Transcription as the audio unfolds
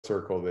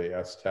circle the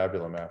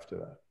acetabulum after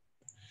that.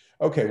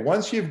 Okay,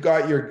 once you've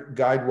got your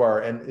guide wire,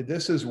 and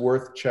this is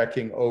worth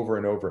checking over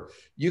and over.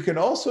 You can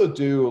also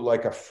do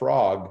like a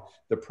frog.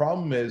 The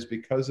problem is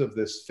because of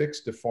this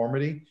fixed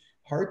deformity,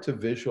 hard to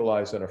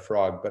visualize on a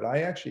frog, but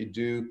I actually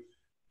do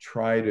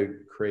try to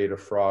create a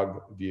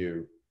frog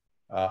view.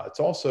 It's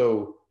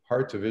also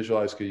hard to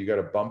visualize because you got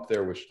a bump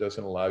there which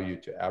doesn't allow you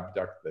to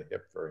abduct the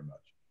hip very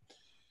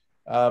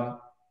much.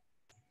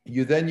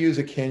 You then use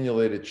a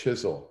cannulated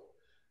chisel.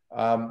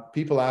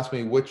 People ask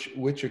me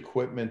which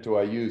equipment do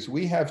I use.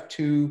 We have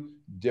two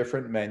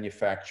different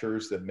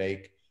manufacturers that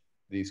make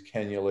these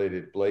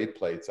cannulated blade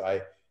plates.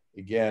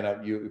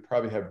 You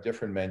probably have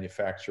different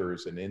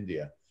manufacturers in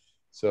India.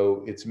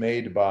 So it's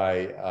made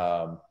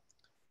by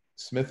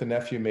Smith &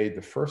 Nephew made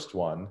the first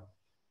one,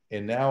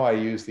 and now I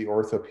use the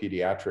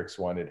orthopediatrics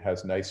one. It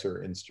has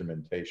nicer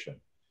instrumentation.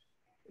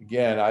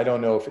 Again, I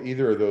don't know if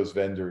either of those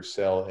vendors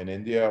sell in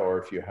India or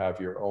if you have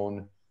your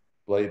own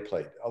blade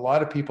plate. A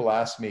lot of people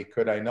ask me,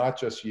 could I not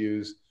just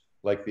use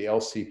like the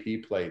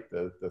LCP plate,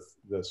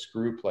 the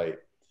screw plate?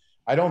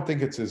 I don't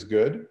think it's as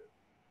good.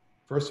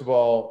 First of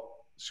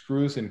all,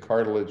 screws in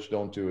cartilage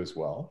don't do as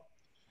well.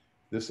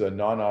 This is a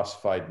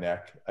non-ossified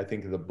neck. I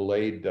think the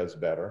blade does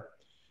better.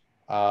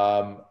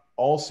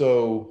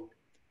 Also,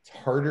 it's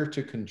harder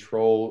to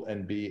control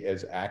and be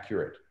as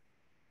accurate.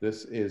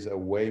 This is a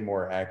way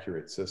more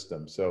accurate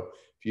system. So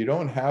if you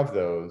don't have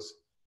those,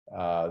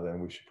 then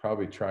we should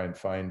probably try and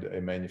find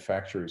a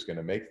manufacturer who's going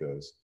to make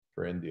those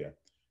for India.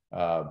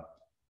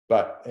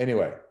 But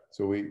anyway,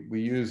 so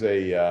we use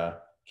a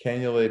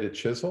cannulated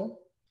chisel.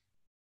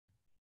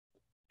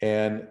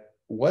 And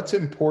what's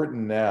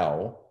important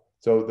now,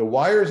 so the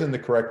wire's in the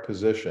correct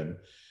position,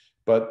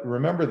 but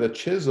remember the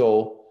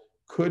chisel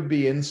could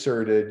be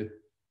inserted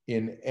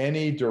in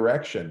any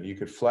direction. You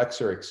could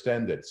flex or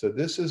extend it. So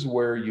this is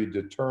where you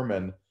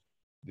determine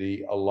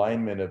the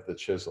alignment of the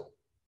chisel.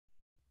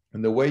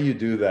 And the way you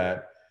do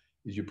that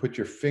is you put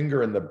your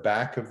finger in the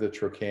back of the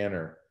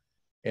trochanter,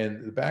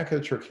 and the back of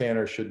the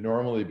trochanter should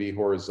normally be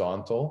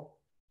horizontal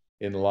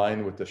in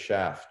line with the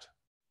shaft.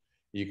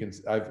 You can,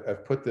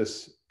 I've put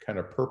this kind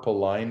of purple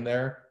line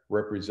there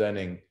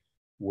representing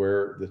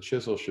where the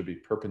chisel should be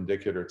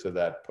perpendicular to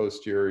that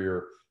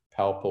posterior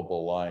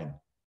palpable line.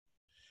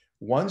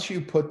 Once you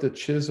put the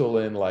chisel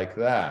in like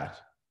that,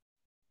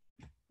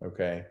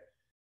 okay,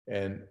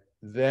 and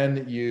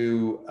then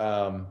you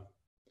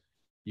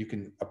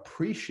can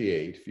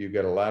appreciate, if you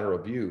get a lateral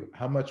view,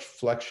 how much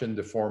flexion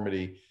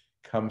deformity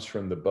comes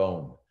from the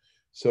bone.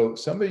 So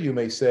some of you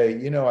may say,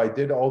 you know, I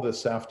did all the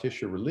soft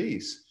tissue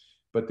release,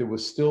 but there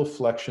was still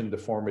flexion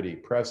deformity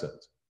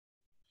present.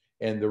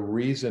 And the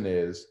reason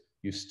is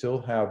you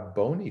still have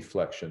bony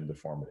flexion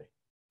deformity.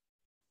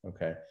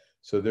 Okay,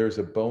 so there's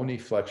a bony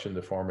flexion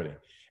deformity.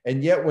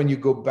 And yet when you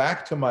go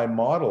back to my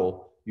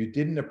model, you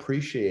didn't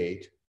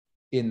appreciate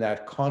in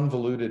that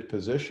convoluted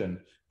position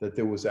that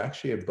there was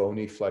actually a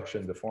bony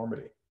flexion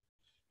deformity.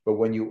 But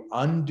when you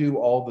undo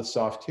all the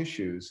soft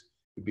tissues,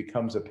 it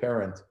becomes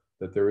apparent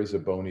that there is a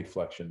bony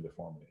flexion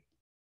deformity.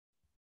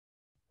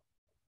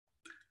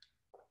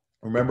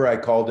 Remember, I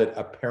called it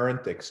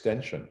apparent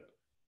extension.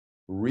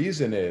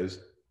 Reason is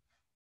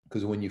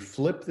because when you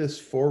flip this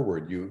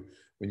forward,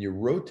 when you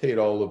rotate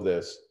all of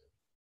this,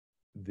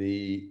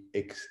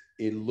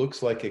 it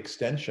looks like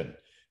extension.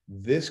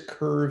 This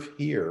curve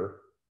here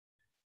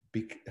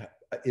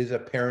is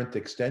apparent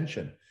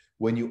extension.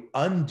 When you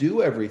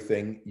undo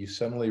everything, you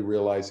suddenly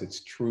realize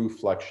it's true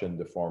flexion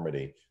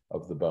deformity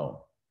of the bone.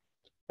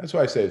 That's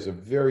why I say it's a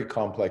very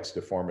complex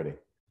deformity.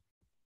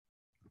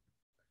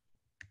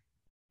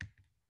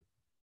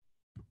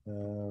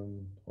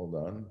 Hold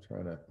on,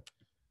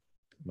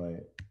 my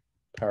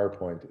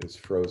PowerPoint is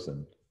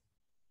frozen.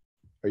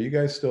 Are you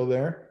guys still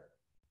there?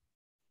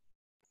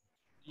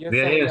 Yes,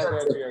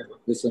 sir.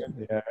 Yes, sir.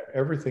 Yeah,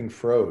 everything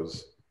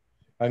froze.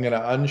 I'm going to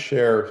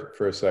unshare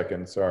for a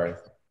second. Sorry.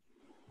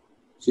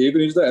 So you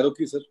can use the arrow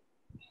key, sir.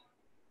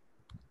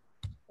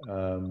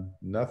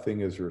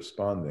 Nothing is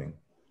responding.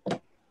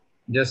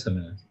 Just a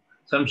minute.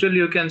 Samshul,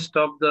 you can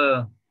stop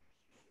the...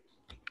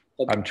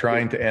 I'm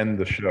trying to end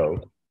the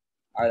show.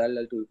 I'll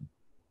do it.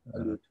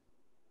 I'll do it.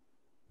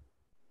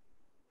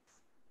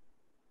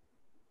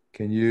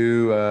 Can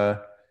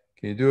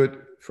you do it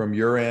from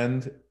your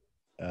end?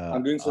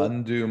 I'm doing so.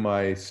 Undo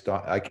my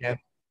stop. I can't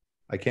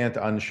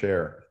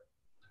unshare.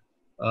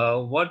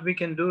 What we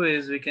can do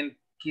is we can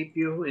keep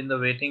you in the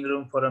waiting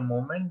room for a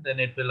moment, then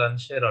it will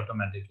unshare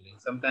automatically.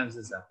 Sometimes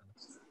this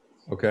happens.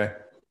 Okay.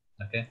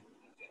 Okay.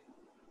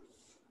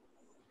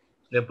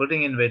 They're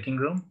putting in waiting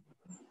room.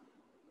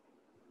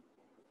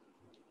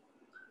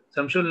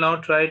 Samshul, now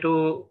try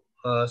to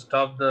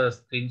stop the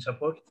screen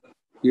support.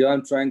 Yeah,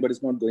 I'm trying, but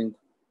it's not going.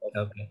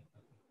 Okay.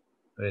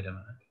 Wait a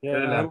minute.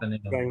 Yeah,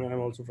 I'm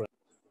also trying.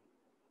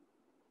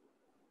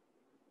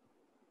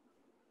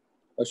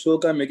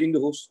 Ashok, I'm making the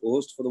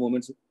host for the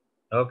moment, sir.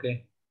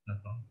 Okay. No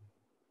problem.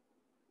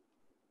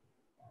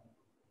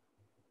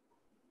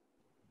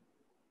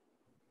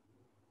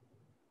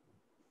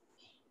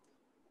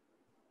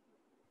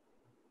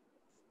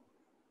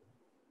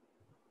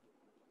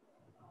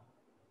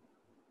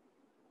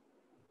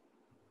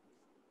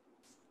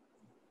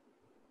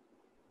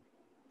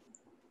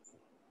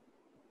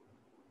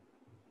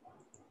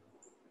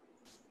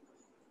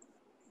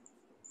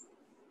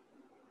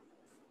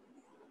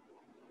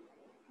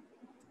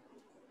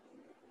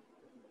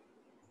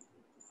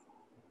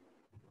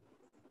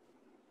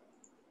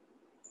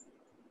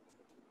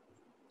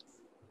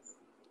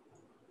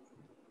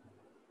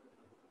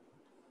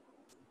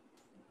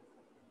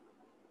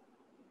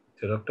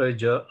 So Dr.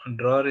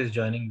 Dror is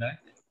joining back.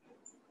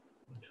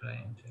 Try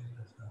and check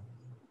this out.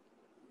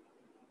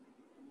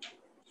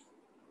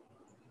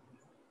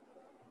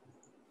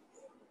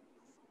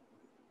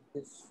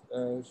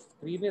 His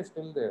screen is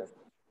still there.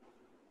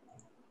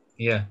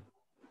 Yeah.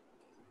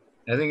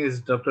 I think it's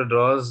Dr.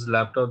 Dror's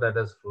laptop that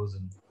has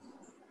frozen.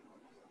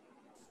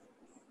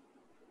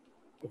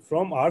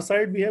 From our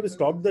side, we have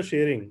stopped the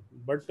sharing,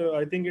 but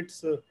I think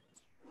it's.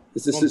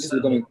 This is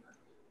still coming.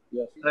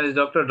 Yeah. It's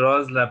Dr.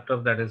 Dror's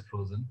laptop that is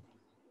frozen.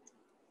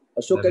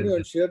 Ashok, can you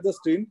unshare the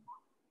screen?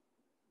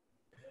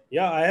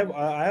 Yeah,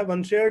 I have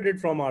unshared it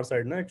from our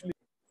side, no, actually.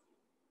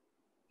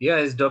 Yeah,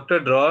 it's Dr.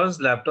 Dror's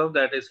laptop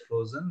that is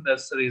frozen.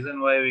 That's the reason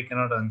why we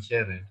cannot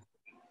unshare it.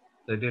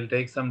 So it will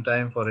take some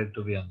time for it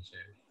to be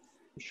unshared.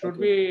 Should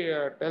we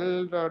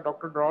tell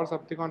Dr. Dror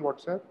something on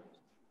WhatsApp?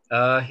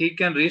 He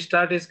can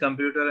restart his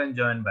computer and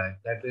join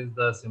back. That is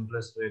the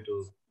simplest way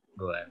to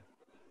go ahead.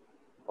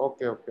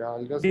 Okay.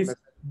 I'll just. Please,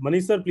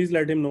 Manish sir, please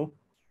let him know.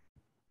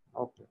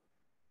 Okay.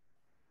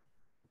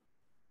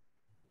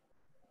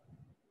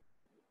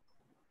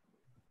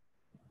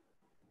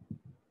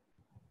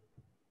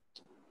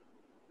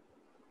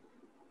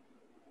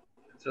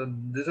 So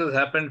this has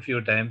happened few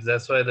times.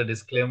 That's why the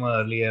disclaimer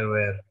earlier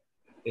where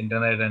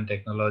internet and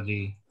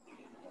technology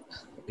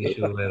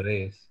issue were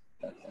raised.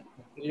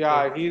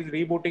 Yeah, he's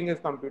rebooting his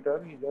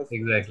computer. He just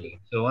exactly.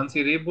 So once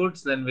he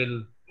reboots, then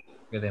we'll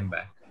get him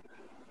back.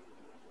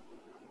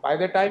 By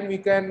the time we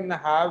can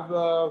have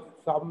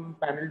some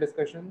panel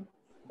discussion,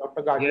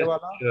 Dr. Gadiawala,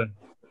 yes, sure.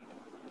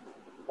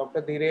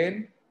 Dr.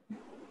 Dhiren.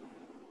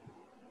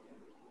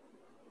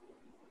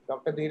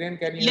 Dr. Dhiren,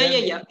 can you hear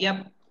me?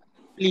 Yeah.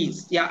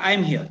 Please. Yeah,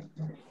 I'm here.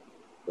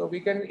 So we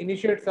can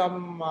initiate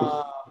some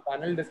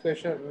panel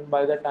discussion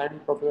by the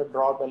time Professor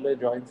Dror Paley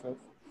joins us.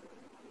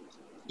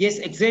 Yes,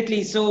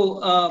 exactly.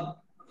 So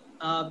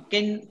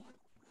can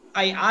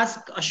I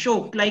ask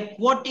Ashok, like,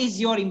 what is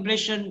your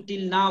impression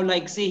till now?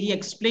 Like, say, he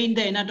explained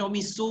the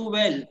anatomy so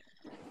well,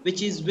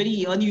 which is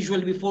very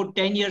unusual. Before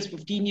 10 years,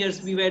 15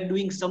 years, we were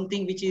doing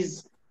something which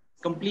is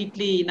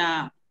completely in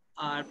a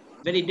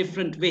very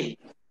different way.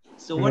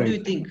 So what do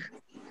you think?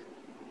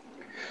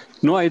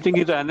 No, I think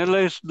he's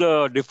analyzed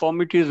the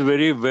deformities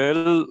very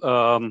well,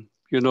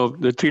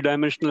 the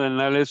three-dimensional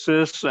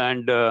analysis,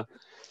 and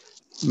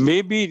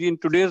maybe in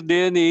today's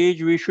day and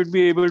age, we should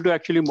be able to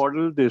actually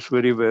model this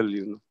very well,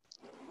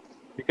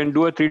 We can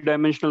do a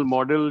three-dimensional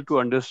model to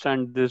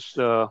understand this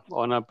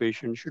on our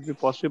patient. Should be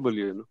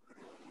possible,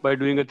 by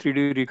doing a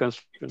 3D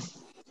reconstruction.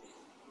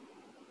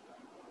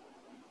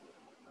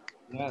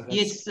 Yeah,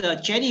 yes,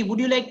 Cherry, would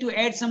you like to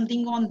add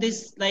something on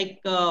this? Like,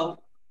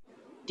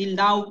 till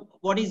now,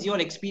 what is your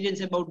experience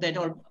about that?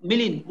 Or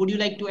Milind, would you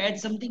like to add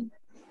something?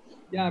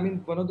 Yeah, I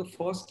mean, one of the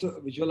first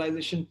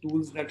visualization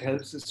tools that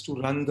helps is to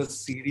run the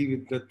CD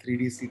with the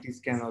 3D CT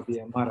scan or the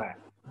MRI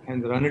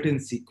and run it in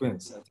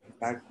sequence. I think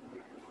that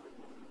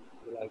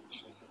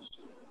visualization.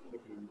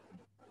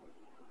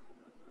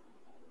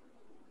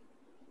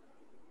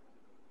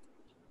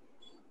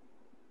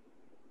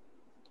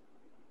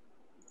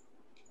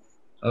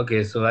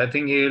 Okay, so I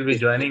think he will be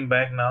joining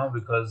back now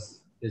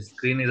because his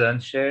screen is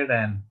unshared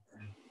and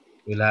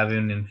we'll have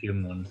him in a few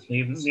moments.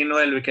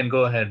 Meanwhile, we can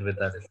go ahead with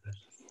that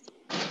discussion.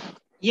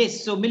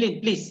 Yes, so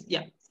Milind, please.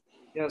 Yeah.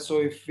 Yeah,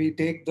 so if we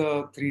take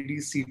the 3D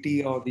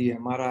CT or the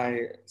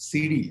MRI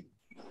CD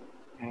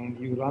and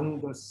you run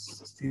the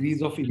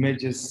series of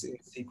images in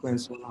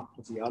sequence one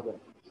after the other,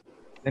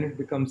 then it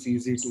becomes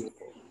easy to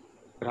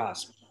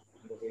grasp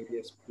the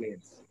various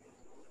planes.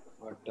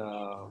 But,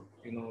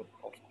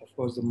 of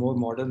course, the more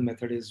modern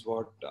method is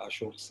what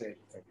Ashok said,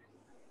 that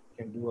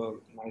you can do a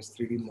nice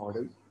 3D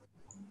model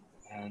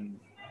and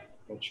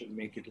that should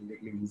make it a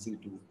little easy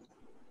to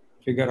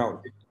figure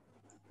out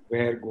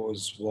where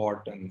goes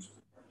what and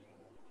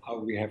how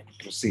we have to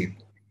proceed.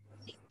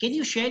 Can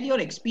you share your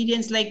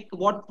experience, like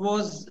what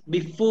was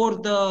before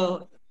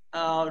the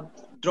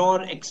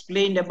Dror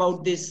explained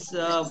about this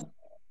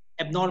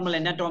abnormal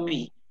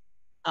anatomy?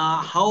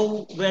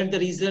 How were the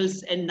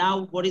results, and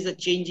now what is the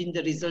change in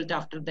the result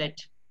after that?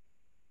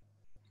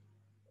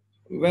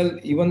 Well,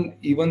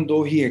 even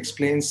though he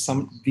explains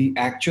the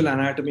actual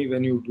anatomy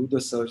when you do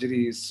the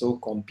surgery is so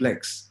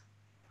complex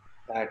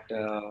that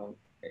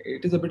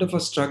it is a bit of a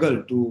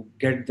struggle to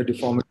get the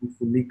deformity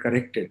fully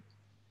corrected.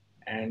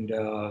 And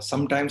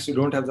sometimes you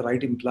don't have the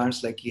right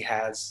implants like he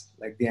has,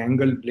 like the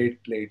angle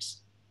blade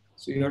plates.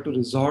 So you have to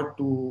resort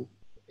to,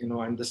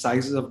 and the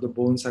sizes of the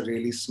bones are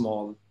really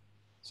small.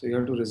 So you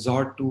have to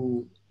resort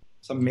to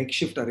some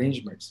makeshift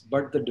arrangements.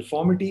 But the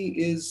deformity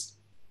is,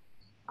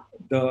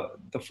 the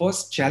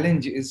first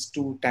challenge is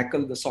to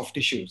tackle the soft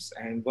tissues.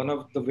 And one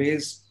of the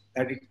ways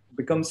that it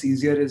becomes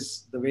easier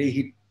is the way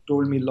he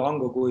told me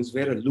long ago is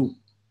wear a loop.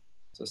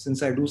 So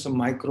since I do some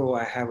micro,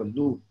 I have a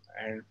loop.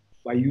 And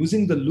by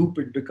using the loop,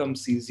 it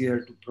becomes easier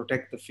to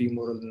protect the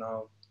femoral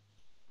nerve,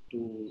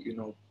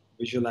 to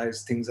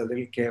visualize things a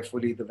little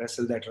carefully, the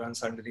vessel that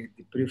runs underneath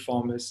the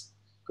piriformis,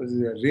 because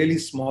they're really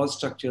small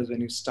structures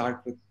when you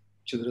start with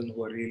children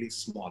who are really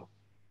small.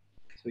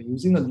 So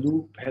using a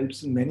loop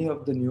helps in many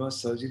of the newer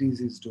surgeries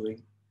he's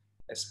doing.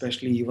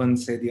 especially even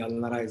say the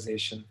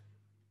ulnarization.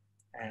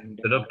 And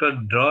So Dr.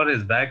 Dror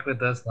is back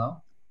with us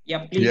now.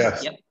 Yeah, please.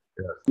 Yes. Yep.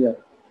 Yeah.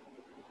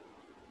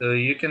 So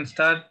you can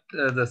start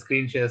the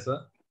screen share,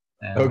 sir.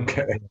 And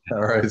Okay.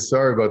 All right.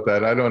 Sorry about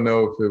that. I don't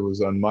know if it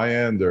was on my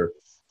end or,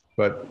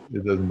 but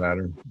it doesn't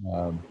matter.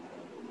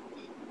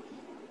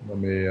 Let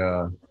me,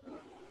 oh,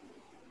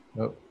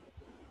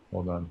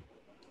 hold on.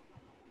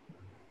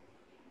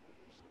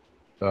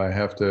 So I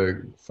have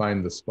to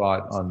find the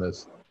spot on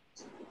this.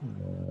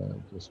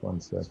 Just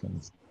 1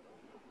 second.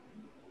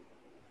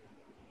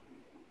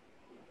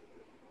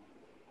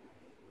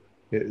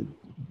 I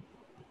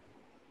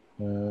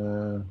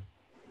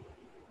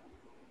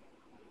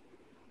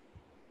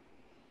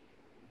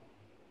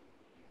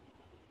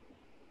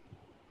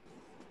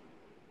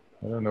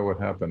don't know what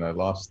happened. I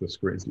lost the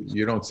screen.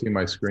 You don't see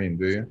my screen,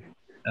 do you?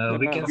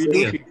 we can We see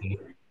do it. see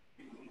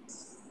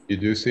You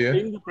do see it?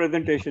 in the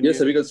presentation. Yes,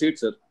 sir, we can see it,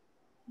 sir.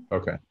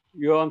 Okay.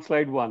 You're on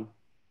slide 1.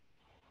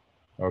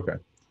 Okay.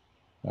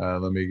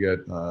 Let me get,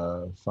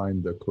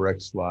 find the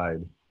correct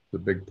slide, the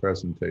big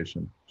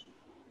presentation.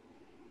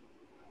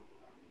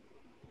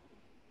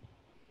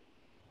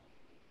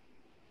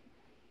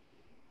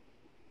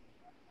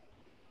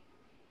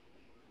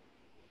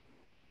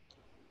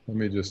 Let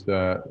me just,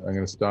 I'm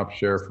going to stop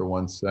share for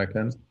 1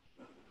 second.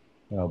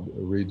 I'll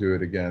redo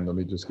it again. Let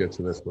me just get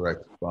to the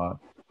correct spot.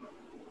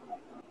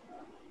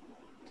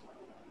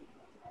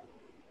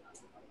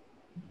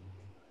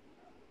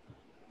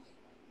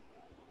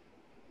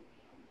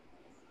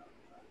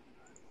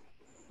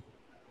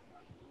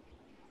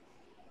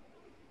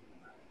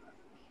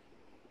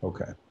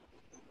 Okay.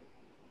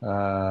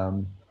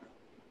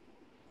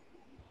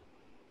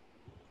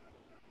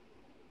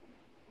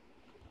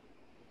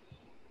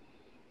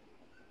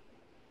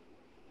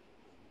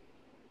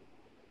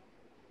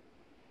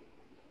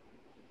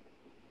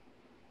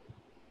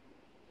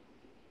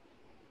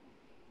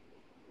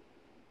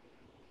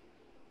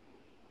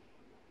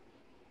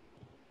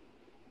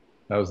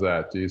 How's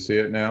that? Do you see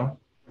it now?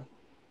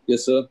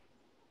 Yes, sir.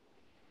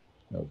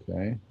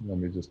 Okay, let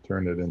me just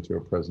turn it into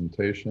a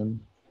presentation.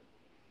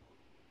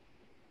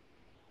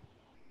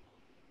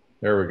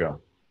 There we go.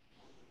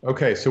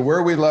 Okay, so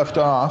where we left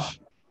off,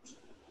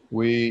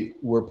 we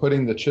were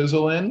putting the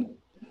chisel in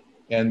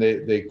and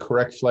the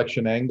correct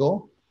flexion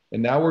angle.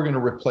 And now we're going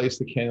to replace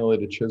the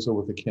cannulated chisel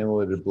with a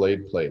cannulated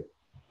blade plate.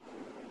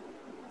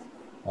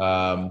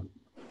 And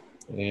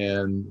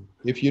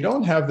if you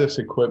don't have this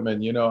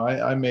equipment, you know,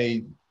 I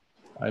may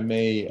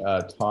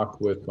talk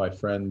with my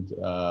friend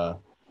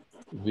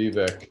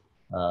Vivek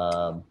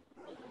from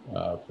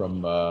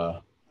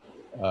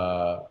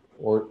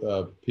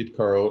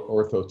Pitkar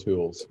Ortho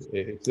Tools.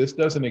 If this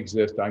doesn't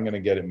exist, I'm going to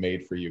get it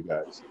made for you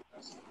guys,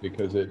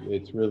 because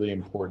it's really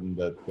important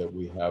that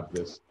we have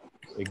this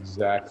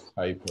exact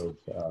type of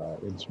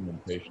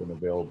instrumentation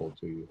available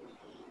to you.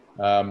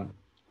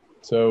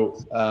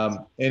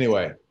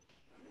 Anyway,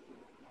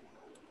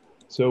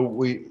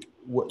 so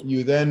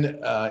you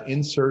then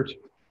insert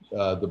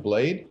the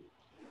blade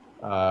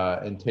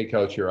and take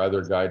out your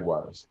other guide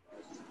wires.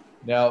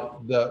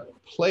 Now the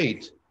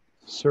plate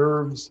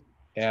serves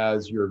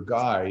as your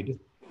guide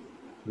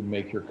to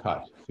make your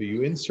cut. So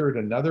you insert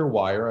another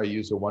wire. I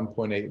use a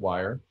 1.8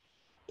 wire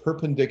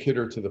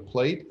perpendicular to the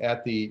plate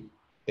at the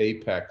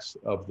apex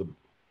of the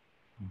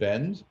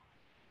bend,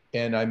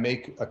 and I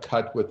make a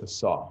cut with a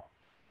saw.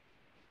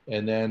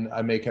 And then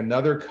I make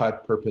another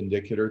cut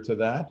perpendicular to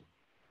that.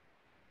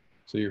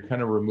 So you're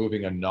kind of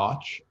removing a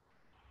notch.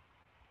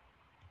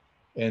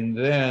 And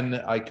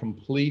then I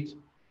complete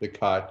the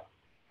cut.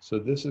 So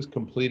this is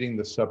completing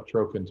the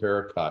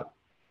subtrochanteric cut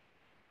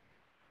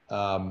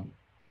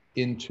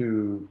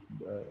into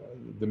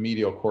the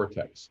medial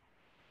cortex.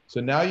 So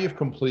now you've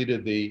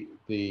completed the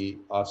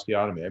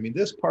osteotomy. I mean,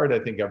 this part I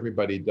think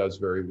everybody does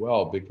very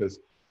well, because,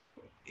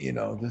 you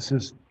know, this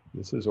is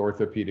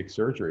orthopedic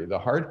surgery. The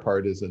hard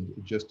part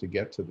isn't just to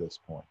get to this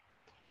point.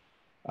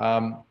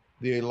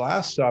 The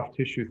last soft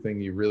tissue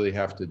thing you really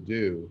have to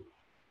do,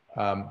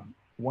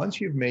 once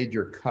you've made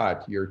your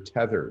cut, you're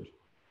tethered.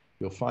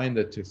 You'll find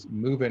that to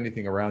move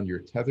anything around, you're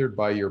tethered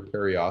by your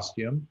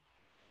periosteum.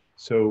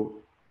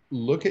 So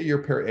look at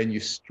your and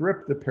you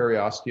strip the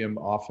periosteum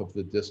off of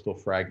the distal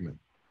fragment,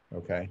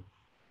 okay?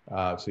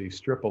 So you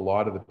strip a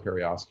lot of the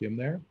periosteum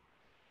there,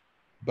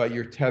 but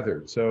you're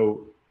tethered.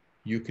 So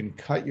you can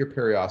cut your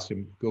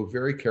periosteum, go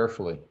very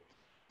carefully.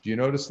 Do you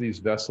notice these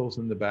vessels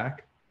in the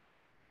back?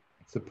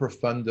 It's the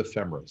profunda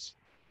femoris.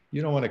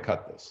 You don't want to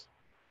cut this,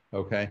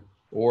 okay?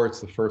 Or it's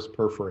the first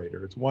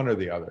perforator. It's one or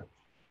the other.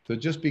 So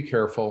just be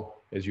careful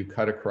as you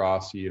cut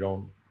across, you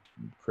don't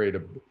create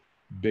a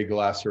big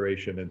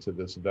laceration into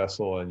this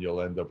vessel and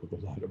you'll end up with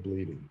a lot of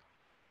bleeding.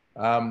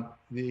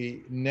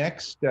 The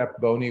next step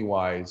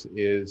bony-wise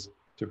is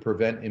to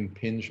prevent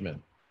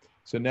impingement.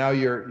 So now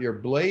your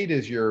blade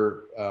is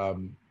your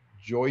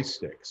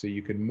joystick. So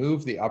you can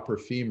move the upper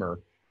femur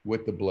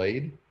with the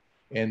blade.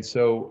 And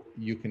so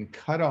you can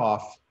cut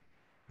off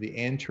the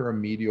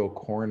anteromedial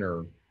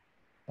corner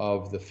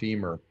of the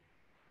femur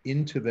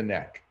into the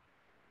neck.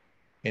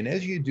 And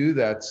as you do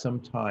that,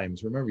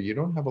 sometimes, remember, you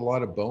don't have a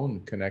lot of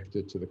bone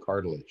connected to the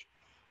cartilage.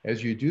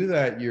 As you do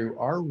that, you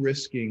are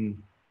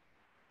risking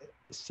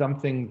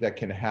something that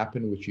can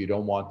happen which you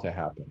don't want to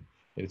happen.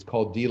 It's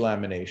called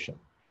delamination.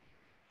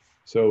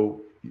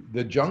 So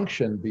the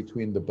junction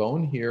between the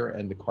bone here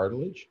and the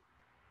cartilage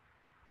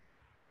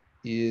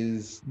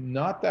is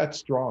not that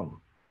strong.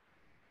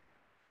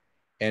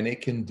 And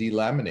it can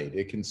delaminate,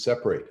 it can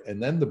separate.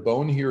 And then the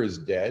bone here is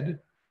dead,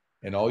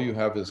 and all you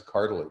have is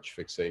cartilage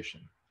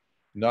fixation.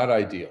 Not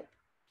ideal.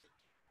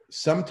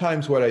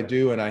 Sometimes what I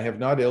do, and I have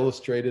not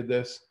illustrated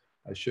this,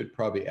 I should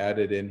probably add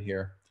it in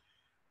here.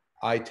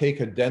 I take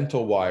a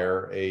dental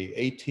wire,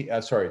 a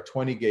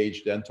 20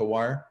 gauge dental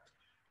wire.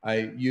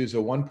 I use a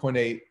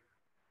 1.8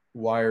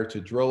 wire to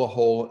drill a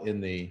hole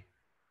in the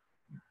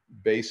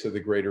base of the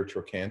greater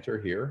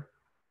trochanter here.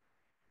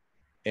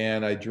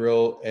 And I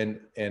drill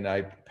and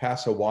I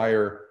pass a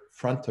wire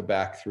front to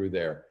back through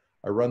there.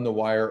 I run the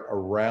wire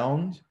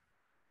around,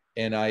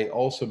 and I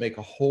also make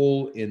a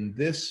hole in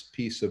this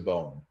piece of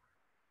bone.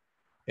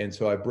 And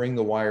so I bring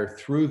the wire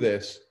through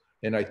this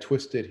and I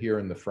twist it here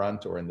in the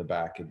front or in the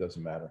back, it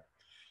doesn't matter.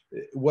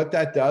 What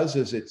that does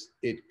is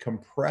it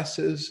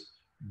compresses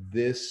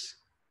this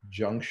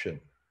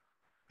junction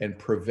and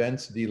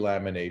prevents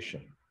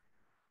delamination.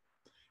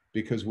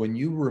 Because when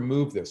you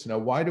remove this, now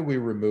why do we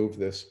remove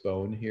this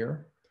bone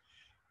here?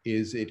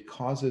 Is it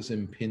causes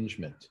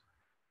impingement.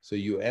 So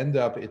you end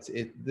up,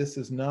 this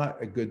is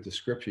not a good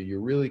description. You're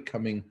really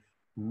coming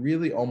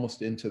really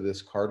almost into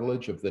this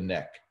cartilage of the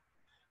neck.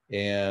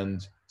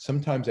 And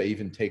sometimes I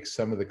even take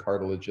some of the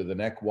cartilage of the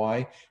neck.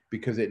 Why?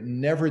 Because it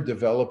never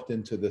developed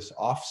into this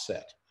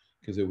offset,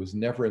 because it was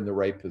never in the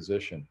right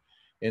position.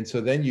 And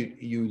so then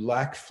you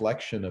lack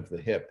flexion of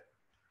the hip,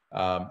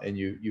 and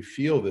you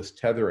feel this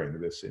tethering,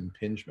 this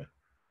impingement.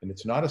 And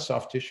it's not a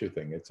soft tissue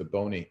thing, it's a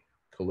bony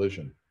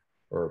collision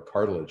or a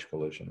cartilage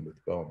collision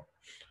with bone.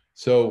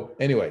 So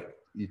anyway,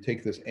 you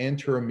take this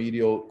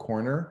anteromedial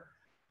corner.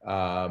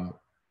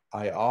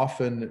 I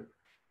often,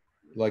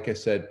 like I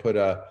said, put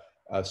a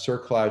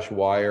cerclage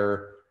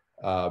wire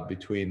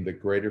between the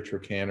greater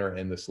trochanter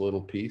and this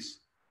little piece,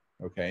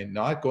 okay?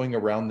 Not going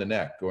around the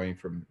neck, going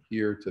from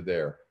here to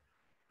there.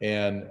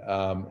 And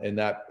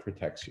that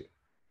protects you.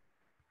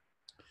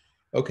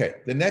 Okay,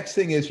 the next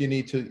thing is you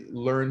need to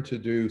learn to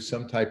do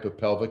some type of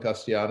pelvic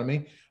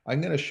osteotomy.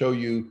 I'm gonna show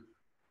you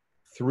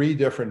 3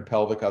 different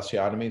pelvic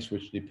osteotomies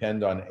which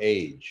depend on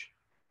age,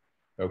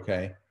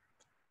 okay?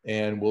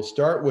 And we'll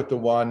start with the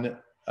one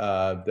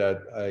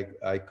that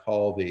I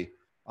call the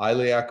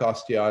iliac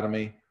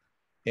osteotomy.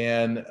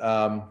 And,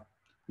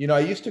 you know,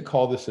 I used to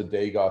call this a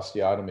Dega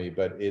osteotomy,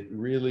 but it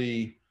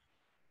really,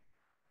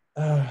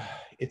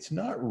 it's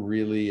not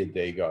really a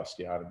Dega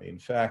osteotomy. In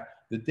fact,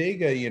 the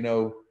Dega, you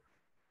know,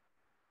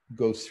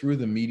 goes through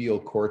the medial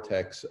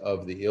cortex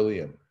of the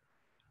ilium.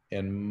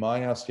 And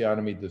my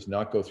osteotomy does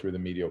not go through the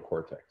medial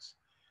cortex.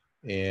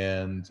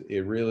 And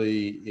it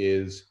really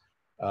is,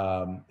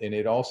 and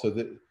it also,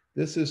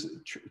 this is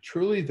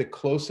truly the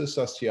closest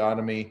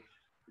osteotomy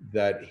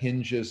that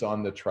hinges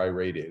on the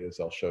triradiate, as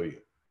I'll show you.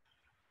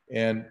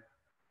 And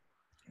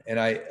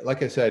I,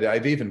 like I said,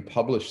 I've even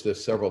published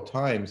this several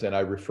times, and I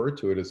refer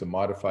to it as a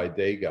modified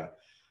Dega.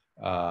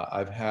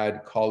 I've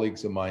had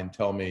colleagues of mine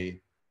tell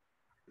me,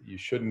 you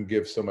shouldn't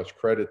give so much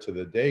credit to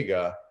the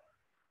Dega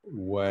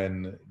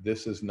when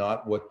this is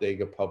not what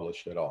Dega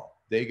published at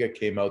all. Dega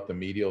came out the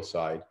medial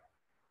side.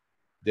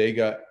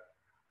 Dega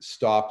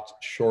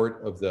stopped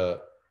short of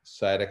the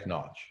sciatic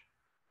notch.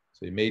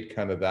 So he made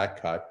kind of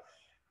that cut.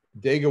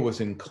 Dega was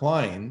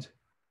inclined,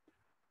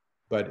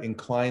 but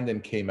inclined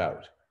and came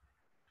out.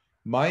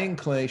 My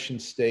inclination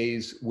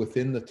stays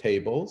within the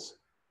tables,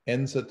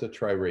 ends at the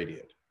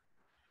triradiate.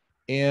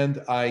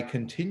 And I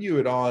continue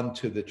it on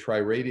to the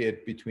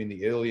triradiate between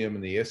the ilium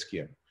and the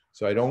ischium.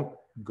 So I don't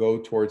go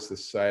towards the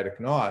sciatic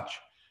notch,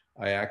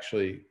 I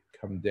actually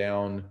come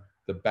down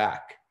the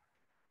back.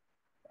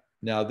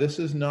 Now, this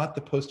is not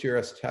the posterior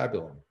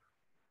acetabulum.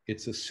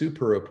 It's a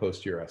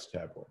superior-posterior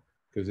acetabulum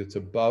because it's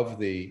above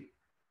the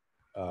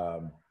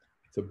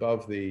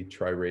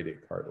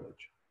triradiate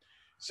cartilage.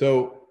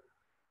 So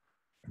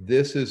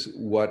this is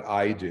what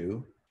I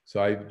do.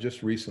 So I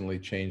just recently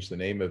changed the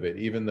name of it,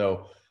 even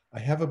though I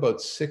have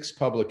about 6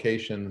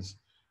 publications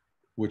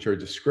which are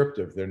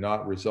descriptive. They're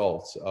not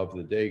results of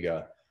the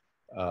Dega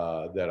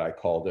that I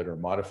called it, or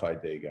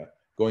modified Dega.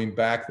 Going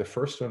back, the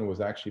first one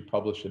was actually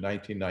published in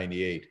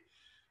 1998.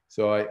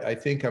 So I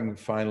think I'm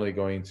finally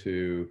going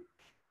to,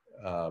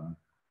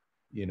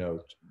 you know,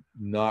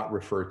 not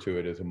refer to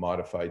it as a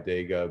modified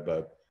Dega,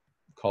 but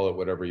call it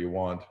whatever you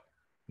want,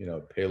 you know,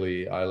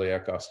 Paley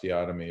iliac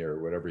osteotomy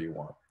or whatever you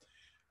want.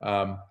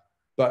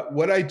 But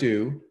what I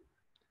do,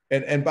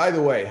 and by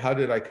the way, how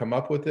did I come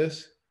up with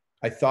this?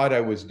 I thought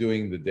I was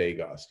doing the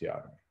Dega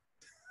osteotomy.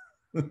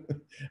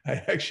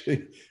 I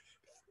actually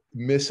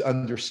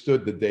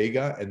misunderstood the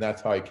Dega, and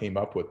that's how I came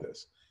up with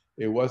this.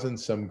 It wasn't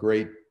some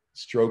great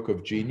stroke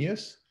of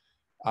genius.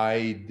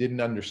 I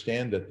didn't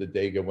understand that the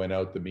Dega went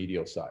out the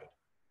medial side.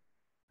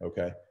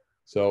 Okay,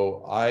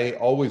 so I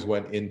always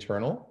went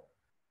internal,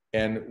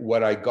 And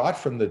what I got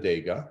from the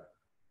Dega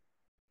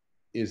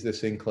is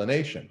this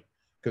inclination,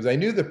 because I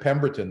knew the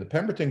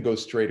Pemberton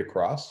goes straight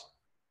across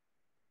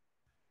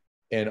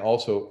and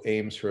also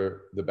aims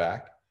for the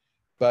back,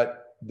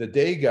 but the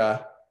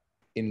Dega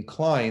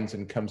inclines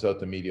and comes out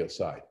the medial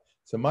side.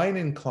 So mine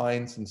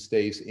inclines and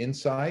stays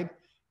inside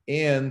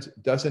and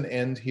doesn't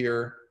end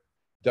here,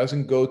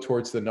 doesn't go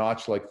towards the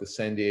notch like the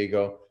San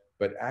Diego,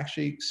 but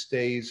actually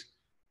stays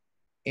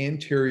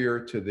anterior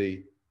to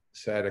the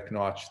sciatic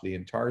notch the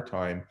entire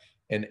time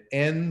and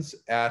ends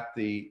at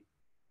the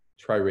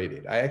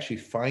triradiate. I actually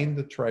find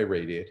the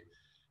triradiate.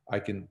 I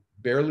can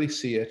barely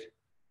see it,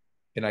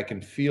 and I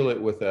can feel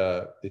it with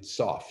it's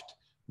soft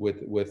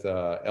with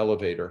a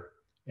elevator.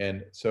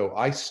 And so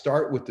I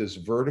start with this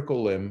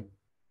vertical limb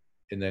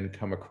and then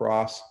come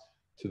across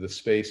to the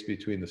space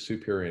between the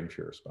superior and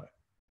inferior spine.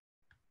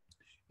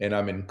 And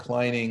I'm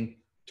inclining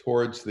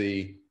towards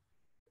the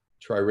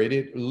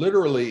triradiate,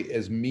 literally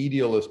as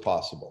medial as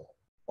possible,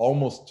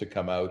 almost to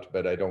come out,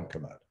 but I don't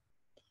come out.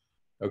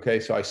 Okay,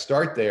 so I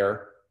start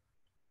there.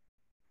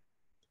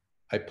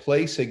 I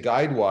place a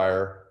guide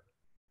wire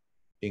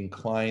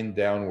inclined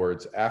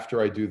downwards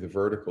after I do the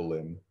vertical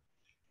limb,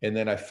 and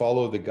then I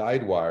follow the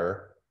guide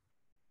wire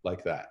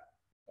like that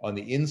on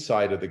the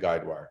inside of the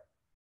guide wire.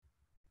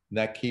 And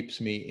that keeps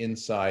me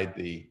inside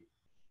the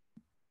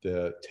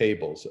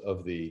tables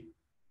of the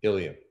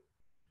ilium.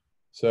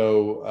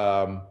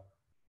 So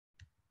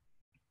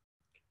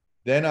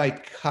then I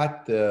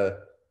cut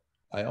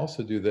I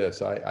also do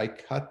this, I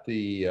cut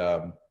the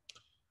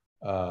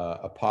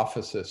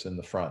apophysis in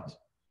the front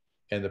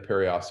and the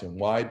periosteum.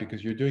 Why?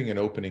 Because you're doing an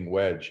opening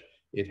wedge.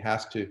 It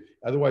has to,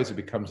 otherwise it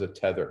becomes a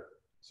tether.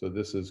 So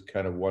this is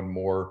kind of one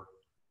more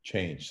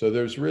change. So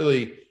there's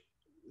really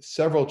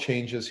several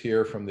changes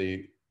here from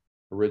the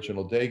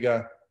original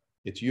Dega.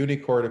 It's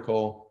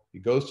unicortical,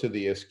 it goes to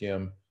the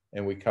ischium,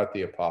 and we cut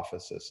the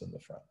apophysis in the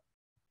front.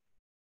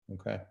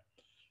 Okay.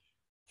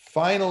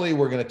 Finally,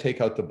 we're going to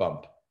take out the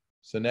bump.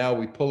 So now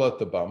we pull out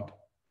the bump.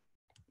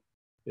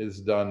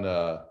 It's done,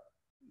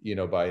 you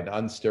know, by an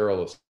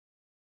unsterile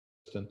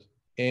assistant.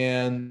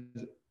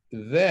 And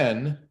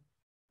then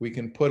we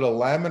can put a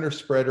laminar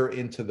spreader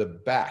into the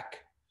back.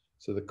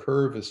 So the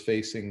curve is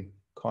facing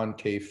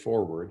concave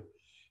forward.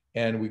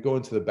 And we go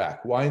into the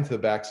back. Why into the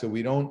back? So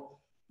we don't,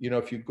 you know,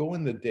 if you go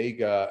in the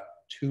Dega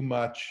too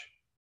much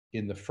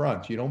in the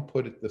front, you don't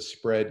put the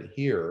spread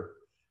here,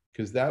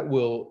 because that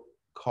will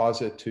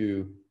cause it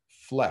to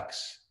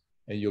flex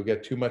and you'll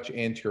get too much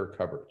anterior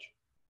coverage.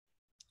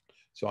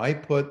 So I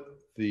put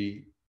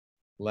the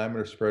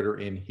laminar spreader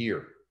in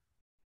here.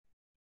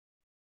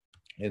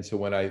 And so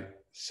when I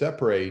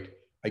separate,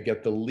 I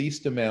get the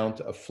least amount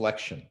of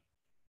flexion.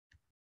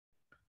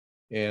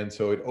 And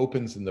so it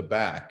opens in the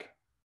back,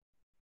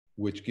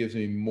 which gives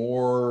me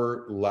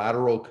more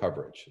lateral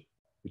coverage,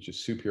 which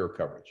is superior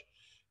coverage.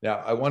 Now,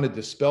 I want to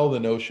dispel the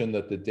notion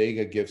that the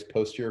Dega gives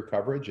posterior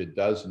coverage. It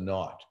does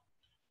not.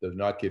 It does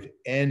not give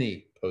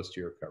any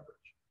posterior coverage.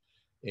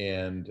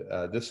 And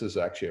this is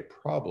actually a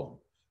problem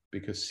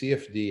because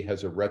CFD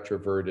has a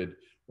retroverted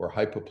or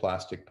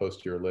hypoplastic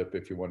posterior lip,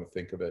 if you want to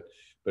think of it,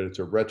 but it's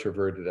a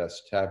retroverted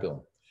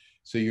acetabulum.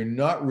 So you're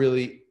not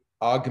really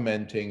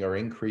augmenting or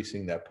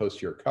increasing that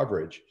posterior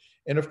coverage.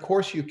 And of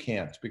course you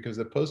can't, because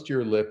the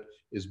posterior lip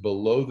is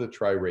below the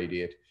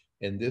triradiate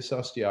and this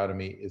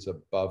osteotomy is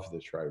above the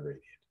triradiate.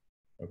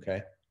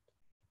 Okay.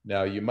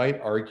 Now you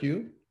might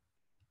argue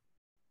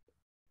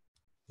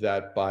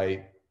that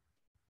by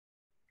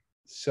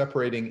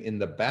separating in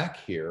the back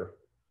here,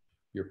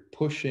 you're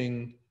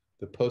pushing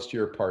the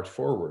posterior part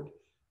forward.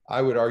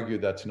 I would argue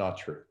that's not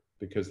true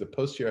because the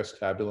posterior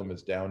acetabulum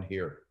is down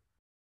here.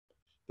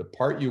 The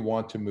part you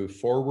want to move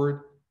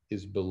forward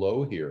is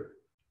below here.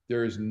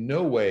 There is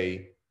no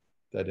way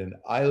that an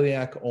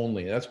iliac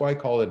only, and that's why I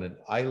call it an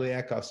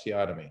iliac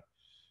osteotomy.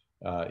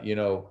 You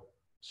know,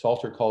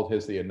 Salter called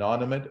his the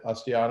innominate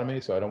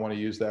osteotomy, so I don't want to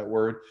use that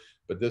word,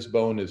 but this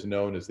bone is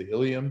known as the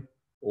ilium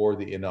or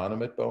the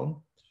innominate bone.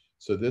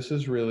 So this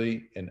is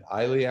really an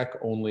iliac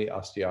only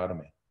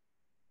osteotomy,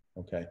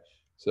 okay?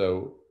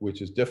 So,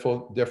 which is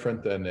different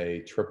than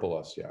a triple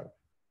osteotomy.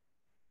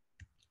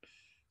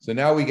 So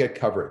now we get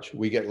coverage.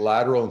 We get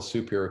lateral and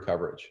superior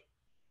coverage.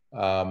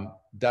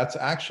 That's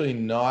actually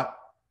not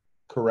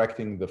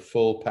correcting the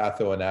full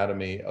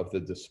pathoanatomy of the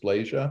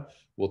dysplasia.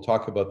 We'll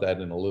talk about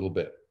that in a little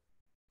bit.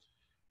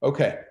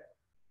 Okay,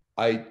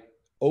 I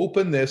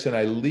open this and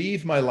I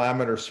leave my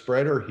laminar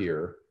spreader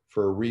here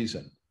for a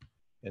reason.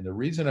 And the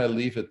reason I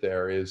leave it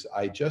there is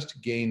I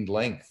just gained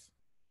length.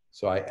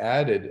 So I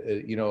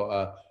added,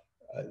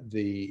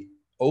 the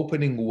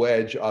opening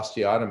wedge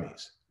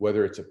osteotomies,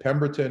 whether it's a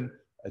Pemberton,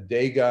 a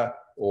Dega,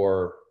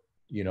 or,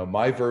 you know,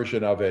 my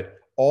version of it,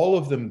 all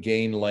of them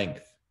gain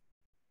length.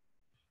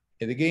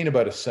 And they gain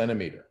about 1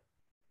 centimeter.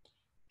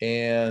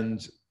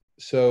 And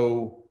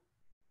so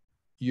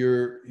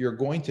you're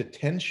going to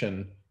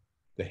tension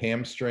the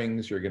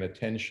hamstrings, you're going to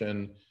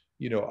tension,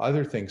 you know,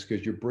 other things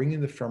because you're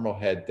bringing the femoral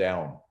head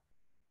down.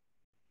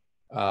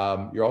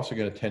 You're also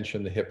going to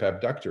tension the hip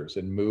abductors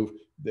and move.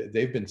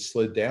 They've been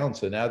slid down,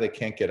 so now they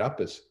can't get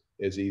up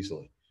as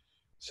easily.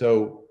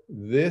 So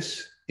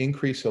this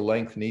increase of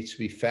length needs to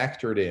be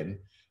factored in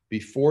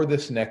before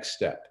this next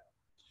step.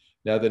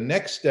 Now, the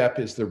next step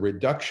is the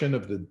reduction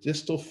of the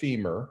distal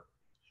femur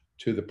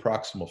to the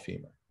proximal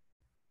femur.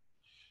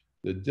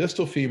 The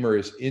distal femur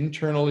is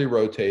internally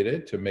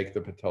rotated to make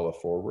the patella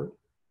forward,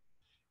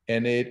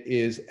 and it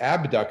is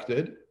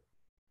abducted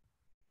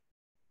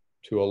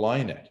to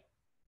align it.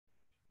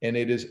 And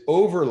it is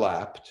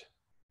overlapped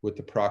with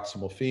the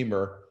proximal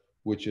femur,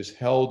 which is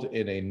held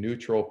in a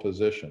neutral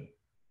position.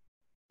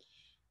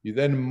 You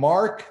then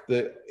mark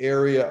the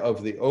area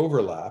of the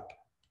overlap,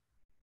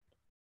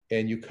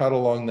 and you cut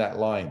along that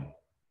line.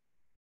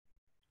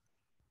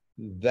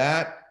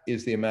 That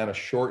is the amount of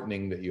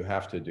shortening that you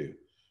have to do.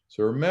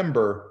 So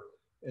remember,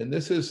 and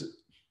this is,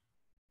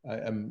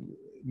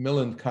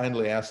 Milind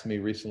kindly asked me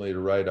recently to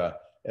write an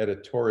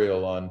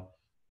editorial on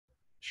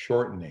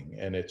shortening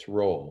and its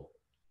role.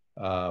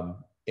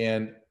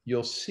 And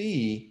you'll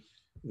see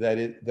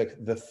that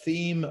the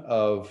theme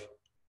of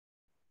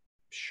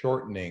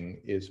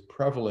shortening is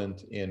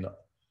prevalent in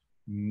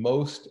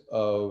most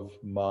of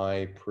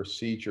my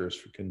procedures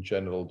for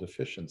congenital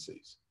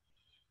deficiencies.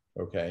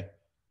 Okay.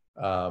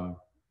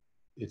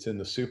 It's in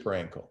the super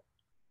ankle.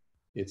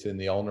 It's in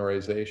the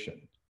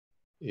ulnarization.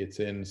 It's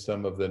in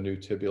some of the new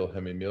tibial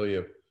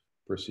hemimelia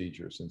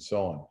procedures and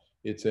so on.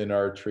 It's in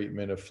our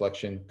treatment of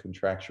flexion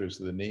contractures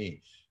of the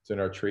knee. It's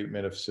in our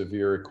treatment of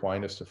severe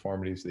equinus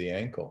deformities of the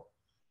ankle.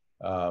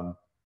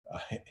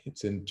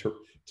 It's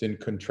in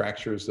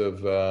contractures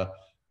of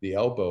the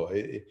elbow.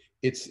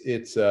 It's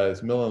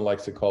as Milind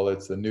likes to call it,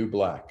 it's the new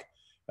black.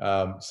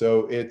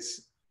 So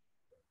it's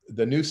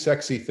the new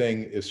sexy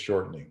thing is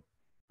shortening.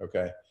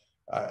 Okay.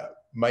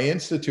 My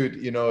institute,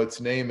 you know, its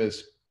name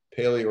is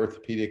Paley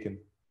Orthopedic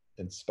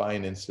and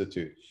Spine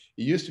Institute.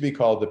 It used to be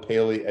called the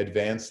Paley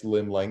Advanced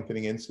Limb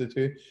Lengthening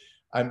Institute.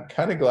 I'm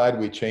kind of glad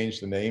we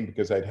changed the name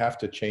because I'd have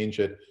to change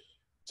it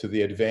to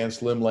the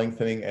Advanced Limb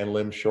Lengthening and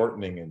Limb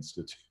Shortening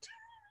Institute.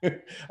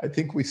 I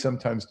think we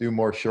sometimes do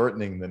more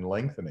shortening than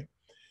lengthening,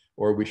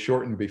 or we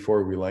shorten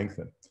before we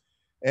lengthen.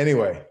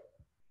 Anyway,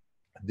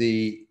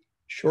 the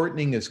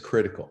shortening is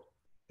critical,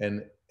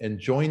 and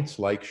joints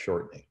like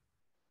shortening.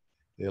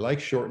 They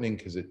like shortening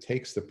because it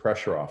takes the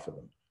pressure off of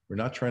them. We're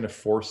not trying to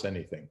force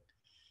anything.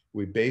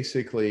 We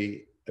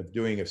basically are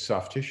doing a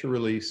soft tissue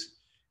release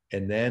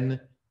and then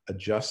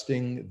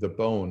adjusting the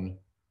bone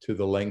to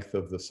the length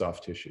of the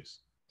soft tissues.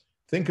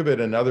 Think of it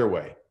another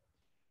way.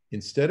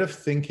 Instead of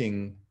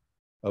thinking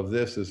of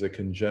this as a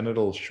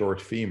congenital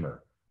short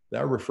femur,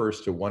 that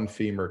refers to one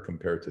femur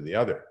compared to the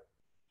other.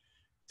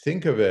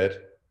 Think of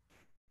it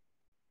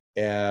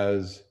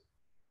as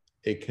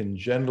a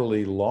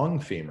congenitally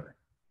long femur.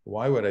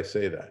 Why would I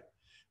say that?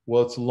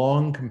 Well, it's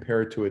long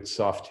compared to its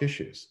soft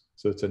tissues.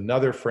 So it's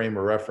another frame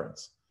of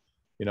reference.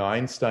 You know,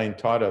 Einstein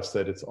taught us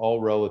that it's all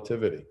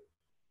relativity.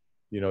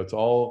 You know, it's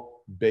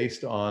all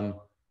based on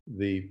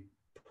the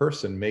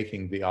person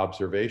making the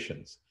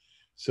observations.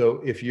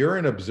 So if you're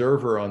an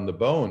observer on the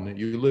bone,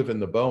 you live in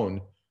the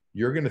bone,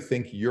 you're going to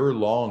think you're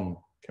long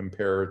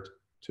compared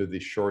to the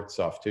short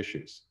soft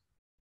tissues.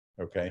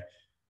 Okay.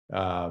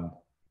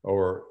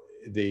 Or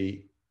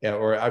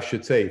I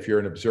should say, if you're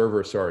an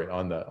observer, sorry,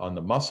 on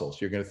the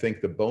muscles, you're going to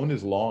think the bone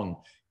is long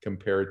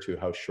compared to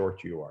how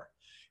short you are.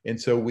 And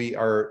so we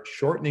are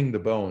shortening the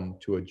bone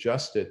to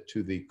adjust it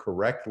to the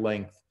correct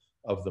length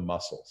of the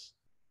muscles.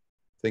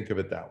 Think of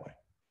it that way.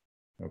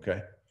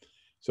 Okay.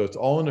 So it's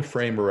all in a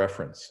frame of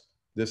reference.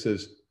 This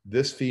is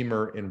this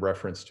femur in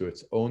reference to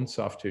its own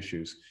soft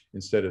tissues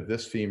instead of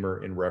this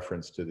femur in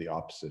reference to the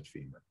opposite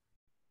femur.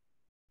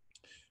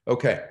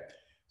 Okay.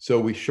 So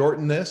we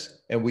shorten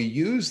this and we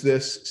use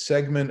this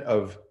segment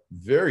of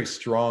very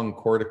strong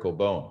cortical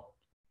bone.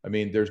 I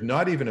mean, there's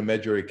not even a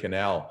medullary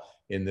canal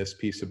in this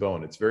piece of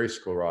bone. It's very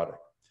sclerotic.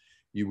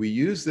 We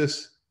use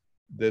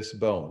this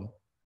bone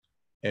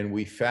and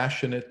we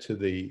fashion it to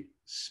the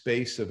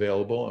space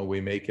available and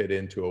we make it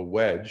into a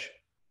wedge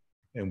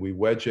and we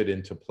wedge it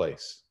into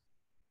place.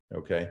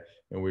 Okay.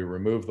 And we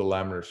remove the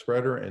laminar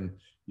spreader and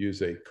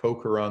use a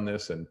coker on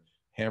this and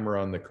hammer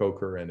on the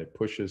coker and it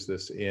pushes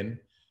this in.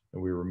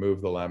 And we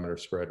remove the laminar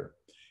spreader.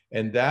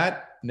 And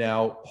that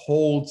now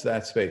holds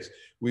that space.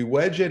 We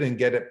wedge it and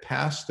get it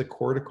past the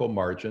cortical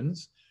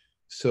margins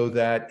so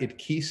that it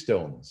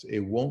keystones. It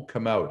won't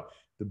come out.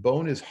 The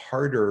bone is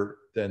harder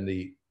than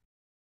the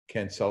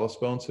cancellous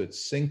bone, so it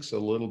sinks a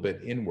little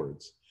bit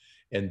inwards.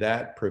 And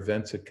that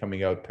prevents it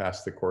coming out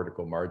past the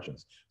cortical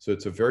margins. So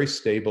it's a very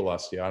stable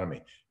osteotomy.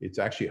 It's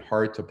actually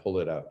hard to pull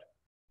it out.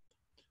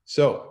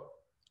 So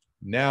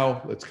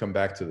now let's come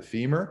back to the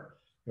femur.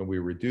 And we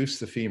reduce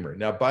the femur.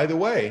 Now, by the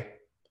way,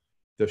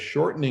 the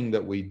shortening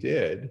that we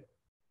did,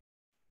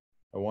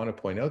 I want to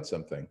point out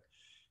something.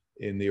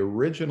 In the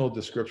original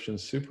description,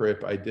 super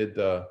hip, I did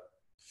the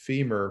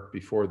femur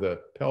before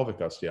the pelvic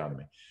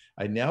osteotomy.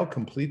 I now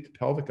complete the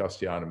pelvic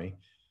osteotomy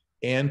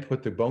and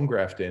put the bone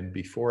graft in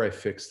before I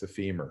fix the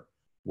femur.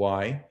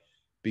 Why?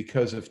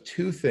 Because of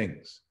two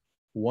things.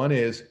 One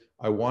is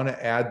I want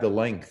to add the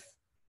length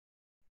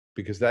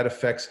because that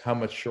affects how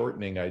much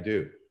shortening I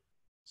do.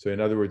 So in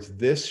other words,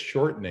 this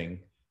shortening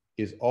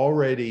is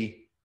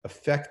already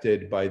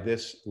affected by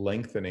this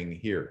lengthening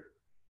here.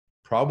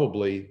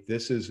 Probably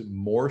this is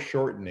more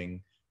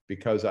shortening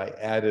because I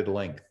added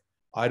length.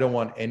 I don't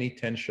want any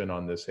tension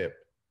on this hip,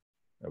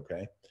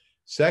 okay?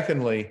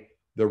 Secondly,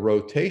 the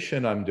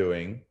rotation I'm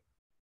doing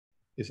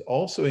is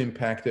also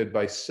impacted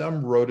by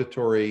some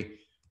rotatory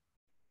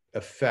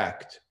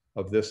effect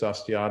of this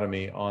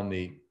osteotomy on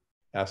the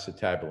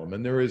acetabulum,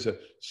 and there is a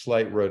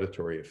slight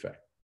rotatory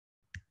effect.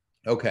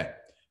 Okay,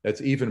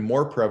 that's even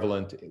more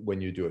prevalent when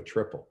you do a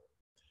triple.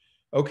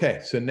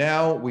 Okay, so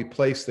now we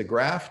place the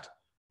graft,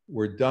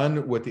 we're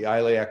done with the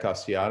iliac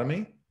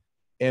osteotomy,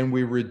 and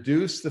we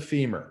reduce the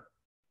femur.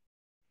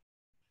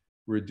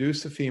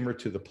 Reduce the femur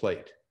to the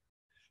plate.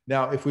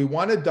 Now, if we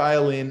want to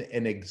dial in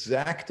an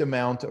exact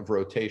amount of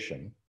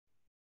rotation,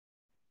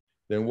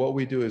 then what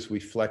we do is we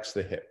flex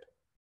the hip.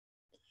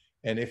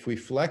 And if we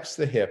flex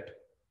the hip,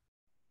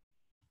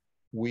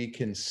 we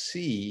can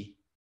see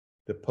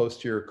the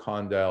posterior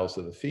condyles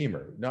of the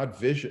femur, not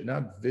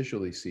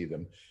visually see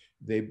them.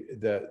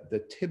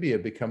 The tibia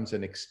becomes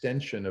an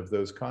extension of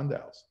those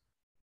condyles.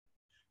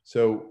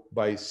 So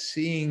by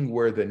seeing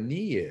where the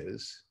knee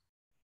is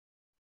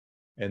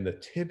and the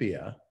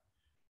tibia,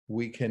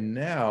 we can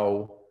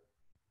now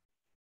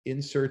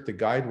insert the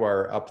guide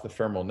wire up the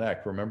femoral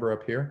neck. Remember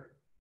up here,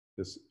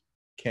 this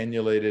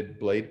cannulated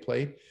blade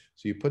plate?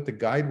 So you put the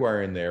guide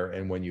wire in there,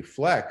 and when you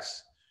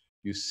flex,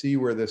 you see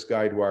where this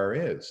guide wire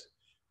is.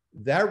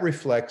 That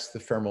reflects the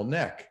femoral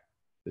neck.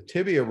 The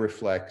tibia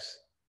reflects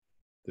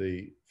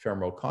the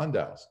femoral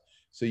condyles.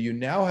 So you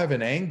now have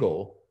an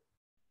angle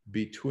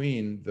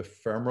between the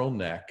femoral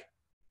neck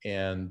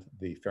and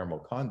the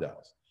femoral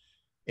condyles.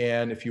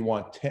 And if you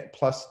want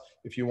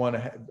if you want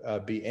to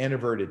be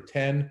anteverted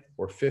 10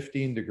 or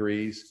 15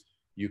 degrees,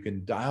 you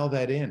can dial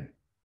that in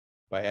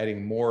by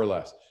adding more or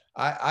less.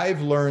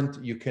 I've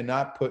learned you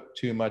cannot put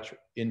too much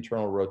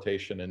internal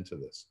rotation into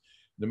this.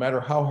 No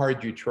matter how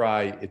hard you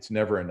try, it's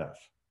never enough.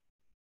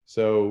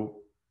 So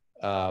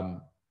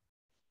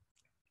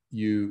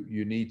you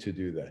need to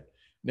do that.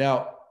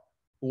 Now,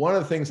 one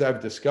of the things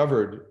I've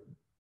discovered,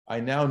 I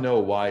now know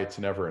why it's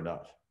never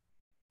enough.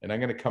 And I'm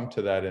going to come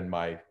to that in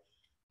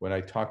when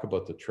I talk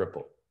about the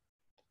triple.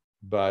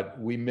 But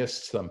we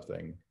missed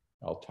something.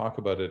 I'll talk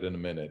about it in a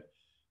minute.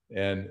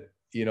 And,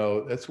 you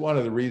know, that's one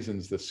of the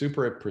reasons the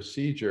super hip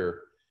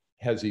procedure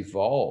has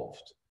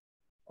evolved.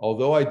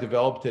 Although I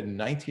developed it in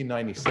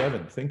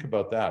 1997, think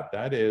about that.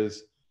 That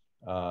is,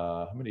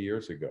 how many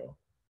years ago?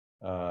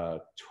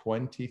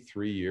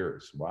 23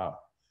 years. Wow,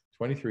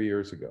 23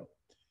 years ago.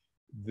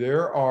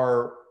 There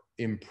are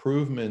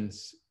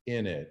improvements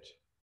in it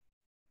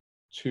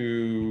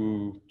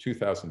to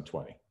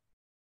 2020,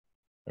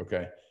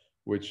 okay?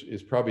 Which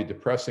is probably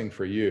depressing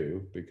for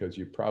you because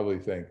you probably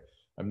think,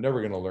 I'm never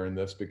going to learn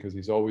this because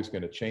he's always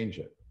going to change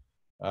it.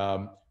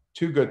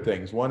 Two good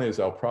things. One is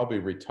I'll probably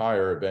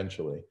retire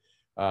eventually.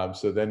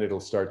 So then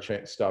it'll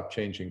stop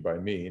changing by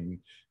me. And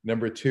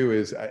number two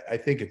is I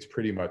think it's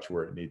pretty much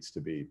where it needs to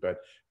be. But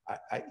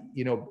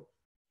you know,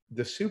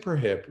 the super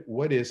hip,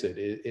 what is it?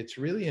 It's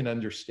really an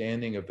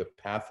understanding of the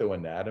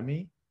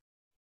pathoanatomy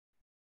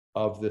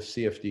of the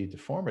CFD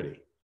deformity.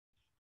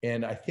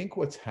 And I think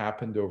what's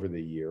happened over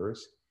the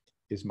years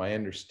is my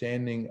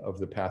understanding of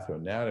the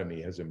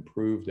pathoanatomy has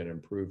improved and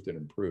improved and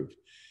improved.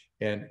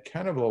 And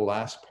kind of the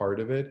last part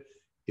of it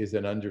is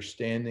an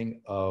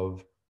understanding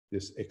of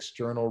this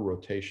external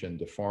rotation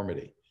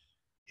deformity.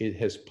 It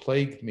has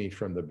plagued me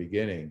from the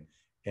beginning.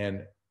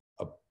 And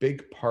a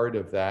big part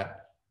of that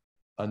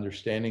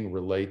understanding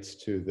relates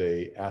to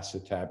the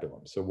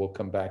acetabulum. So we'll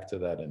come back to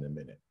that in a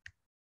minute.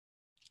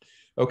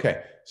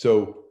 Okay,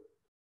 so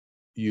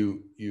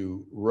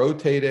you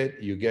rotate it,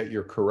 you get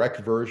your correct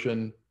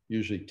version,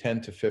 usually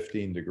 10 to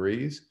 15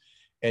 degrees,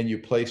 and you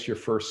place your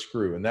first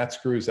screw. And that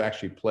screw is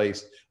actually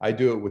placed, I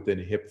do it within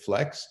hip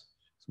flex,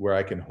 where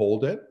I can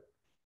hold it.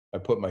 I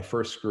put my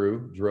first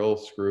screw, drill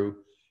screw,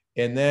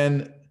 and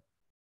then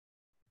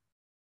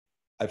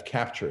I've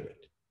captured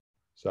it.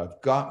 So I've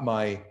got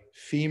my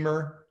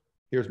femur,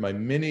 here's my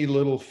mini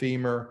little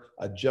femur,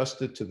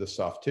 adjusted to the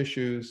soft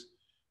tissues,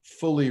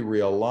 fully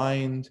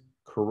realigned,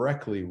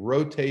 correctly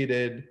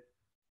rotated,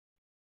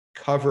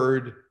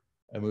 covered,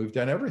 and we've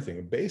done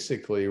everything.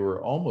 Basically,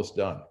 we're almost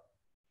done.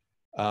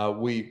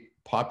 We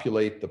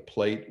populate the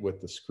plate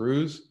with the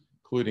screws,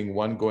 including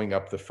one going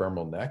up the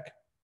femoral neck.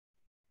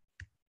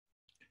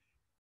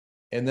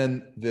 And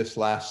then this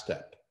last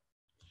step.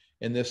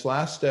 And this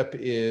last step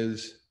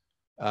is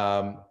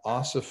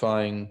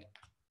ossifying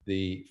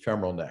the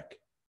femoral neck.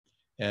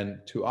 And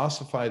to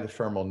ossify the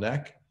femoral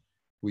neck,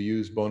 we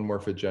use bone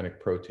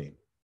morphogenic protein.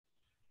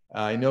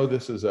 I know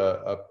this is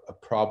a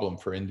problem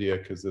for India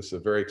because this is a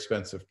very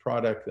expensive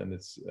product and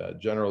it's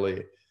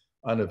generally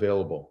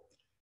unavailable.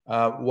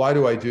 Why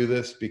do I do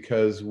this?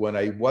 Because when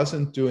I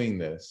wasn't doing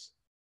this,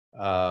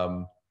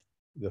 the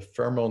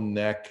femoral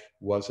neck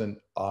wasn't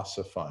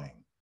ossifying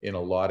in a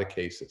lot of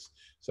cases.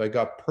 So I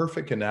got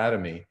perfect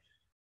anatomy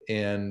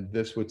and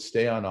this would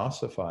stay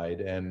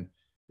unossified, and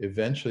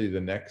eventually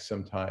the neck,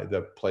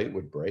 the plate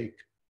would break.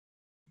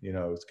 You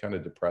know, it's kind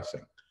of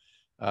depressing.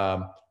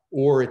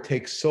 Or it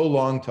takes so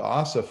long to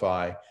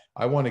ossify.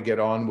 I want to get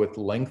on with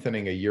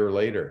lengthening a year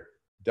later.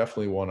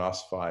 Definitely won't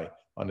ossify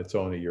on its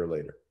own a year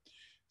later.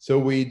 So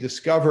we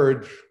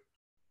discovered,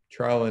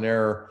 trial and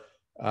error,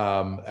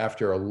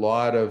 after a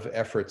lot of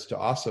efforts to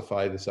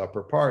ossify this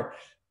upper part,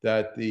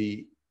 that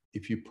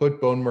if you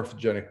put bone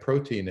morphogenic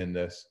protein in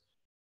this,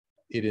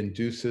 it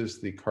induces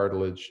the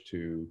cartilage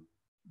to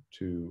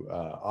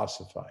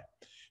ossify.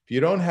 If you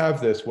don't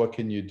have this, what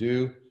can you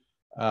do?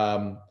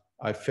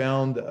 I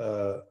found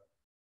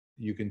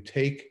you can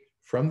take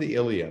from the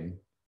ilium,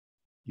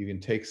 you can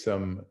take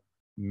some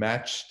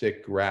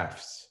matchstick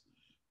grafts.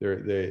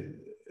 The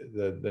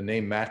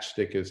name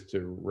matchstick is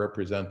to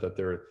represent that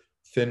they're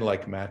thin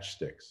like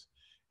matchsticks,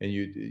 and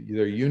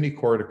they're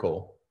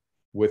unicortical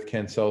with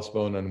cancellous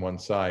bone on one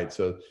side.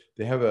 So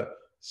they have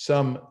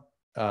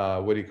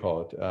what do you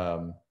call it?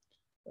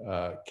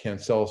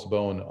 Cancellous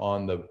bone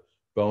on the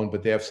bone,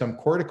 but they have some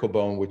cortical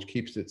bone which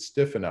keeps it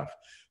stiff enough.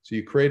 So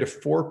you create a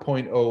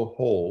 4.0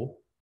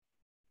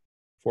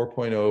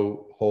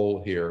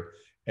 hole here,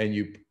 and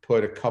you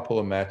put a couple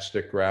of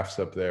matchstick grafts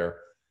up there,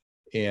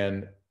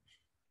 and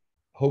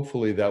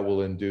hopefully that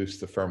will induce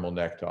the femoral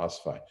neck to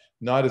ossify.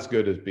 Not as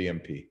good as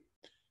BMP.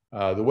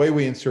 The way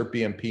we insert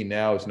BMP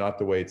now is not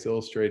the way it's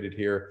illustrated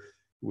here.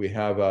 We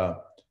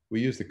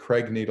use the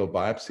Craig needle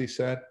biopsy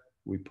set.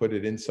 We put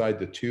it inside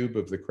the tube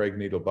of the Craig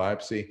needle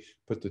biopsy,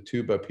 put the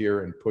tube up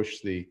here and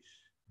push the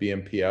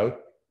BMP out.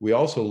 We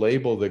also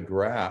label the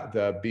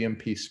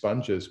BMP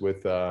sponges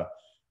with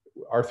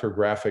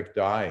arthrographic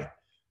dye.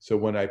 So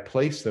when I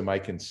place them, I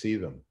can see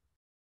them.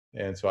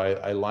 And so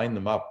I line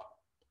them up.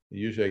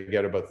 Usually I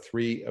get about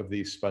 3 of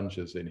these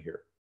sponges in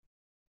here.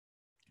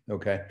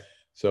 Okay,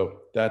 so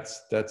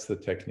that's the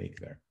technique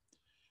there.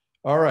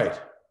 All right.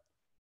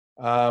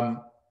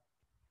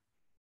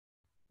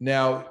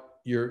 Now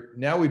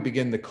we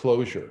begin the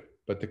closure,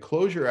 but the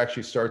closure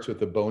actually starts with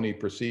the bony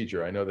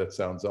procedure. I know that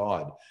sounds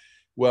odd.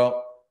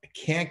 Well,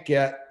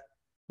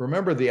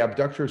 remember the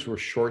abductors were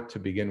short to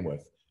begin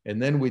with,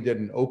 and then we did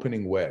an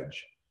opening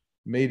wedge,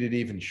 made it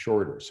even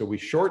shorter. So we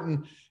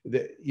shortened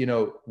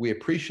we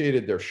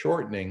appreciated their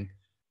shortening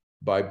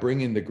by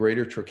bringing the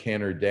greater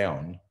trochanter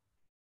down,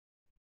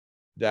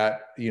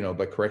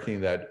 by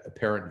correcting that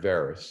apparent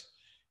varus.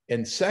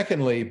 And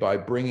secondly, by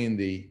bringing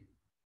the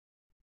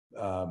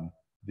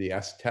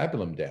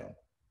acetabulum down,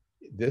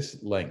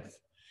 this length.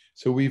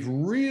 So we've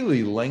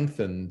really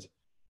lengthened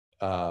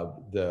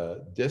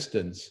the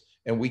distance,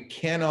 and we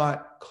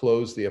cannot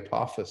close the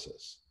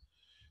apophysis.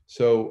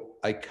 So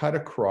I cut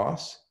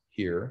across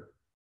here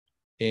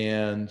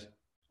and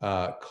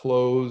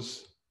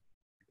close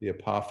the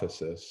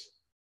apophysis.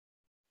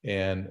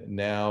 And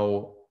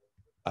now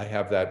I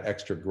have that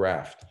extra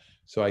graft.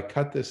 So I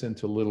cut this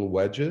into little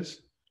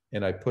wedges,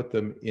 and I put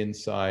them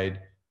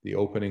inside the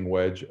opening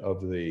wedge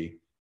of the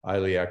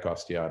iliac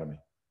osteotomy.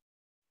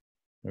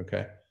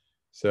 Okay,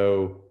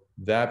 so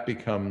that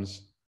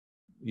becomes,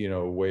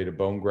 a way to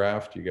bone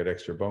graft. You get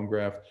extra bone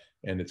graft,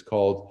 and it's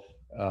called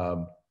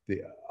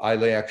the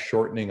iliac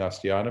shortening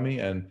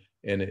osteotomy.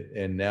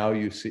 And now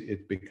you see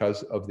it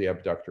because of the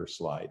abductor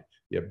slide.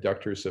 The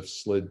abductors have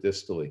slid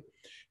distally.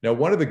 Now,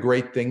 one of the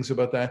great things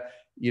about that,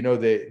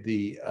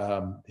 the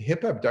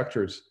hip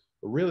abductors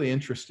are a really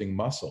interesting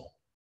muscle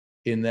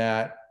in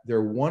that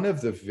they're one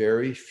of the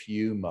very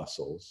few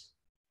muscles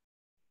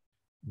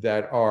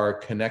that are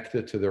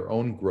connected to their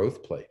own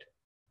growth plate.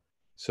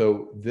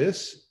 So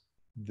this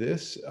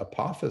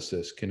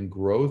apophysis can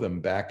grow them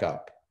back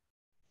up.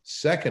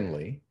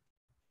 Secondly,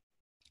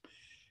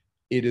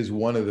 it is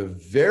one of the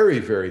very,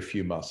 very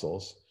few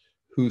muscles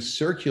whose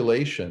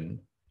circulation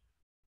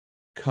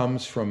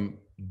comes from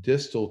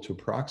distal to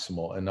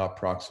proximal and not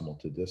proximal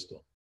to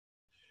distal.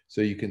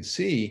 So you can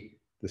see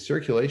the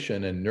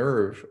circulation and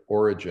nerve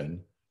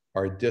origin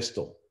are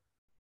distal.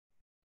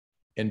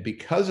 And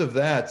because of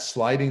that,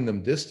 sliding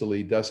them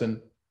distally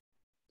doesn't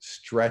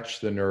stretch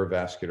the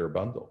neurovascular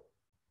bundle.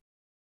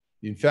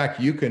 In fact,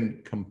 you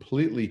can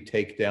completely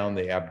take down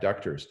the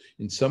abductors.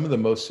 In some of the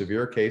most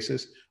severe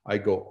cases, I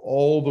go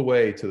all the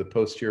way to the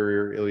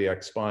posterior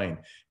iliac spine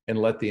and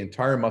let the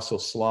entire muscle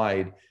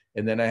slide,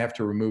 and then I have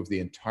to remove the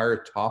entire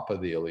top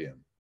of the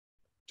ilium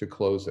to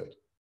close it.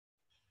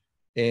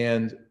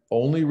 And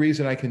only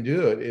reason I can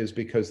do it is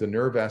because the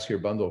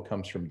neurovascular bundle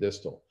comes from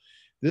distal.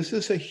 This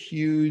is a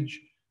huge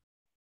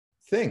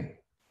thing.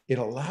 It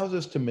allows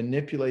us to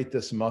manipulate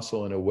this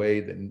muscle in a way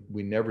that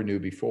we never knew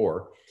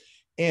before.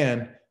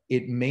 And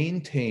it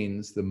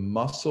maintains the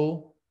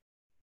muscle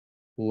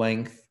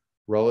length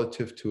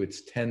relative to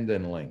its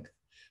tendon length.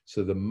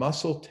 So the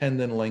muscle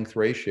tendon length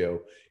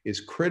ratio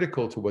is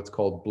critical to what's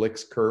called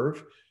Blick's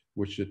curve,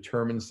 which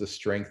determines the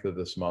strength of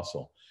this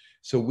muscle.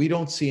 So we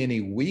don't see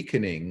any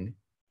weakening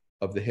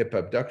of the hip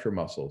abductor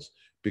muscles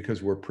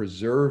because we're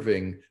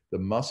preserving the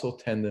muscle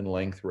tendon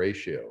length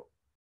ratio.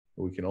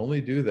 We can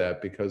only do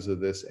that because of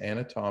this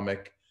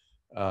anatomic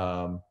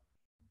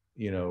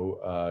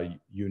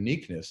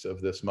uniqueness of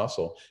this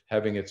muscle,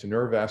 having its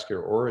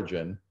neurovascular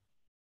origin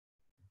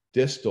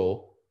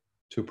distal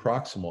to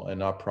proximal and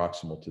not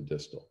proximal to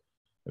distal.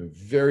 And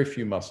very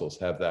few muscles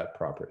have that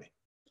property.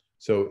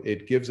 So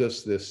it gives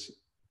us this,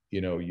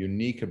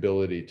 unique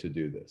ability to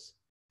do this.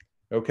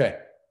 Okay,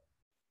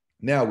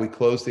 now we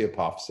close the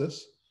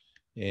apophysis,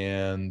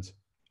 and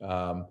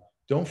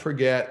don't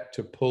forget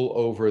to pull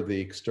over the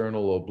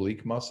external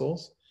oblique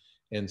muscles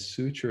and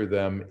suture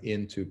them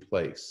into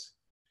place.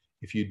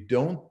 If you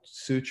don't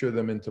suture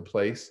them into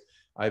place,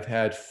 I've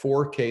had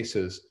 4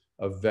 cases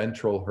of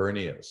ventral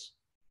hernias,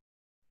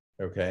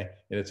 okay?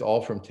 And it's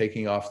all from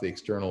taking off the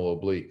external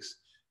obliques.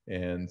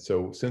 And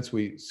so since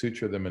we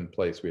suture them in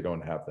place, we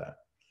don't have that.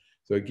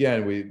 So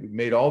again, we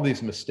made all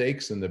these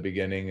mistakes in the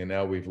beginning, and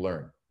now we've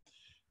learned.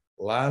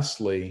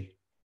 Lastly,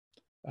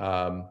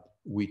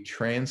 we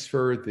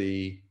transfer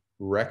the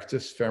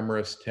rectus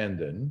femoris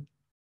tendon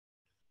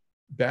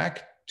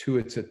back to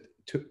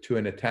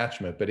an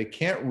attachment, but it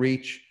can't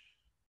reach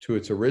to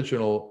its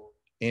original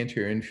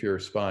anterior inferior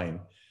spine.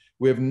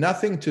 We have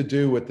nothing to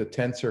do with the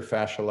tensor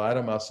fasciae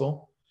lata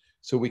muscle,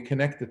 so we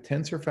connect the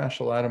tensor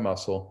fasciae lata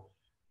muscle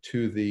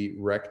to the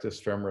rectus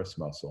femoris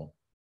muscle,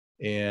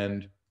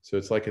 and so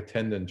it's like a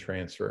tendon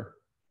transfer.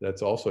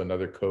 That's also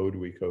another code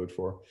we code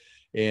for,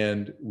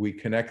 and we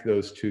connect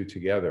those two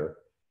together.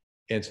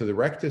 And so the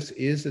rectus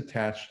is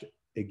attached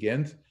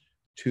again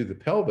to the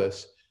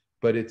pelvis,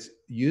 but it's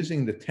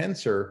using the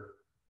tensor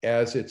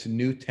as its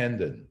new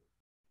tendon.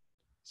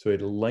 So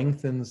it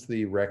lengthens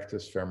the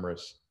rectus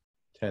femoris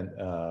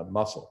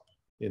muscle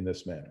in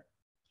this manner.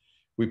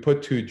 We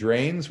put 2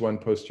 drains, one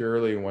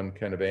posteriorly and one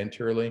kind of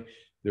anteriorly.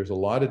 There's a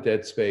lot of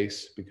dead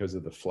space because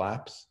of the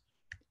flaps.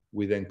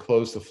 We then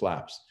close the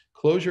flaps.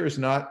 Closure is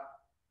not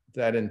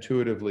that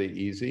intuitively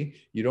easy.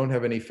 You don't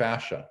have any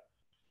fascia.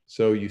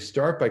 So you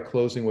start by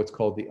closing what's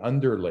called the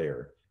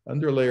underlayer.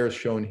 Underlayer is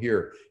shown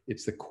here.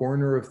 It's the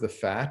corner of the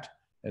fat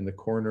and the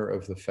corner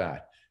of the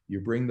fat. You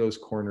bring those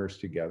corners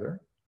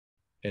together,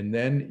 and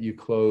then you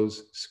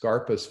close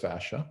scarpus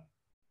fascia,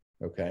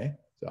 okay?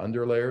 So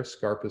underlayer,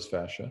 scarpus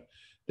fascia.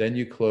 Then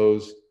you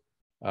close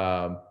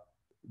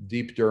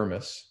deep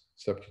dermis,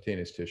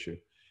 subcutaneous tissue.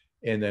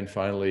 And then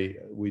finally,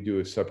 we do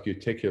a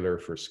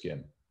subcuticular for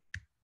skin,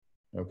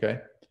 okay?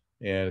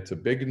 And it's a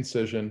big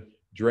incision.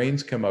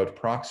 Drains come out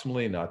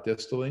proximally, not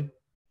distally.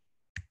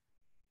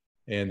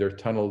 And they're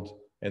tunneled,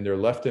 and they're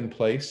left in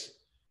place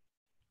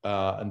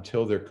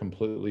until they're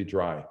completely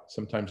dry.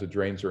 Sometimes the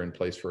drains are in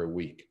place for a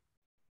week,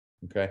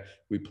 okay?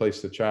 We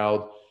place the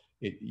child.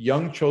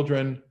 Young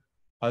children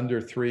under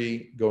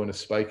 3 go in a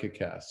spica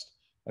cast.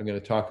 I'm going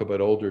to talk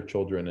about older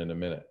children in a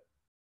minute.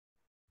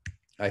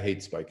 I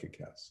hate spica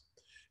casts.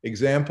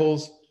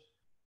 Examples,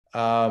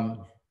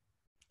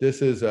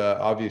 this is an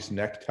obvious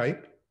neck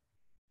type.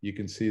 You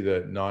can see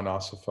the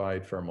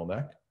non-ossified femoral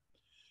neck.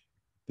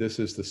 This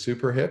is the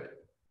super hip.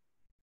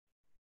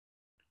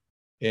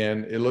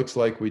 And it looks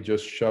like we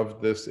just shoved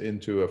this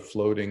into a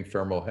floating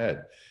femoral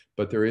head,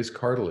 but there is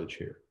cartilage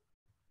here.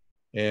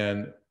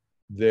 And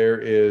there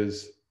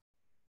is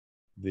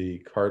the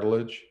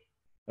cartilage,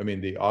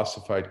 the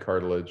ossified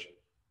cartilage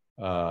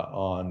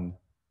from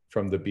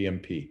the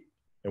BMP.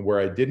 And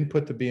where I didn't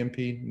put the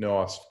BMP, no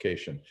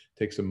ossification. It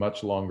takes a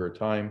much longer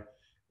time.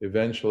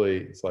 Eventually,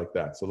 it's like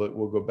that. So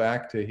we'll go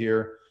back to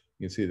here.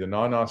 You can see the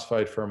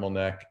non-ossified femoral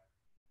neck,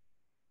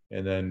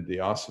 and then the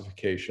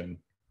ossification.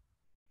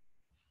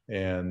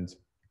 And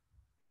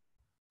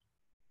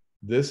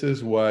this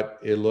is what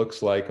it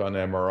looks like on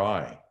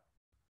MRI.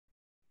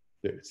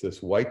 It's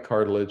this white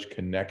cartilage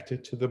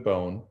connected to the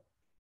bone,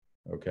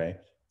 okay?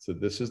 So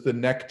this is the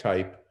neck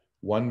type,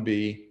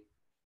 1B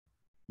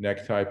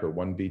neck type, or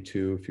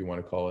 1B2 if you want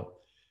to call it.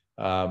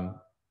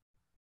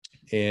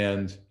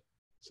 And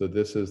so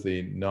this is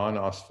the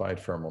non-ossified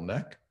femoral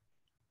neck.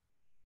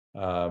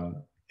 And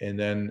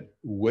then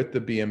with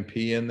the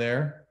BMP in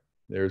there,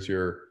 there's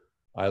your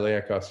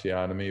iliac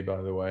osteotomy,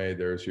 by the way.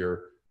 There's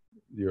your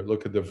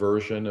look at the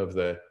version of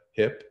the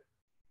hip.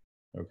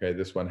 Okay,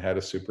 this one had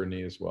a super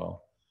knee as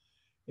well.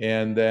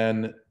 And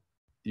then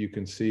you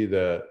can see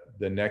the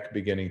neck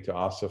beginning to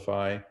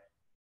ossify.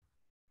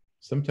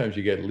 Sometimes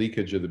you get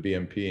leakage of the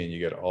BMP and you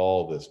get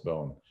all this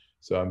bone.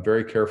 So I'm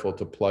very careful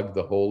to plug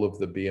the whole of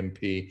the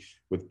BMP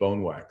with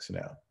bone wax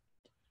now.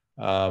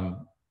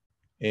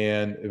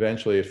 And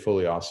eventually it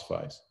fully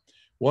ossifies.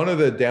 One of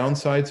the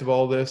downsides of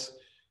all this,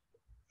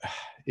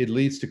 it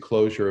leads to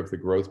closure of the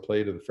growth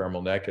plate of the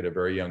femoral neck at a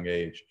very young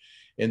age.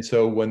 And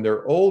so when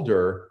they're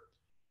older,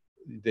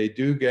 they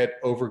do get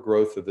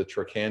overgrowth of the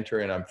trochanter,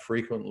 and I'm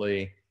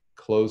frequently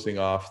closing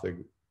off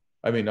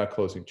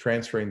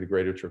transferring the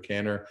greater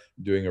trochanter,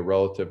 doing a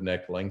relative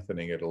neck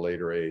lengthening at a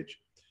later age.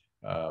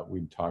 We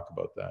can talk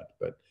about that.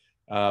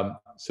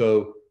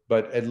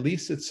 But at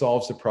least it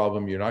solves the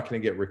problem. You're not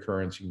going to get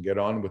recurrence. You can get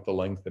on with the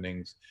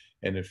lengthenings.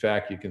 And in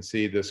fact, you can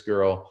see this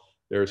girl,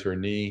 there's her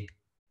knee.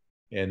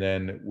 And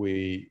then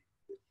we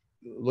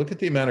look at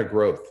the amount of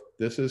growth.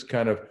 This is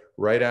kind of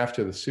right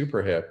after the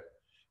super hip.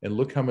 And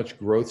look how much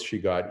growth she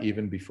got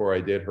even before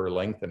I did her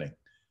lengthening.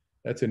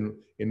 That's in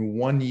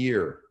 1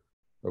 year,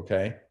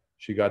 okay?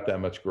 She got that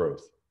much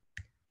growth.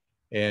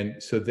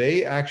 And so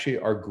they actually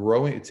are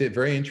growing. It's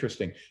very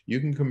interesting. You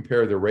can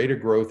compare the rate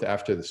of growth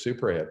after the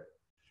super hip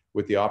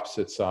with the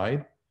opposite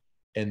side,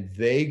 and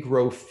they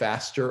grow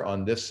faster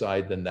on this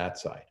side than that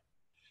side,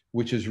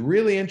 which is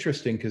really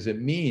interesting because it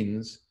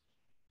means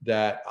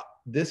that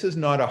this is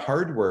not a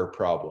hardware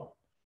problem.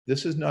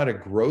 This is not a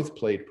growth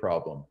plate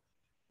problem.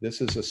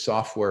 This is a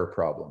software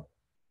problem.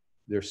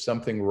 There's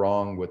something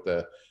wrong with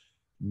the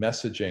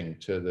messaging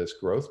to this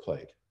growth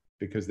plate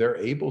because they're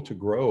able to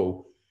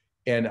grow.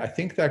 And I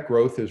think that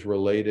growth is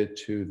related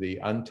to the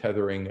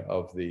untethering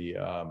of the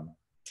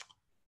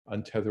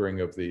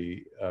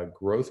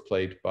growth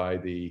plate by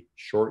the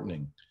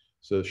shortening.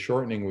 So the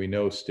shortening we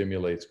know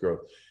stimulates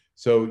growth.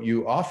 So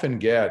you often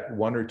get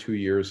 1 or 2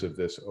 years of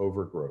this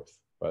overgrowth,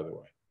 by the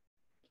way.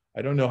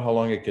 I don't know how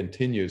long it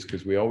continues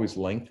because we always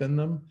lengthen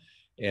them.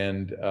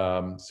 And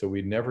so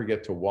we never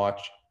get to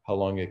watch how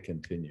long it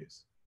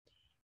continues.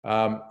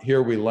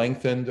 Here we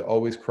lengthened,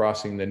 always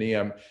crossing the knee.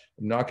 I'm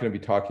not going to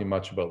be talking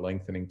much about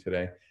lengthening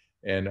today.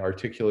 And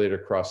articulate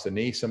across the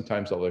knee.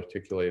 Sometimes I'll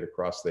articulate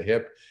across the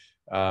hip.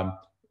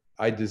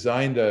 I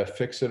designed a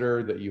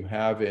fixator that you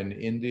have in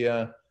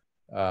India,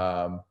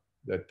 that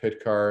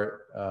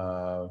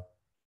Pitkar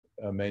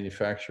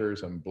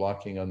manufactures. I'm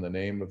blocking on the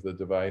name of the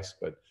device,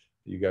 but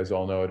you guys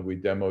all know it. We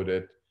demoed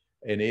it.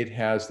 And it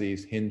has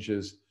these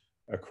hinges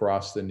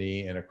across the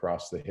knee and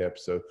across the hip.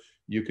 So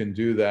you can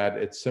do that.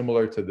 It's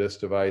similar to this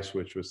device,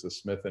 which was the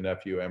Smith &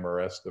 Nephew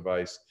MRS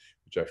device,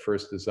 which I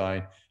first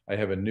designed. I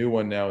have a new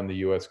one now in the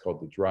US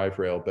called the Drive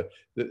Rail, but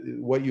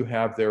what you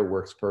have there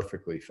works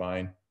perfectly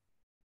fine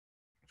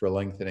for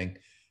lengthening.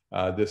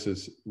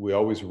 We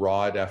always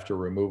rod after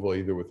removal,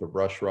 either with a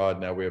brush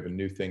rod. Now we have a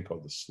new thing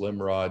called the Slim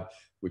Rod,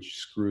 which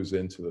screws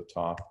into the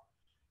top.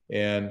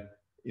 And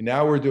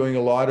now we're doing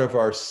a lot of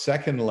our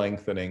second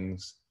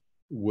lengthenings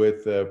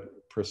with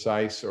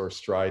precise or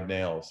stride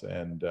nails.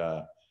 And,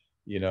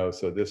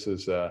 so this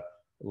is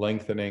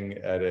lengthening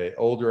at an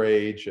older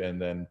age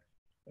and then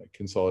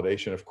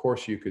consolidation. Of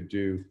course, you could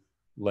do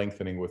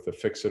lengthening with the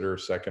fixator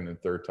second and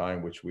third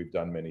time, which we've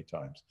done many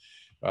times.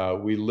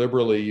 We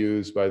liberally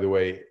use, by the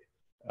way,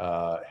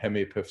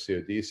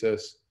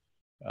 hemiepiphysiodesis,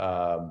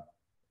 for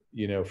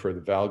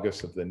the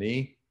valgus of the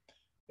knee.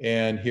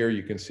 And here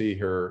you can see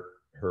her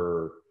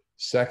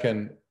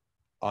second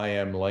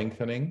IM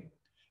lengthening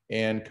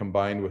and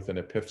combined with an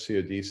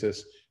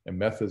epiphysiodesis and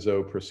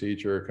methozo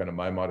procedure, kind of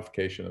my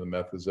modification of the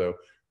methozo,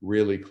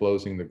 really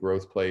closing the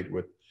growth plate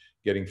with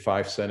getting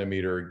 5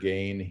 centimeter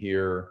gain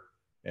here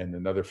and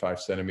another 5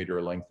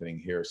 centimeter lengthening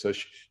here. So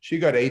she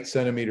got 8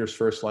 centimeters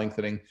first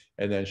lengthening,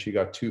 and then she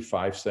got 2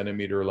 5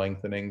 centimeter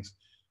lengthenings.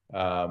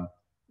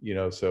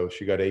 So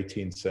she got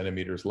 18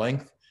 centimeters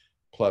length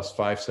plus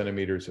 5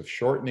 centimeters of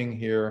shortening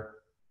here.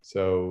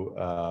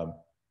 So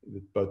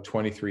about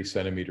 23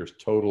 centimeters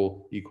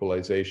total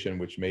equalization,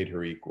 which made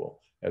her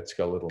equal at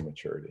skeletal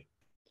maturity.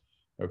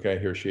 Okay,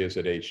 here she is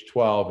at age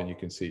 12, and you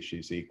can see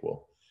she's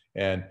equal.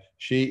 And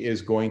she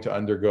is going to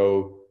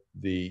undergo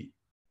the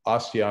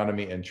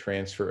osteotomy and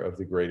transfer of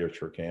the greater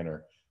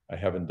trochanter. I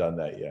haven't done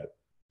that yet.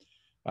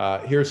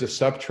 Here's a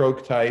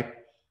subtroch type.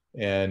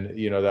 And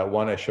that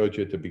one I showed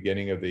you at the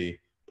beginning of the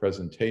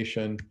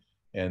presentation.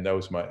 And that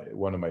was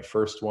one of my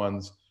first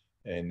ones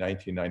in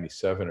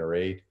 1997 or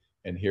 8.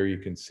 And here you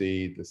can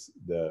see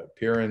the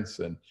appearance.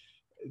 And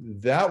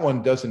that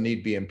one doesn't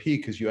need BMP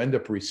because you end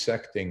up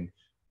resecting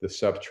the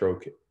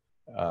subtroch,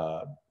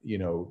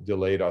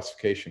 delayed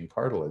ossification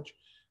cartilage.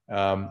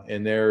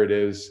 And there it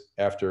is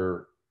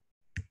after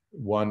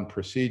one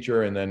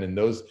procedure. And then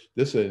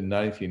this is in the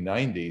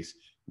 1990s,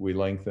 we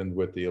lengthened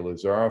with the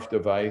Lazarov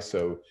device,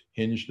 so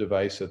hinge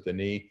device at the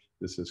knee.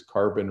 This is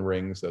carbon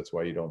rings, that's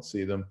why you don't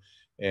see them.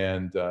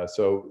 And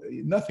so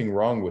nothing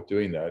wrong with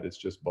doing that, it's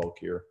just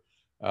bulkier.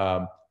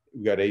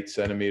 We got 8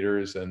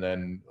 centimeters and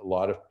then a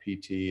lot of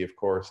PT, of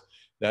course.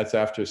 That's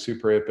after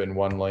super hip and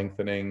one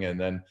lengthening. And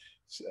then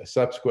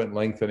subsequent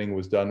lengthening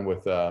was done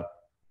with,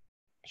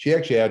 she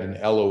actually had an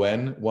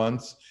LON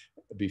once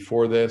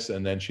before this,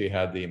 and then she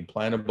had the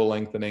implantable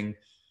lengthening.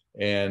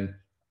 And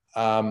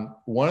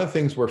one of the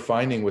things we're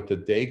finding with the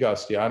Dega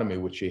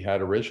osteotomy, which she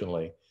had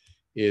originally,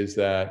 is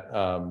that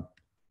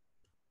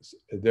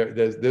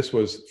this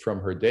was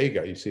from her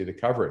Dega. You see the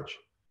coverage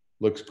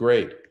looks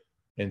great.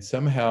 And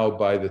somehow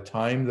by the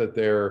time that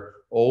they're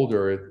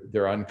older,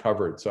 they're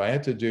uncovered. So I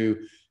had to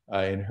do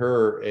in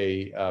her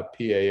a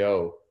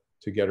PAO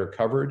to get her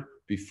covered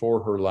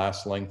before her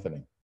last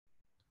lengthening.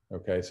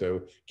 Okay,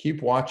 so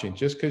keep watching.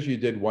 Just because you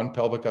did one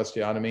pelvic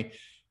osteotomy,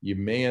 you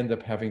may end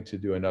up having to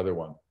do another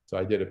one. So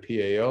I did a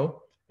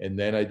PAO, and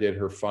then I did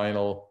her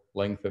final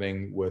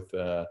lengthening with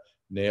a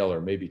nail,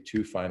 or maybe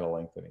 2 final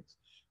lengthenings.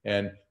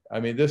 And I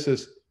mean,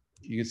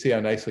 you can see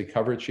how nicely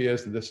covered she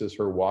is. And this is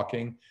her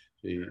walking.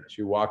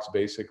 She walks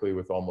basically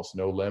with almost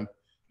no limp.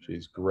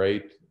 She's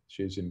great.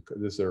 This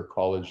is her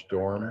college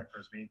dorm.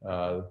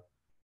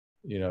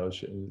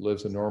 She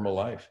lives a normal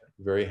life.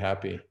 Very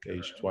happy,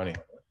 age 20.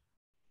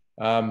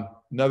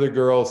 Another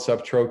girl,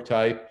 subtroch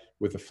type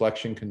with a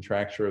flexion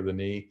contracture of the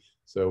knee.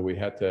 So we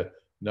had to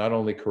not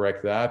only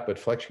correct that, but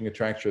flexion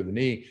contracture of the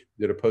knee,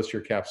 did a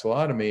posterior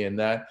capsulotomy, and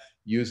that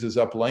uses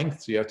up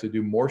length. So you have to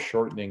do more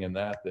shortening in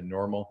that than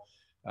normal.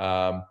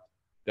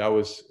 That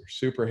was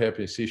super hip.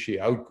 You see, she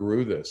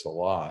outgrew this a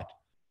lot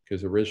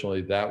because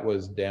originally that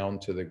was down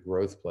to the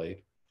growth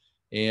plate.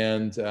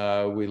 And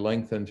we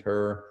lengthened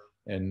her,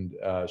 and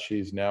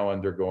she's now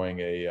undergoing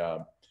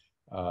a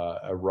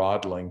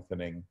rod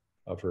lengthening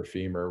of her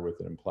femur with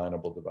an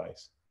implantable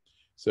device.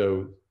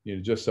 So,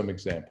 just some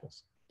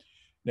examples.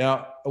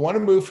 Now, I want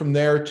to move from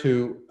there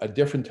to a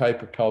different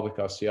type of pelvic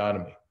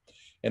osteotomy.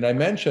 And I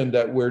mentioned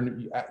that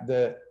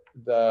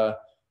the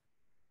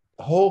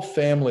whole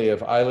family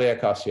of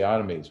iliac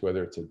osteotomies,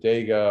 whether it's a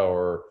Dega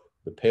or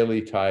the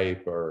Paley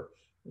type or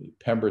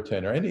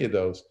Pemberton or any of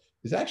those,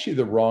 is actually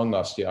the wrong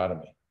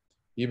osteotomy.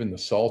 Even the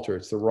Salter,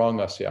 it's the wrong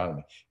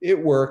osteotomy. It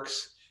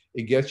works,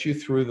 it gets you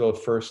through the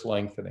first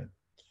lengthening.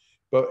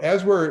 But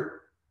as we're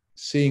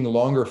seeing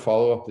longer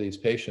follow-up of these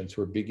patients,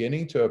 we're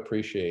beginning to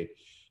appreciate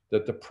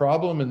that the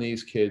problem in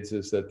these kids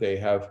is that they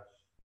have,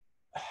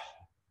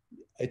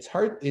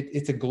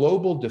 it's a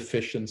global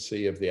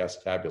deficiency of the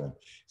acetabulum.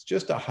 It's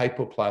just a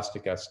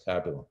hypoplastic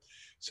acetabulum.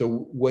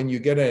 So when you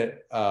get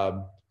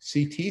a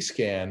CT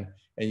scan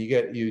and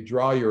you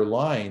draw your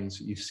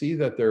lines, you see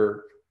that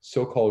they're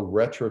so-called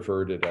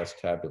retroverted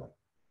acetabulum.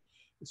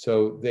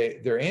 So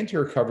their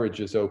anterior coverage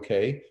is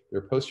okay,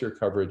 their posterior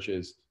coverage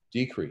is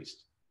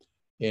decreased,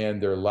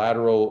 and their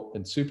lateral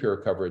and superior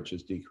coverage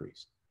is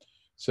decreased.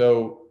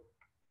 So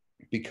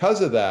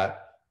because of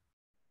that,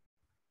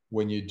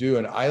 when you do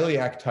an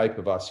iliac type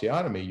of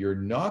osteotomy, you're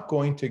not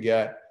going to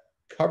get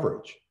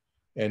coverage.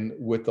 And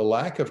with the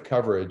lack of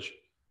coverage,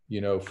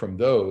 from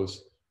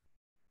those,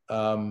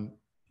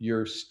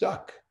 you're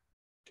stuck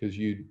because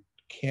you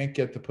can't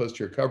get the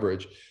posterior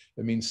coverage.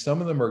 I mean,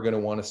 some of them are going to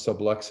want to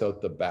sublux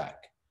out the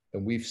back,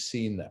 and we've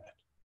seen that.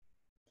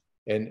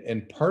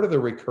 And part of the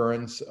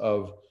recurrence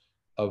of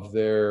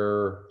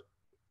their,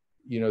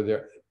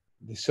 the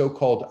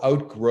so-called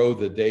outgrow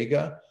the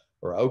Dega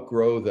or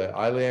outgrow the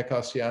iliac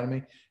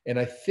osteotomy. And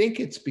I think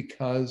it's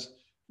because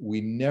we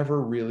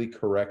never really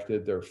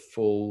corrected their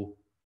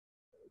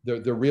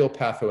the real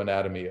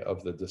pathoanatomy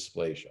of the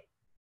dysplasia.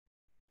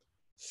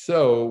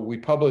 So we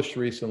published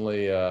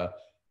recently a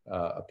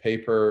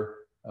paper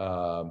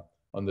on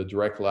the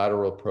direct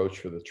lateral approach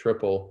for the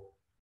triple.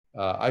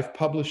 I've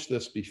published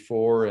this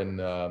before in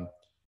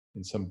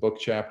some book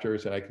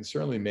chapters, and I can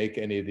certainly make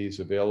any of these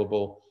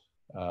available.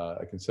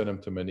 I can send them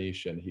to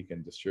Manish and he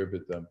can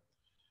distribute them.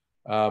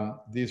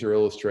 These are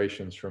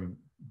illustrations from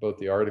both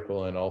the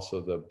article and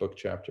also the book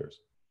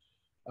chapters.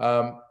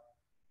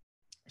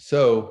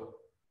 So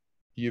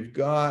you've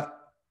got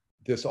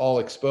this all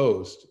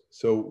exposed.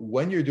 So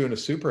when you're doing a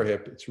super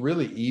hip, it's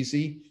really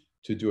easy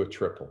to do a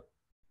triple.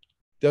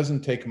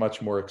 Doesn't take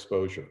much more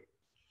exposure.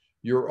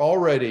 You're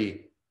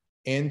already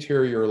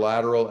anterior,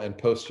 lateral, and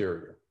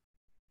posterior.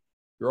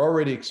 You're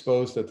already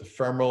exposed at the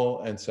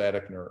femoral and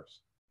sciatic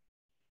nerves.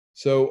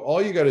 So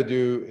all you got to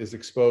do is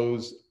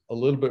expose a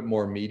little bit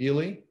more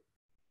medially,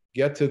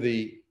 get to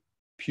the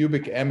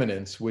pubic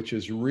eminence, which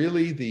is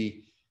really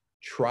the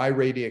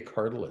triradiate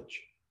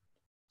cartilage.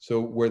 So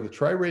where the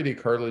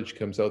triradiate cartilage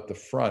comes out the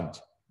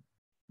front,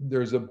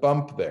 there's a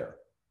bump there.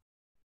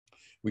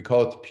 We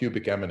call it the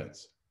pubic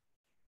eminence.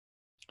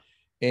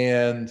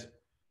 And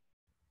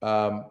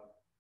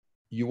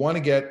you want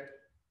to get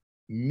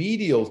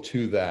medial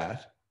to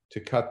that to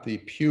cut the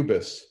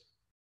pubis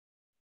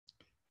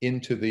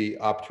into the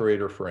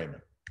obturator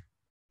foramen.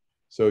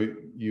 So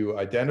you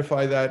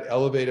identify that,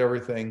 elevate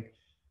everything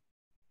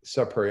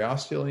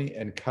subperiosteally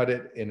and cut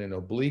it in an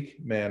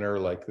oblique manner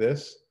like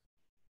this.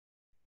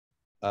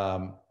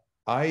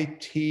 I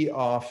tee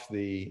off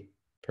the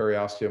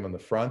periosteum on the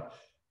front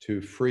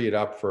to free it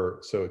up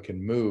so it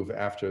can move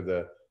after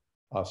the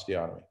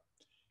osteotomy.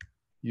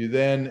 You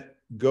then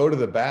go to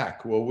the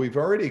back. Well, we've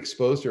already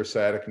exposed our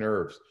sciatic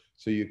nerves.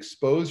 So you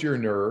expose your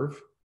nerve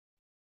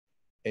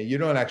and you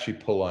don't actually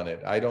pull on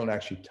it. I don't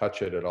actually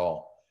touch it at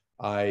all.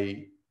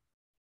 I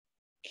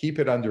keep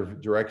it under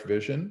direct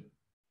vision.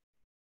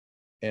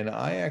 And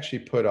I actually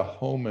put a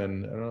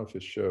Homan, I don't know if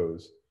it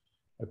shows.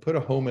 I put a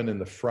Homan in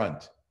the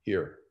front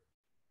here.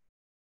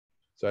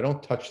 So I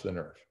don't touch the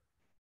nerve.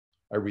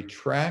 I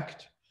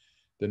retract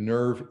the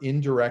nerve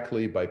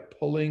indirectly by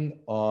pulling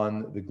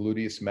on the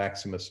gluteus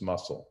maximus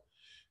muscle.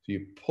 So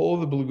you pull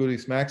the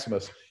gluteus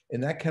maximus,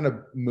 and that kind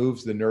of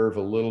moves the nerve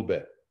a little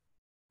bit.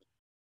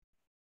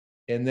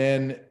 And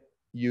then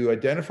you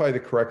identify the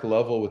correct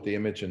level with the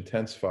image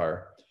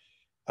intensifier.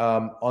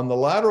 On the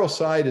lateral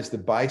side is the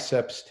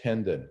biceps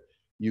tendon.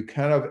 You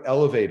kind of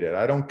elevate it.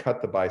 I don't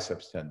cut the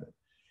biceps tendon.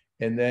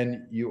 And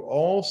then you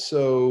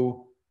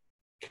also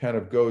kind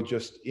of go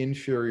just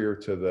inferior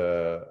to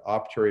the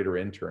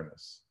obturator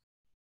internus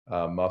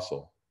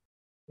muscle.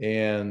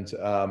 And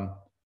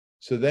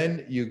so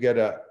then you get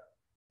a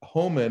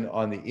Homan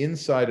on the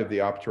inside of the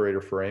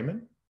obturator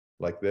foramen,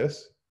 like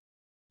this,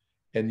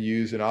 and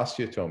use an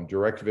osteotome,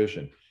 direct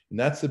vision. And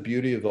that's the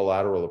beauty of the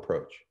lateral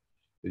approach,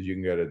 is you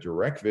can get a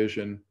direct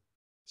vision.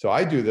 So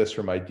I do this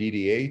for my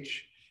DDH,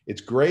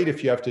 It's great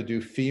if you have to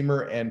do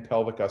femur and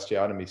pelvic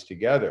osteotomies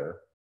together,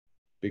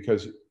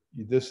 because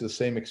this is the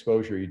same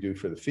exposure you do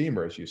for the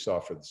femur as you saw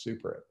for the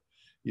supra.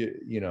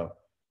 You know,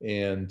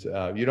 and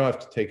you don't have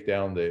to take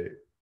down the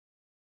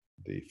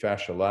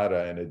fascia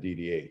lata and a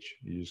DDH.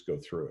 You just go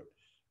through it,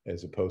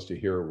 as opposed to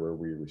here where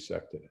we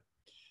resected it.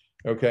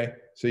 Okay,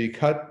 so you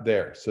cut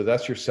there. So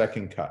that's your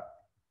second cut.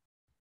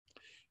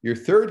 Your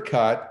third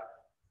cut,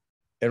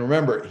 and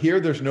remember, here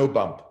there's no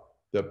bump.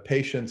 The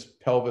patient's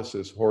pelvis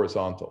is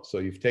horizontal, so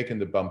you've taken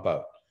the bump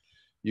out.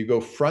 You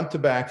go front to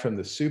back from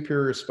the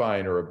superior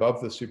spine or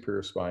above the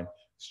superior spine,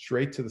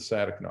 straight to the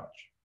sciatic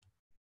notch.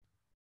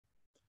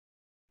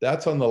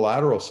 That's on the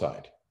lateral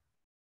side.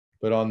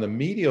 But on the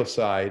medial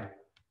side,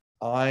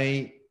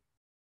 I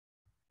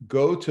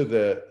go to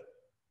the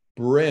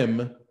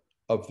brim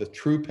of the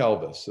true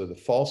pelvis. So the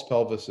false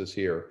pelvis is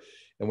here.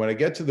 And when I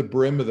get to the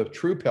brim of the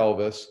true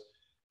pelvis,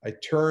 I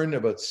turn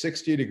about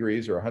 60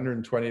 degrees or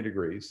 120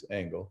 degrees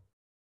angle,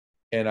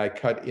 and I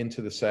cut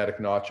into the sciatic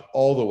notch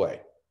all the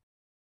way.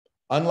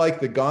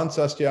 Unlike the Gaunt's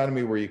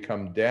osteotomy where you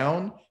come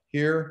down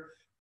here,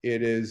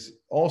 it is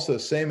also the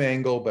same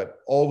angle, but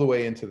all the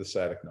way into the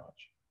sciatic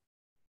notch.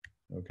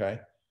 Okay.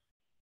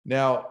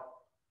 Now,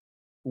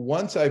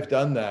 once I've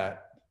done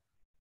that,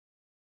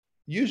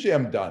 usually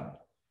I'm done.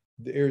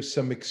 There's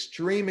some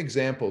extreme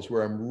examples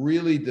where I'm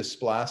really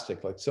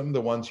dysplastic, like some of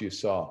the ones you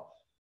saw,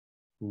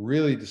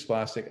 really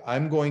dysplastic.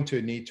 I'm going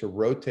to need to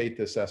rotate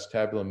this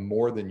acetabulum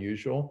more than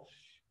usual.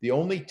 The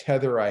only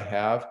tether I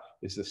have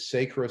is the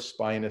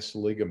sacrospinous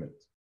ligament.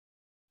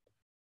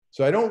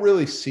 So I don't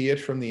really see it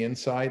from the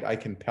inside. I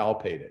can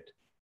palpate it,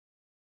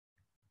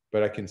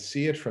 but I can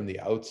see it from the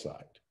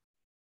outside.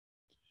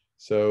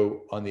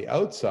 So on the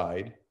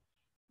outside,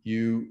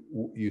 you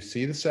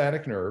see the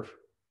sciatic nerve,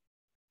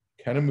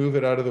 kind of move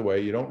it out of the way.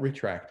 You don't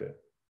retract it.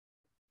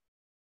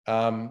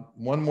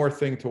 One more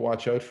thing to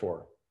watch out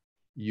for.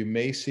 You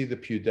may see the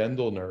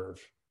pudendal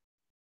nerve.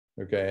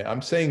 Okay,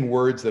 I'm saying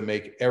words that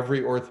make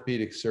every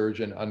orthopedic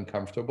surgeon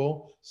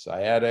uncomfortable.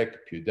 Sciatic,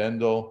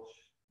 pudendal.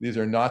 These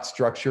are not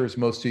structures.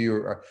 Most of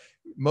you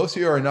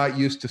are not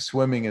used to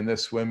swimming in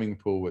this swimming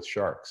pool with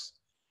sharks.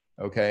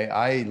 Okay,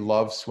 I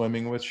love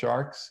swimming with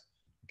sharks.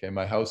 Okay,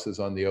 my house is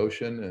on the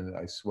ocean and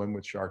I swim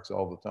with sharks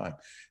all the time.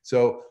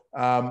 So,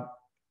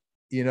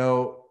 you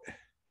know,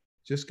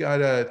 just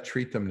gotta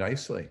treat them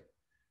nicely,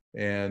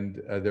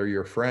 and they're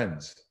your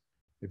friends.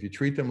 If you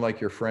treat them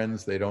like your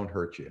friends, they don't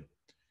hurt you.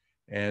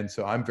 And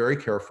so I'm very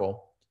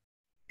careful.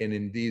 And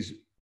in these,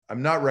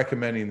 I'm not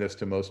recommending this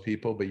to most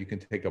people, but you can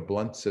take a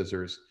blunt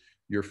scissors.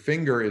 Your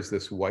finger is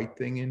this white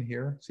thing in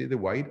here. See the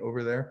white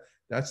over there?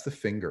 That's the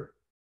finger.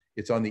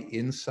 It's on the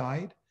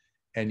inside,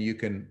 and you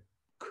can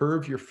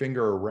curve your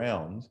finger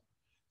around.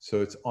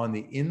 So it's on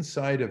the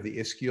inside of the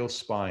ischial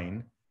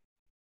spine,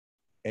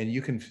 and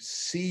you can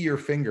see your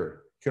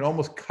finger. You can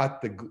almost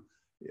cut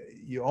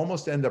you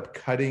almost end up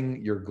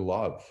cutting your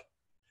glove.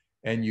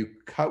 And you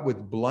cut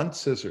with blunt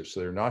scissors, so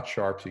they're not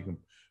sharp, so you can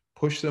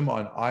push them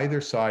on either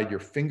side. Your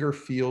finger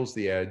feels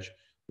the edge.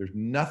 There's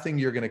nothing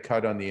you're going to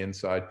cut on the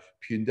inside.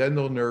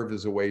 Pudendal nerve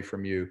is away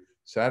from you,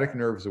 sciatic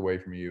nerve is away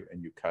from you,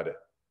 and you cut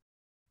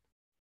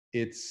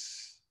it.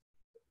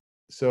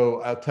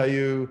 So I'll tell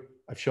you,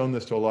 I've shown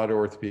this to a lot of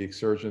orthopedic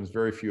surgeons.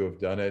 Very few have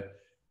done it.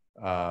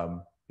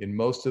 In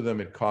most of them,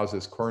 it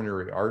causes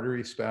coronary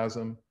artery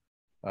spasm.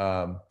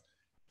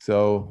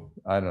 So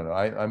I don't know,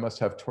 I must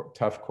have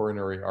tough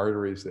coronary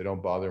arteries. They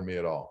don't bother me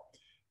at all.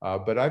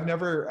 But I've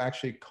never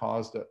actually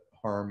caused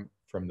harm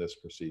from this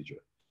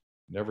procedure.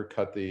 Never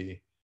cut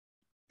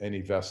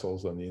any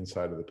vessels on the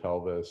inside of the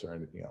pelvis or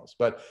anything else.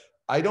 But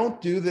I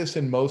don't do this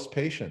in most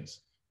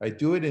patients. I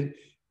do it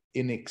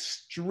in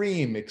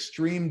extreme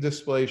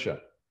dysplasia.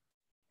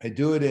 I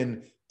do it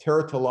in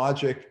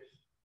teratologic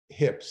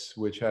hips,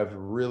 which have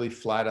really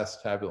flat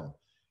acetabulum,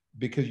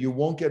 because you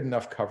won't get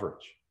enough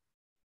coverage,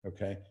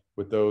 okay,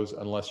 with those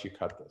unless you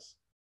cut this.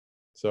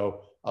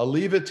 So I'll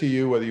leave it to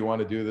you whether you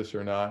want to do this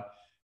or not.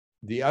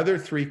 The other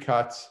three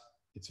cuts,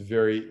 it's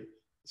very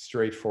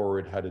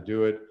straightforward how to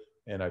do it,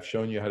 and I've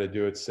shown you how to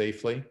do it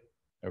safely,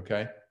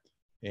 okay?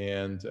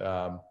 And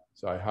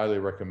so I highly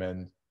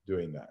recommend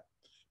doing that.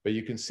 But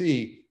you can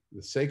see the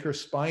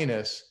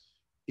sacrospinous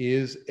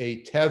is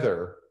a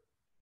tether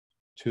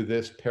to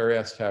this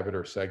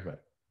periacetabular segment.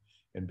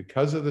 And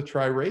because of the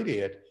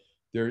triradiate,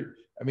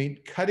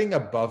 cutting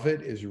above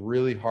it is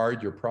really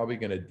hard. You're probably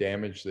going to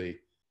damage the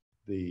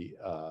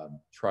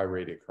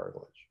triradiate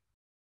cartilage.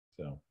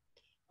 So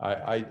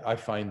I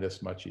find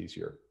this much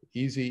easier.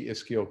 Easy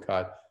ischial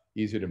cut,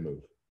 easy to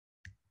move.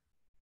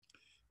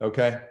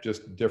 Okay,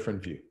 just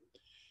different view.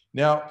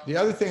 Now, the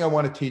other thing I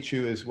want to teach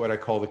you is what I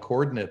call the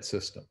coordinate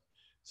system.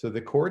 So the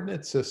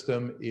coordinate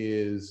system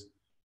is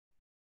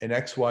an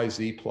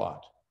XYZ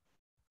plot,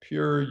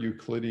 pure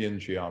Euclidean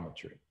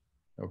geometry,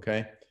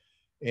 okay?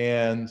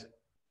 And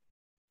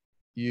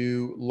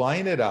you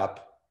line it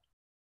up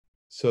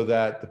so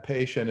that the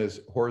patient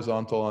is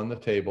horizontal on the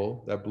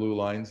table. That blue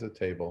line's the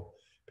table.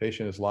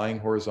 Patient is lying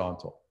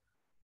horizontal,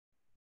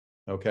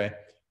 okay?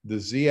 The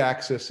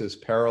Z-axis is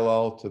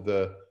parallel to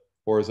the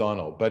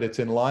horizontal, but it's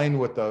in line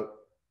with the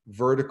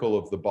vertical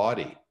of the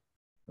body,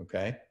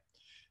 okay?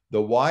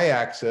 The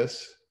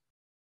y-axis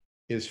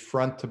is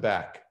front to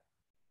back,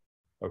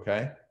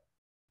 okay?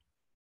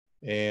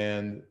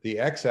 And the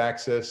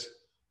x-axis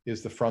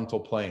is the frontal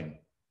plane.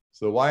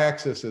 So the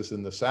y-axis is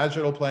in the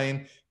sagittal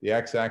plane, the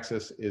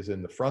x-axis is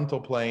in the frontal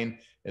plane,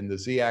 and the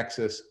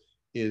z-axis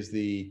is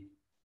the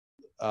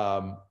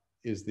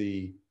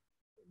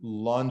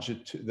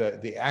longitude,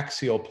 the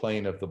axial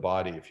plane of the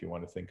body, if you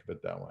want to think of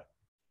it that way.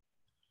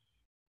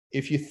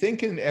 If you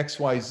think in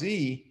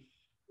XYZ,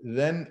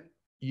 then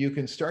you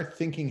can start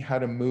thinking how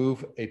to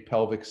move a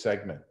pelvic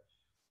segment.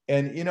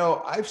 And, you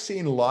know, I've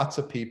seen lots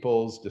of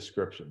people's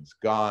descriptions,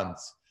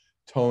 Gans,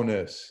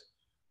 Tonus,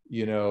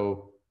 you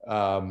know,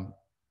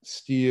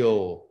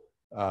 Steele,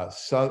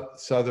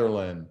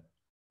 Sutherland,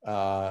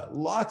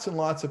 lots and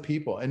lots of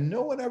people. And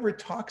no one ever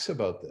talks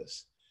about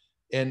this.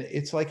 And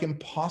it's like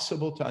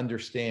impossible to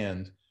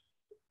understand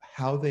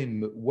how they,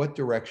 what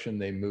direction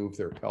they move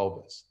their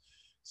pelvis.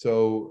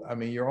 So, I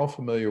mean, you're all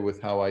familiar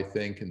with how I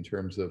think in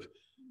terms of,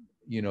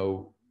 you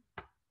know,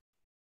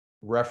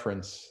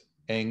 reference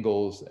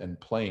angles and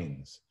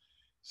planes.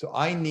 So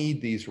I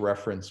need these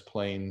reference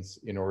planes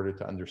in order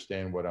to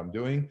understand what I'm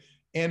doing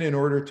and in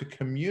order to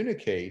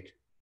communicate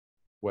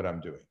what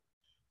I'm doing.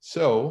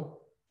 So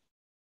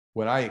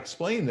when I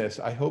explain this,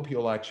 I hope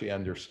you'll actually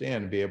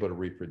understand and be able to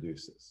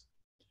reproduce this.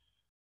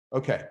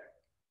 Okay,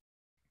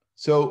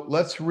 so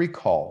let's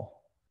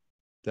recall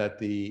that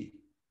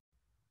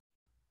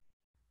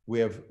we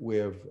have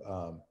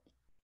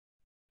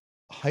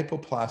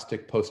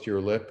hypoplastic posterior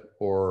lip,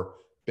 or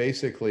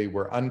basically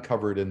we're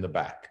uncovered in the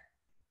back.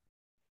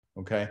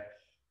 Okay,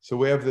 so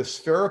we have this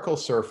spherical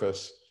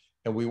surface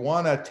and we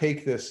want to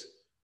take this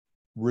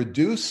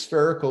reduced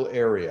spherical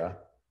area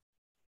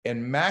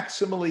and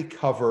maximally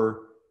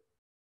cover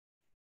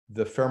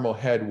the femoral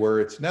head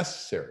where it's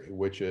necessary,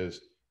 which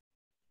is,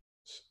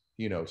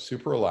 you know,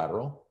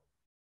 superolateral,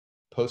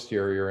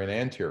 posterior, and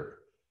anterior.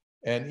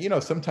 And, you know,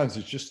 sometimes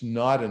it's just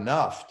not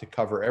enough to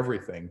cover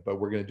everything,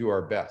 but we're going to do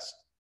our best.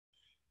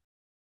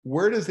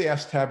 Where does the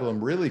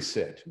acetabulum really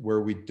sit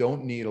where we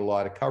don't need a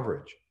lot of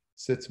coverage? It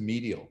sits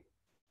medial.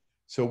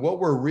 So what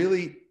we're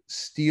really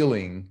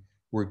stealing,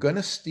 we're going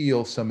to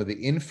steal some of the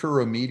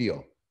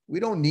inferomedial. We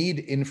don't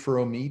need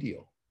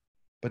inferomedial,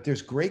 but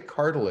there's great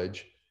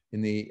cartilage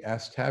in the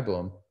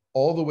acetabulum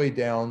all the way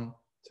down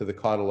to the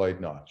cotyloid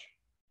notch.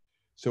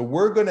 So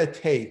we're going to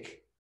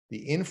take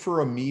the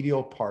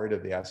inferomedial part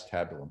of the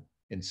acetabulum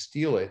and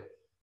steal it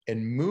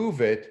and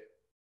move it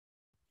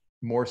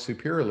more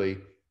superiorly,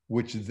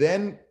 which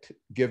then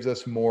gives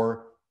us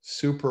more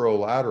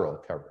superolateral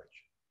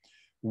coverage.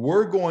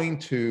 We're going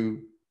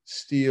to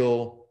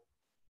steal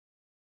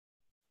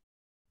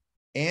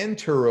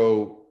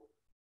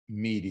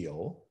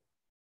anteromedial,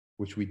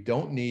 which we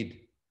don't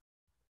need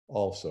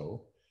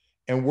also,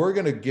 and we're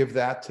going to give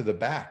that to the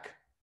back.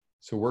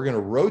 So we're going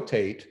to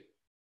rotate,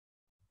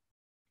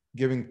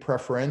 giving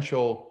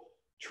preferential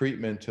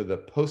treatment to the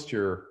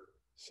posterior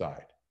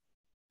side.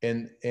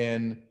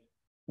 And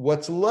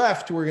what's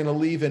left, we're going to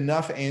leave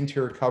enough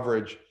anterior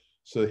coverage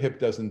so the hip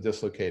doesn't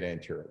dislocate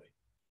anteriorly.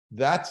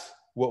 That's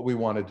what we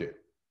want to do.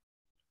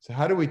 So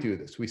how do we do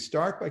this? We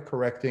start by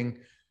correcting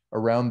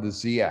around the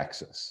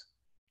z-axis,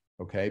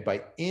 okay,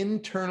 by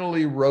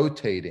internally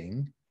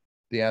rotating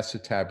the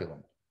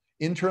acetabulum,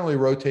 internally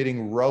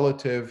rotating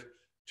relative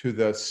to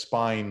the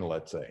spine,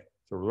 let's say.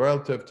 So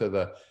relative to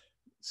the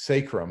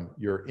sacrum,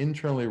 you're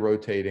internally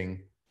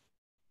rotating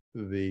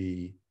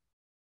the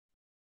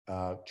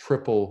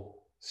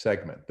triple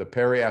segment, the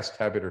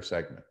periacetabular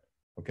segment,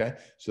 okay?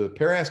 So the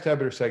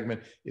periacetabular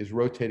segment is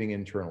rotating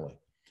internally.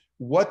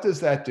 What does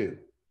that do?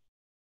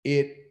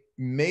 It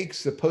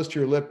makes the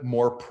posterior lip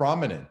more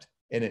prominent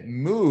and it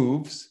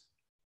moves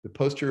the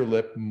posterior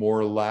lip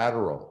more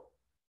lateral.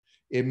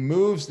 It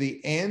moves the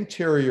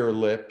anterior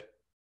lip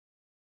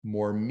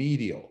more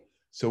medial.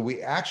 So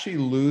we actually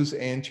lose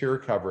anterior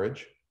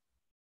coverage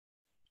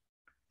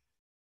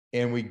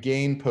and we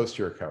gain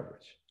posterior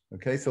coverage.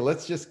 Okay, so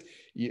let's just,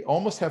 you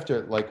almost have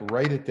to like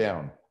write it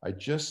down. I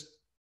just,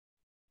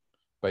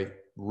 by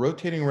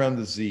rotating around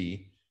the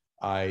Z,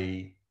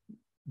 I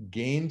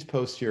gained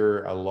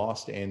posterior, I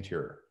lost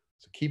anterior.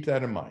 So keep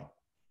that in mind,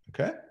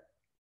 okay?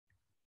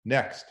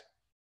 Next,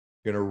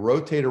 I'm gonna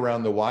rotate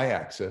around the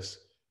Y-axis,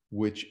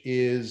 which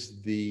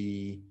is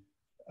the,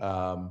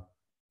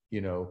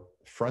 you know,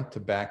 front to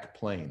back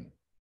plane,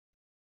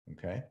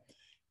 okay?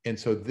 And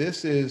so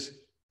this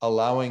is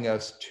allowing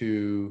us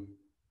to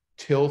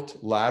tilt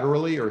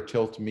laterally or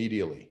tilt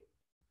medially,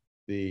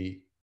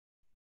 the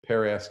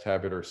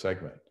periacetabular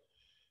segment.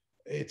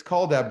 It's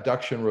called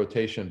abduction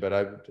rotation, but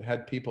I've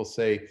had people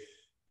say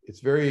it's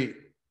very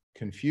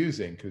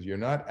confusing because you're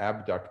not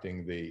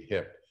abducting the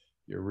hip.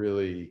 You're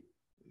really,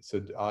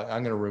 so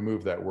I'm going to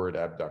remove that word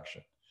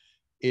abduction.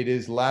 It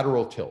is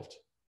lateral tilt,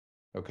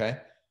 okay?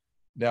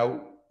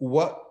 Now,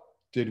 what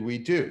did we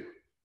do?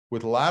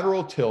 With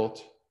lateral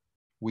tilt,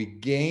 we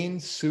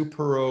gained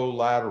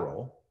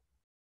superolateral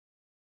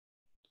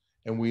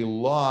and we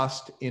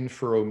lost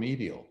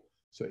inferomedial.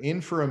 So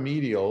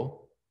inframedial,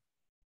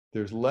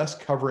 there's less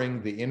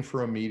covering the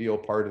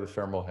inframedial part of the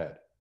femoral head.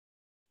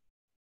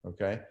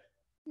 Okay,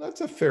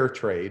 that's a fair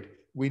trade.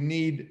 We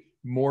need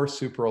more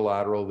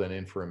superolateral than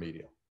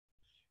inframedial.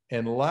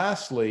 And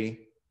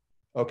lastly,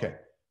 okay,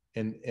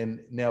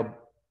 and now,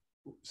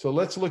 so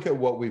let's look at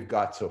what we've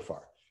got so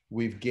far.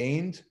 We've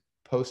gained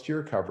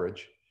posterior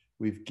coverage,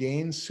 we've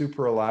gained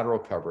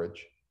superolateral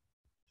coverage,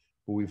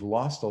 but we've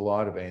lost a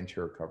lot of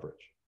anterior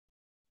coverage.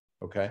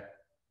 Okay,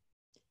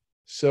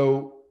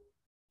 so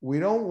we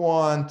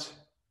want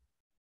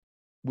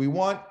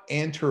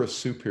anterior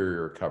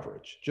superior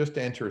coverage, just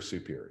anterior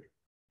superior.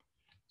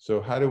 So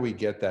how do we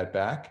get that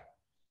back?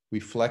 We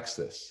flex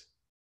this.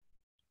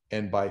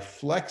 And by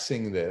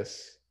flexing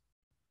this,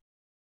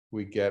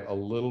 we get a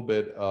little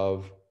bit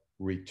of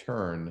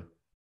return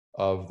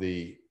of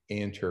the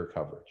anterior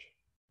coverage.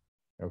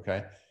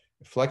 Okay?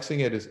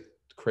 Flexing it is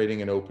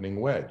creating an opening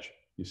wedge,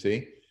 you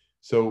see?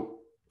 So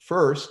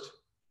first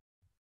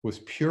was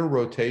pure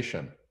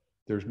rotation.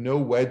 There's no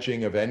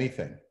wedging of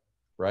anything,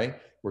 right?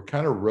 We're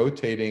kind of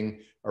rotating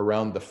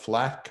around the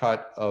flat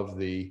cut of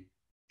the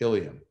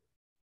ilium,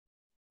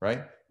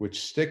 right?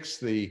 Which sticks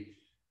the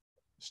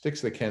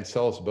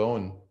cancellous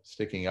bone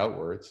sticking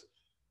outwards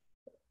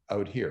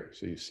out here.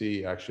 So you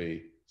see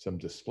actually some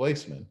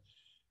displacement.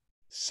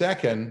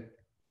 Second,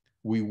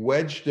 we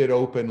wedged it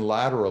open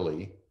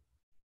laterally,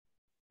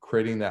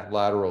 creating that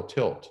lateral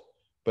tilt,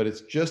 but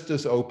it's just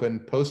as open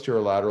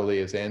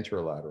posterolaterally as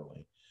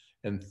anterolaterally.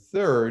 And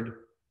third,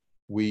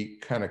 we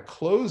kind of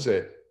close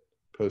it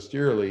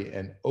posteriorly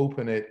and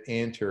open it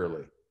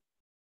anteriorly.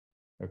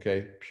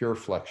 Okay, pure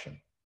flexion.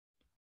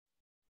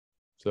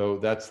 So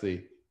that's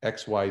the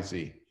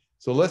XYZ.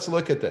 So let's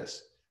look at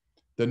this.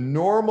 The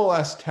normal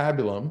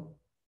acetabulum,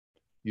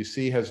 you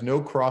see, has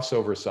no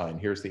crossover sign.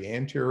 Here's the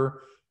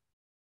anterior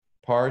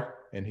part,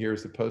 and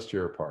here's the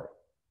posterior part.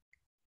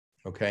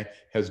 Okay,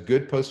 has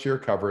good posterior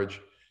coverage,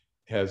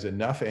 has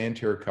enough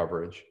anterior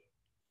coverage.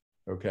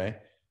 Okay,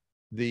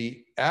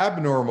 the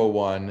abnormal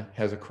one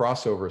has a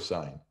crossover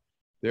sign.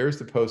 There's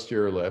the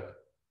posterior lip,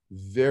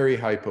 very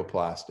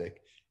hypoplastic,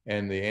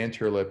 and the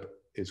anterior lip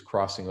is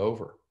crossing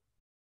over.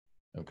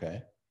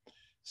 Okay,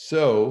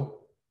 so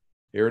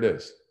here it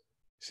is.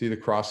 See the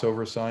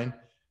crossover sign?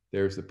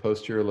 There's the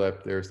posterior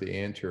lip, there's the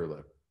anterior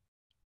lip.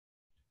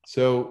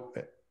 So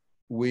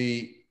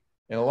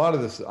and a lot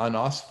of this is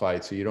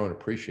unossified, so you don't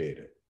appreciate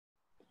it.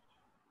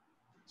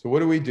 So what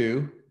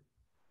do?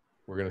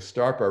 We're going to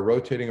start by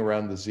rotating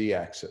around the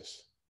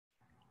z-axis.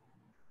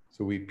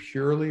 So we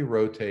purely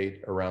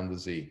rotate around the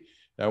z.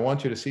 Now I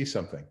want you to see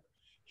something.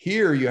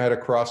 Here you had a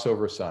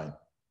crossover sign,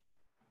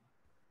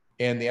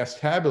 and the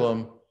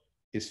acetabulum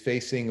is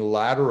facing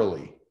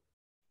laterally.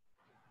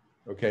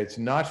 Okay, it's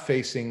not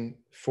facing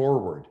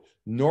forward.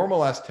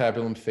 Normal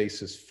acetabulum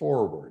faces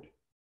forward.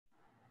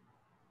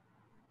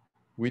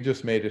 We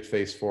just made it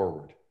face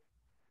forward.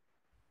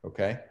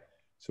 Okay,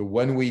 so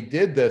when we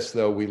did this,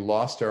 though, we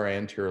lost our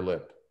anterior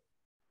lip.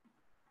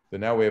 So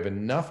now we have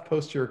enough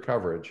posterior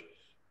coverage.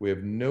 We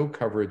have no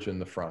coverage in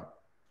the front.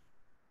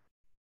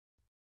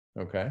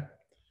 Okay.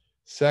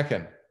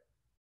 Second,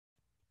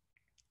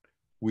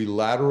 we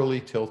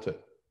laterally tilt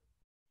it.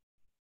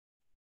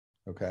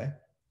 Okay.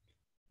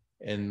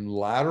 And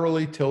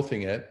laterally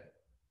tilting it,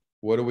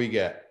 what do we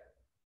get?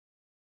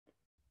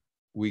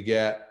 We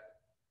get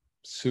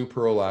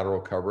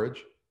superolateral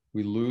coverage.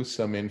 We lose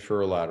some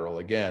inferolateral.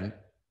 Again,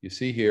 you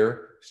see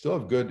here, still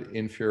have good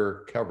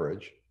inferior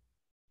coverage,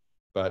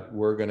 but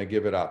we're going to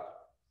give it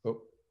up.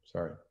 Oh,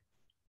 sorry.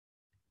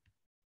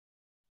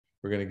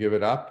 We're going to give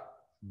it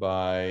up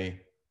by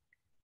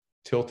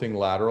tilting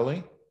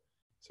laterally.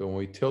 So when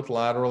we tilt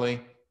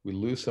laterally, we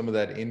lose some of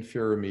that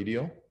inferior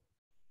medial,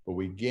 but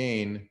we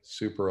gain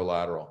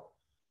superolateral.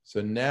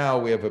 So now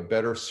we have a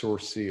better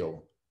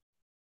sourcile.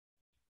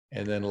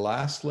 And then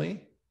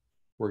lastly,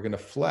 we're going to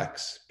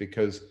flex,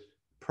 because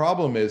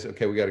problem is,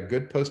 okay, we got a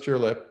good posterior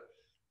lip.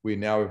 We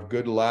now have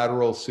good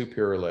lateral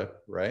superior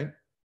lip, right?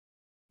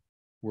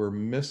 We're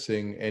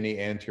missing any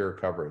anterior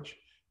coverage.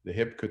 The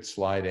hip could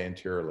slide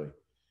anteriorly.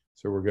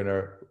 So we're going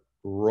to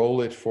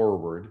roll it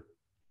forward.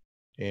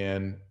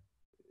 And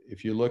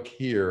if you look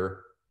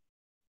here,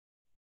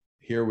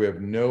 here we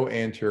have no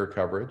anterior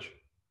coverage.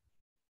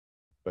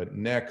 But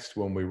next,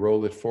 when we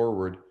roll it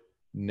forward,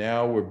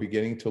 now we're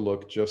beginning to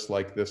look just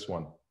like this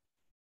one.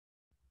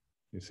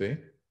 You see?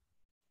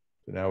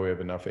 So now we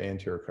have enough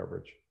anterior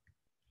coverage.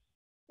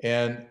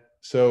 And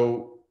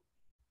so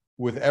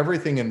with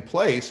everything in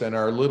place and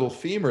our little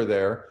femur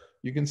there,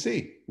 you can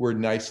see we're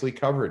nicely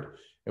covered.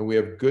 And we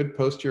have good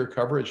posterior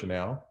coverage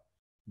now,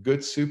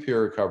 good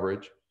superior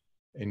coverage,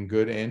 and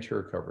good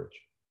anterior coverage.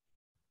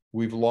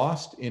 We've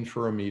lost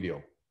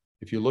inframedial.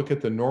 If you look at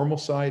the normal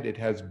side, it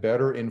has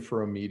better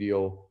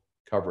inframedial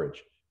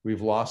coverage.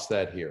 We've lost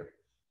that here.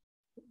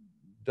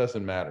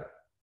 Doesn't matter.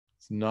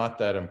 It's not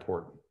that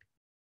important.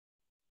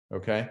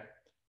 Okay?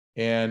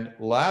 And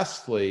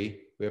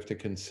lastly, we have to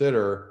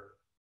consider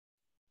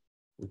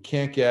we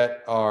can't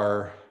get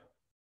our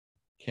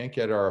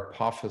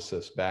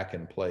apophysis back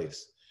in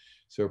place.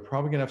 So we're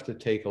probably gonna have to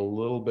take a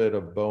little bit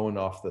of bone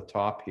off the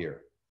top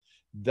here.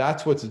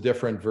 That's what's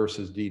different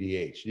versus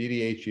DDH.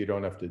 DDH, you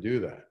don't have to do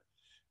that.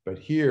 But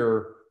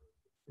here,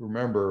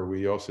 remember,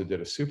 we also did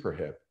a super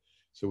hip.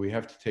 So we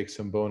have to take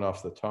some bone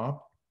off the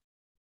top.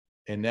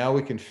 And now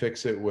we can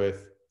fix it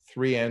with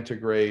 3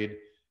 antegrade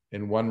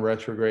and 1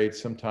 retrograde,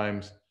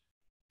 sometimes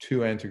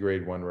 2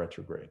 antegrade, 1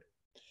 retrograde.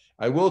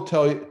 I will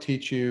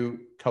teach you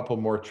a couple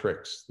more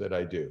tricks that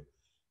I do.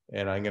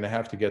 And I'm going to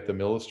have to get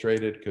them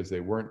illustrated because they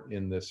weren't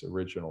in this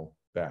original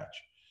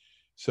batch.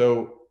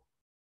 So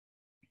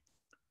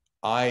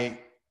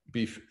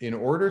in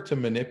order to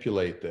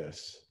manipulate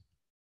this,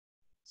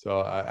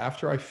 so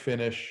after I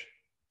finish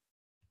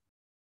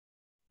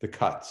the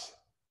cuts,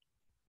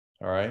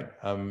 all right,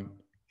 I'm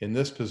in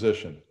this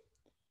position.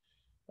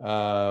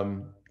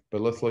 But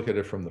let's look at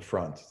it from the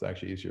front. It's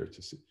actually easier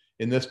to see.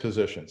 In this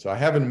position. So I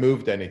haven't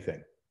moved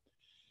anything.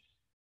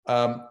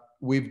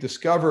 We've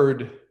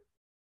discovered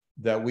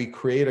that we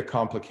create a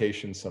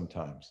complication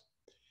sometimes.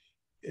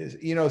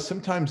 You know,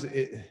 sometimes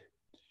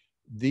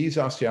these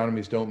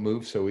osteotomies don't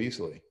move so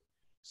easily.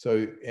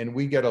 So, and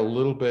we get a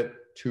little bit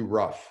too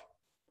rough.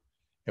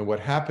 And what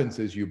happens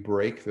is you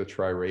break the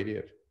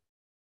triradiate.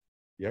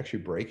 You actually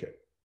break it.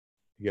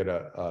 You get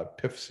a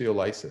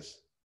epiphysiolysis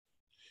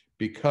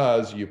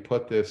because you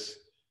put this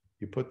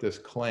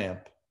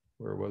clamp,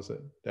 where was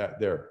it?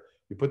 There.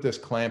 You put this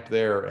clamp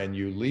there and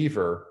you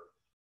lever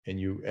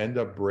and you end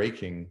up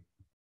breaking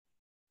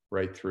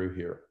right through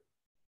here.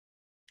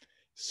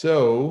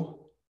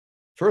 So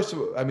first of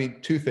all, I mean,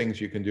 2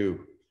 things you can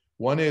do.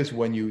 One is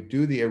when you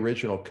do the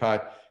original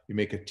cut, you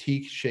make a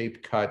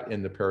T-shaped cut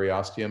in the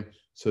periosteum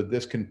so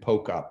this can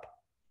poke up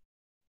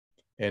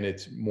and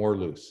it's more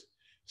loose.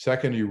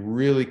 Second, you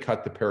really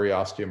cut the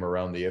periosteum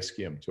around the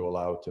ischium to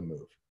allow it to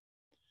move.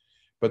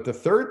 But the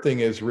third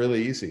thing is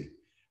really easy.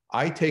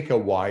 I take a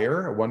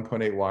wire, a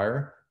 1.8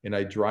 wire, and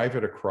I drive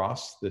it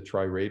across the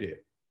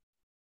triradiate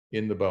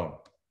in the bone.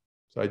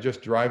 So I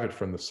just drive it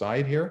from the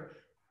side here,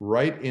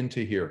 right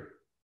into here.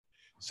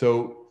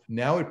 So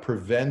now it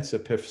prevents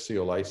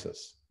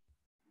epiphysiolysis.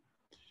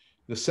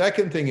 The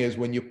second thing is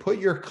when you put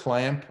your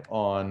clamp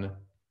on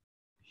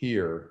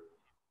here,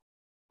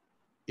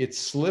 it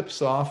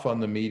slips off on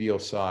the medial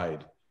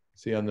side.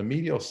 See, on the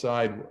medial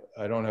side,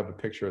 I don't have a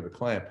picture of the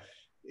clamp.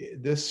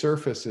 This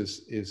surface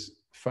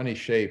is funny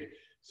shaped.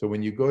 So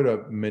when you go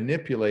to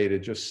manipulate, it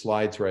just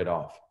slides right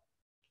off.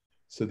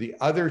 So the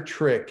other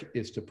trick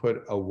is to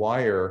put a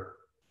wire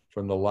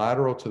from the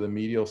lateral to the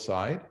medial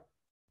side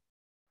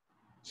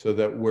so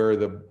that where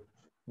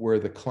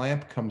the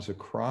clamp comes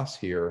across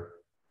here,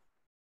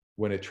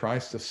 when it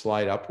tries to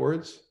slide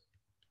upwards,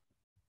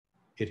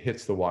 it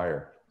hits the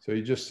wire. So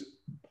you just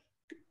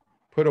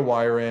put a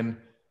wire in,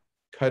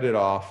 cut it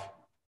off,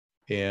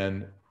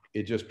 and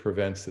it just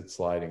prevents it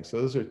sliding.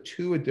 So those are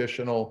 2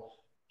 additional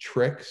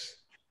tricks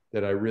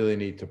that I really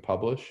need to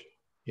publish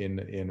in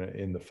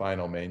the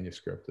final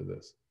manuscript of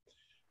this.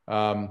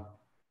 And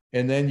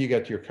then you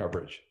get your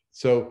coverage.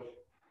 So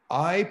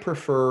I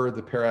prefer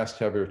the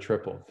paraacetabular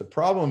triple. The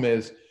problem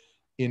is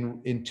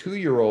in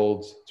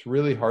 2-year-olds, it's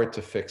really hard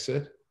to fix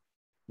it,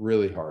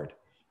 really hard.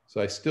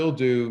 So I still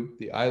do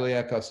the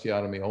iliac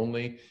osteotomy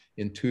only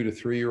in 2 to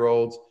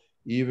 3-year-olds,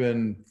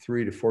 even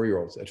 3 to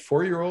 4-year-olds. At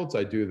 4-year-olds,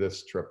 I do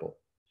this triple.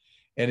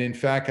 And in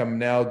fact, I'm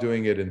now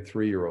doing it in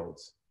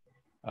 3-year-olds.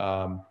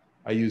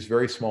 I use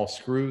very small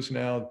screws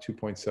now,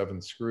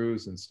 2.7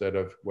 screws instead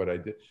of what I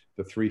did,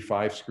 the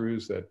 3.5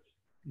 screws that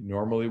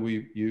normally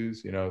we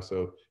use, you know,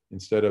 so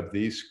instead of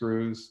these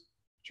screws,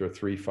 which are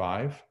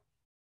 3.5,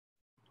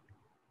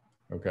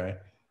 okay,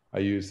 I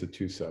use the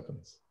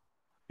 2.7s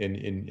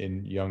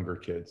in younger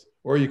kids.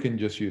 Or you can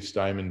just use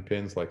Steinman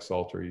pins like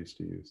Salter used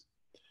to use.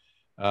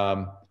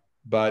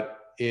 But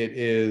it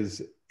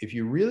is, if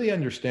you really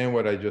understand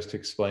what I just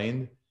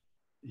explained,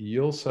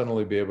 you'll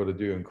suddenly be able to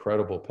do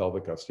incredible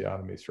pelvic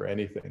osteotomies for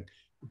anything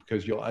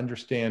because you'll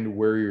understand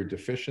where your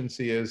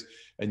deficiency is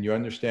and you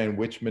understand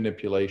which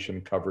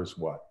manipulation covers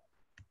what.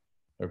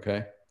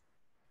 Okay.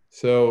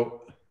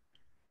 So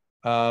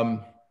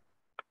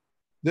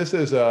this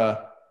is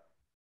a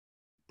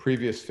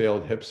previous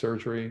failed hip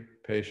surgery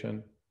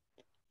patient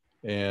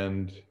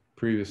and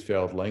previous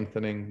failed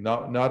lengthening,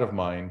 not of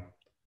mine.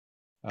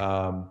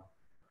 I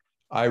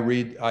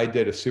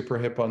did a super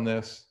hip on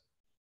this.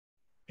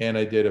 And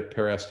I did a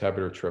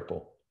paraacetabular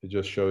triple. It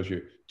just shows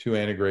you 2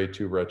 antegrade,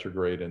 2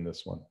 retrograde in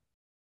this one.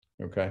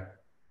 Okay.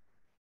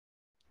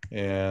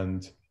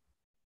 And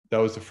that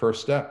was the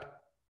first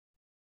step.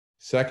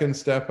 Second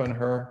step on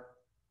her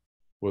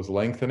was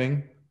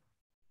lengthening.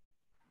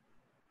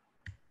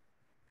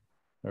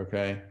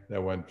 Okay.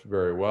 That went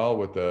very well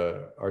with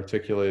the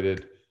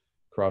articulated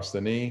across the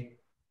knee.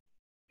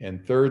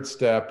 And third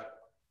step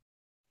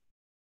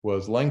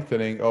was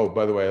lengthening. Oh,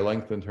 by the way, I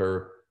lengthened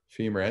her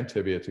femur and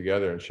tibia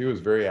together, and she was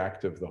very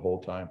active the whole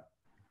time.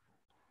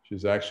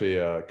 She's actually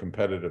a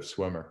competitive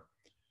swimmer.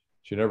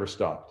 She never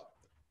stopped.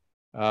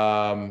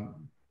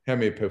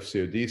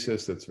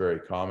 Hemiepiphysiodesis, that's very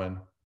common.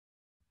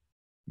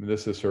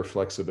 This is her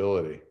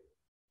flexibility.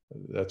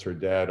 That's her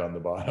dad on the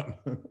bottom.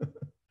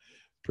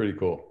 Pretty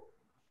cool.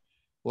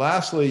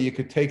 Lastly, you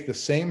could take the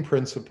same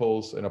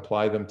principles and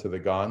apply them to the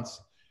GONS.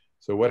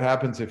 So what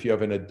happens if you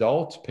have an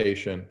adult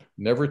patient,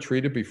 never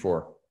treated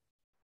before,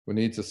 who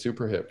needs a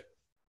super hip?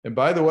 And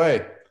by the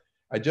way,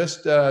 I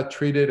just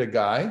treated a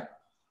guy.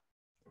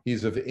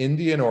 He's of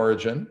Indian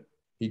origin.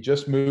 He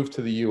just moved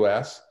to the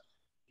US.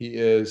 He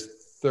is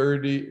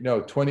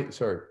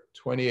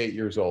 28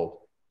 years old.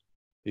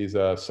 He's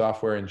a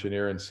software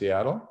engineer in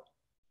Seattle.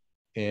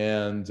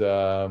 And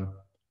in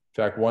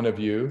fact, one of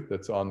you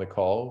that's on the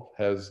call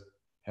has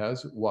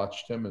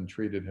watched him and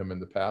treated him in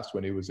the past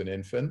when he was an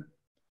infant.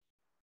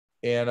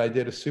 And I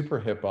did a super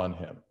hip on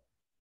him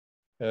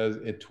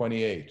at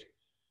 28.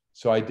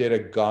 So I did a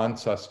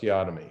GONS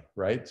osteotomy,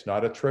 right? It's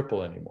not a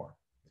triple anymore.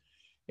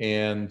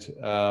 And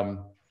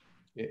so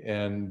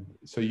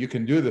you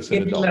can do this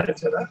in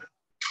adults.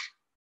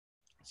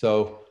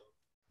 So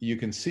you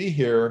can see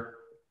here,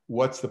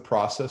 what's the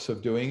process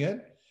of doing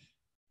it?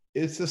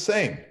 It's the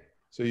same.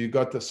 So you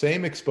got the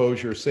same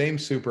exposure, same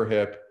super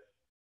hip.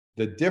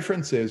 The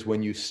difference is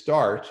when you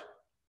start,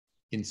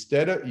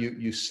 instead of,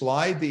 you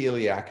slide the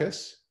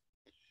iliacus,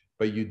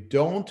 but you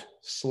don't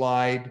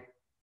slide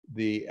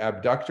the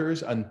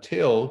abductors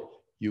until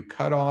you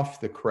cut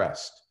off the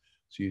crest.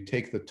 So you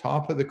take the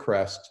top of the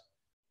crest,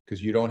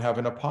 because you don't have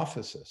an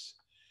apophysis,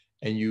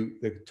 and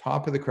the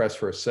top of the crest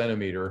for 1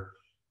 centimeter,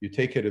 you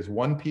take it as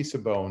one piece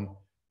of bone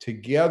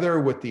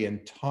together with the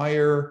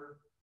entire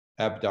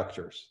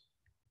abductors,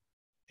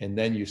 and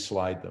then you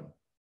slide them,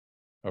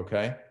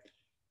 okay?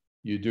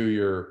 You do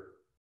your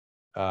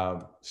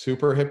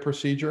super hip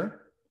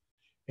procedure,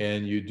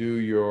 and you do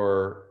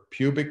your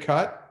pubic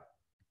cut,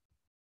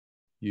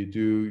 you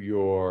do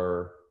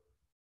your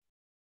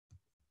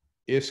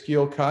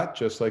ischial cut,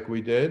 just like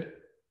we did.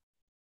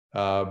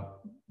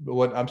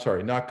 I'm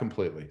sorry, not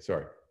completely,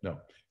 sorry, no,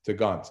 it's a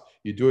GONS.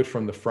 You do it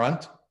from the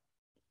front,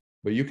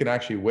 but you can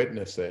actually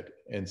witness it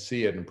and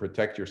see it and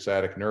protect your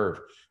sciatic nerve,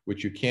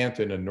 which you can't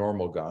in a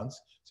normal GONS.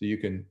 So you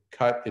can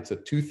cut, it's a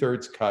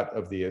 2/3 cut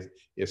of the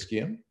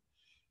ischium.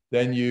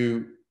 Then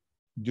you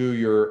do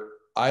your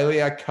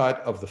iliac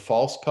cut of the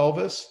false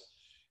pelvis,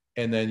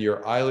 and then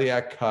your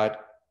iliac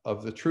cut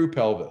of the true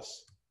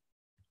pelvis.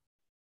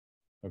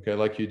 Okay,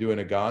 like you do in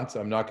a GONS.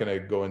 I'm not going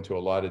to go into a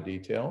lot of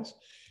details.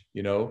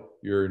 You know,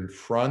 you're in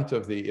front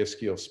of the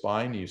ischial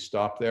spine, you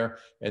stop there,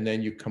 and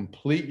then you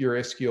complete your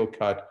ischial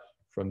cut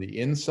from the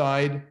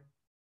inside,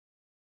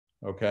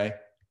 okay,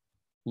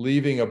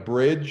 leaving a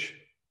bridge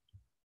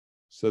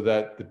so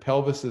that the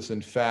pelvis is,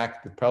 in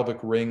fact, the pelvic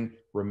ring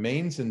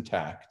remains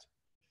intact.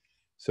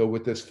 So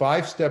with this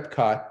 5-step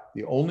cut,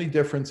 the only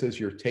difference is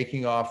you're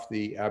taking off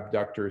the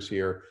abductors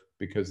here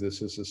because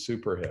this is a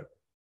super hip.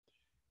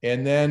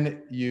 And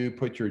then you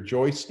put your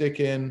joystick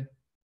in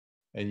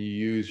and you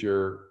use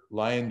your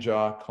lion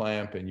jaw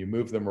clamp and you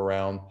move them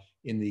around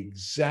in the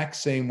exact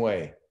same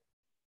way.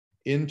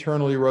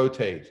 Internally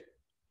rotate,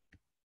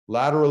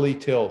 laterally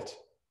tilt,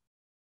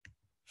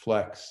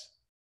 flex.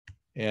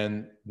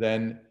 And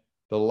then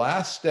the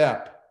last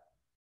step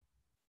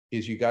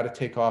is you got to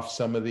take off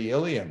some of the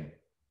ilium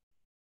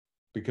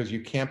because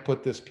you can't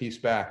put this piece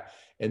back.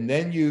 And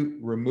then you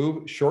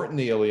shorten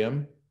the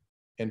ilium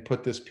and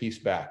put this piece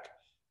back.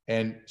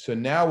 And so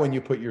now when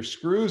you put your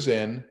screws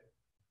in,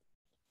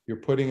 you're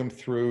putting them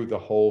through the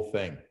whole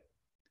thing.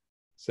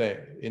 Say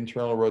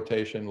internal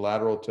rotation,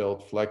 lateral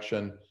tilt,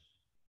 flexion,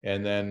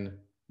 and then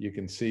you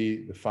can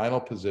see the final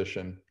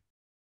position.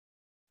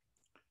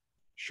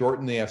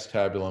 Shorten the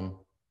acetabulum,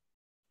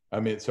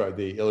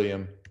 the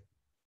ilium,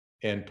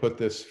 and put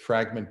this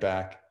fragment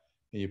back,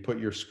 and you put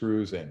your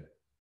screws in,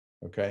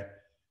 okay?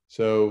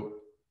 So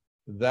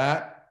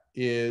that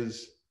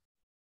is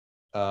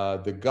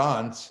the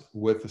GONS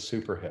with the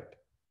super hip.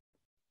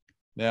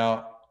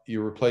 Now,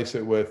 you replace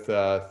it with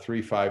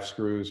 3-5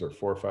 screws or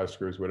 4-5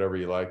 screws, whatever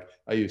you like.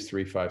 I use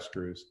 3-5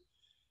 screws.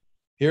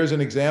 Here's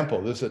an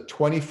example. This is a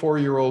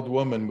 24-year-old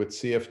woman with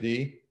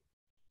CFD,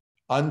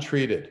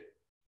 untreated.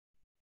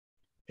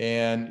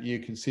 And you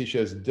can see she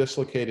has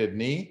dislocated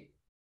knee,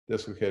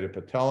 dislocated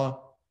patella.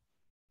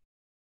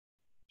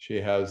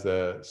 She has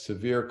the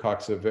severe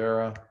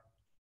coxavera,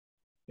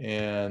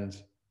 and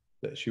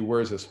she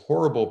wears this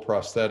horrible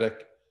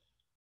prosthetic.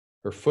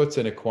 Her foot's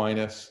in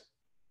equinus.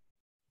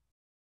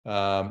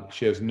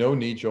 She has no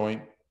knee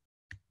joint.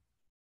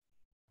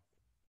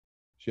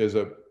 She has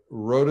a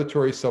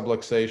rotatory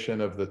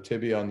subluxation of the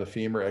tibia on the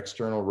femur,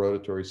 external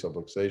rotatory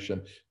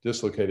subluxation,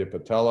 dislocated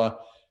patella,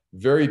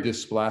 very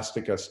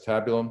dysplastic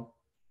acetabulum.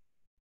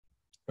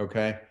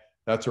 Okay,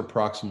 that's her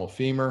proximal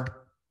femur.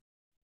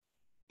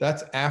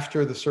 That's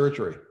after the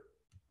surgery.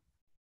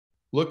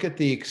 Look at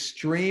the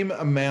extreme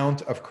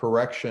amount of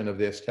correction of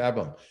the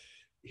acetabulum.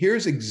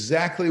 Here's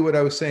exactly what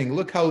I was saying.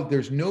 Look how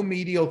there's no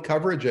medial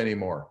coverage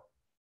anymore.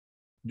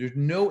 There's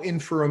no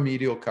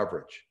inframedial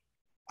coverage.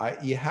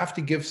 You have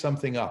to give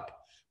something up,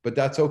 but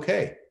that's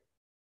okay.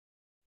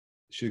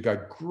 She's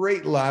got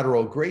great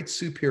lateral, great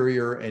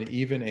superior, and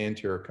even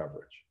anterior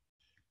coverage.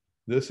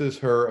 This is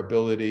her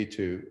ability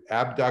to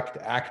abduct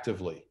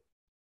actively.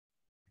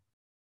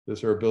 This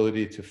is her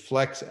ability to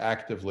flex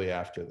actively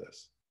after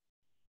this.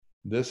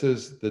 This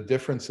is the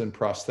difference in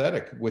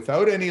prosthetic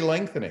without any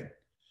lengthening.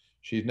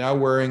 She's now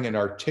wearing an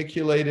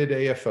articulated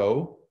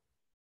AFO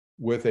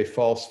with a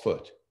false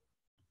foot.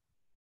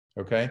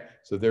 Okay,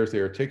 so there's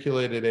the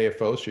articulated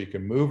AFO, so you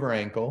can move her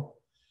ankle,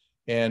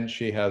 and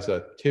she has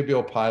a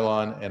tibial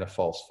pylon and a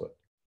false foot.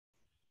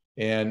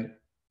 And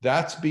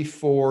that's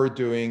before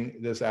doing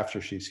this,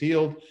 after she's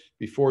healed,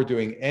 before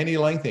doing any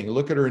lengthening.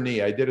 Look at her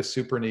knee. I did a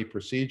super knee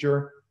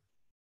procedure.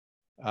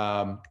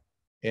 And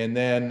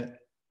then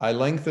I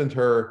lengthened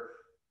her.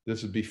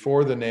 This is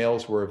before the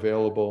nails were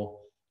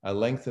available. I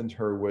lengthened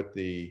her with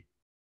the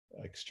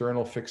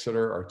external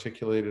fixator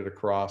articulated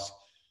across.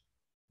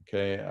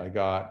 Okay, I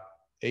got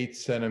 8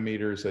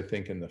 centimeters, I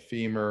think, in the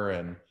femur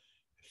and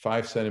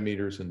 5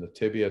 centimeters in the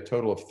tibia, a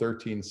total of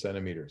 13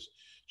 centimeters.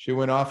 She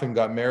went off and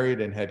got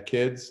married and had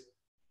kids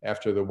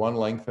after the one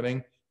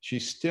lengthening. She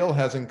still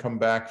hasn't come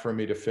back for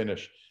me to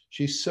finish.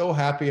 She's so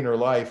happy in her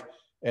life.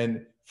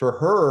 And for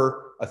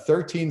her, a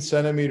 13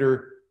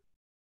 centimeter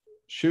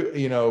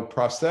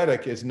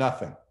prosthetic is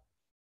nothing.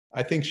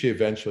 I think she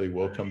eventually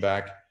will come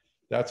back.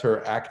 That's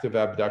her active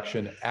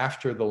abduction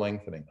after the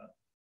lengthening.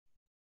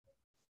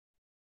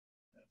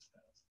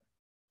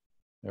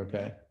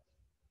 Okay.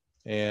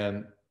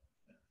 And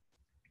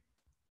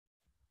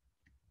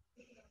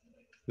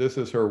this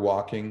is her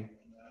walking.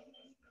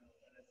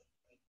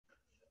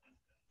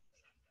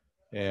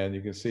 And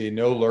you can see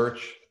no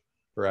lurch.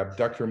 Her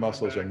abductor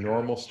muscles are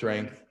normal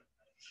strength.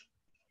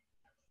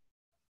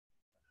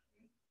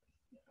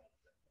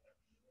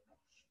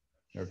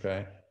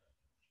 Okay.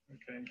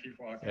 Okay, keep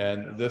walking.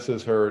 And this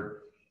is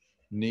her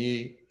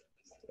knee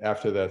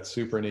after that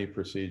super knee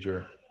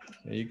procedure.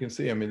 And you can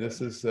see, I mean,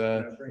 this is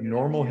a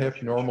normal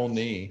hip, normal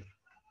knee.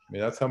 I mean,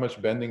 that's how much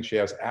bending she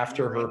has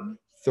after her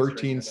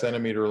 13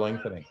 centimeter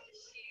lengthening.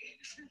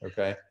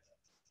 Okay.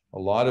 A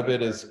lot of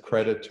it is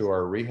credit to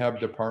our rehab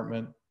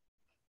department.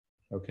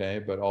 Okay.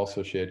 But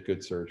also she had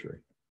good surgery.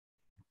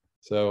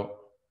 So,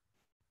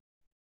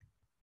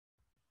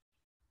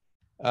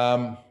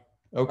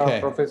 okay.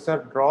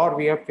 Professor Dror,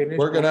 we have finished.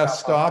 We're going to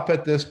stop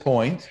at this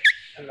point.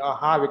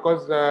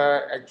 Because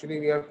actually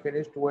we have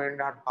finished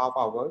 2.5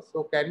 hours.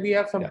 So can we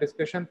have some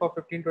discussion for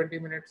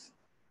 15-20 minutes?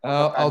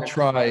 I'll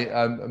try.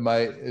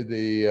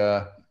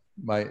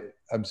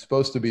 I'm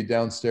supposed to be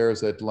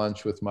downstairs at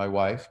lunch with my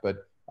wife,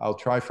 but I'll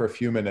try for a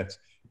few minutes.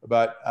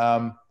 But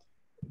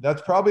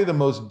that's probably the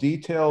most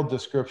detailed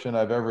description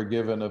I've ever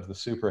given of the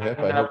super hip.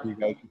 I hope you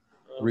guys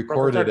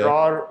recorded Professor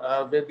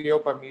Dror, with your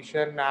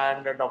permission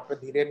and Dr.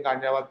 Dhiren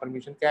Ganjawal's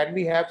permission, can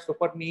we have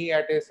super knee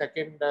at a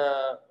second?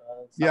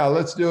 Yeah,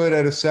 let's do it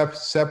at a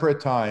separate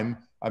time.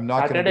 I'm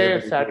not going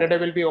to. Saturday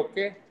will be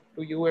okay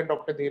to you and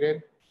Dr.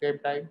 Dhiren, same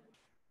time.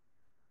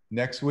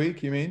 Next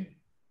week, you mean?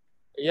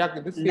 Yeah,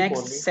 this week next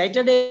only.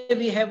 Saturday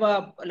we have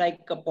a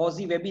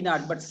POSI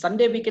webinar, but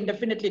Sunday we can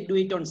definitely do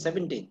it on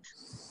 17th.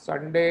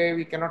 Sunday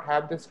we cannot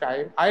have this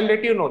time. I'll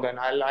let you know then.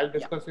 I'll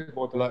discuss with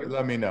both of you.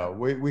 Let me know.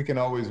 We can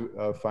always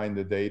find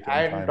the date.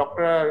 And time.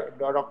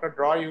 Dr.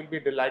 Dror, you will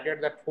be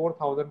delighted that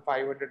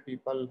 4,500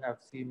 people have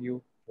seen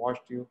you,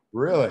 watched you.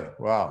 Really?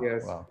 Wow.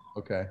 Yes. Wow.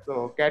 Okay.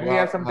 So can we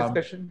have some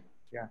discussion?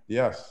 Yeah.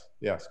 Yes.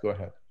 Yes. Go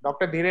ahead.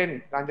 Dr.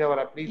 Dhiren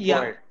Ganjawala, please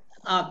go ahead.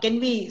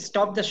 Can we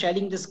stop the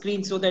sharing the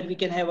screen so that we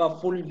can have a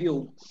full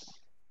view?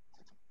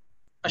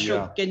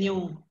 Ashok, can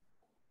you?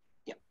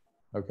 Yeah.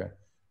 Okay.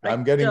 Right.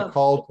 I'm getting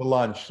called to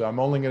lunch, so I'm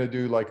only going to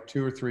do like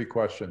 2 or 3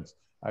 questions.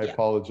 I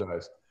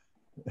apologize.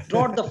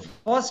 Dror, the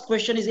first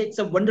question is, it's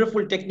a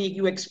wonderful technique.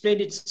 You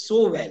explained it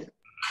so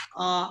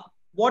well.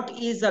 What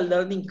is a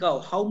learning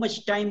curve? How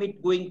much time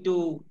it going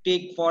to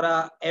take for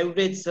an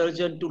average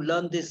surgeon to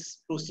learn this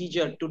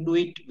procedure, to do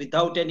it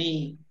without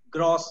any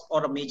gross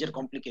or a major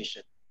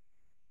complication?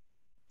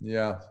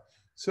 Yeah.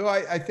 So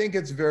I think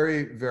it's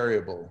very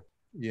variable.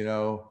 You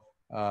know,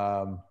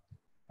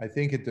 I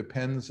think it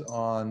depends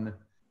on,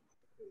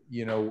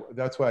 you know,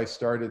 that's why I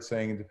started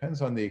saying it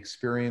depends on the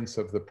experience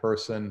of the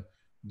person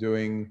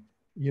doing,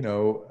 you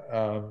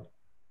know,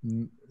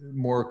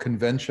 more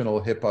conventional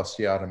hip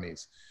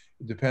osteotomies.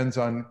 It depends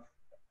on,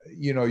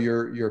 you know,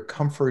 your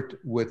comfort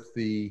with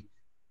a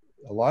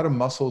lot of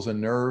muscles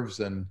and nerves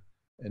and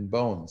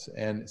bones.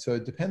 And so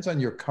it depends on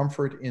your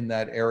comfort in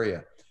that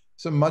area.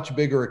 It's a much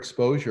bigger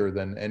exposure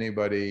than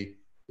anybody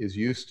is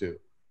used to.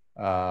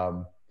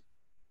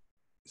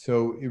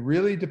 So it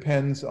really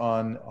depends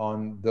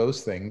on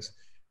those things.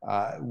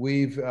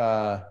 We've,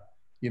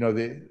 you know,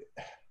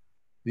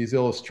 these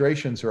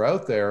illustrations are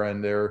out there,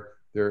 and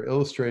they're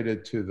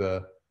illustrated to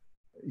the,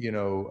 you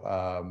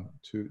know,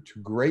 to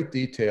great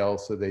detail.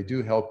 So they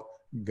do help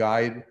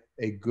guide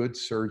a good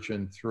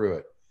surgeon through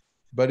it.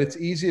 But it's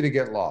easy to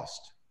get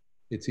lost.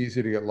 It's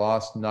easy to get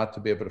lost, not to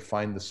be able to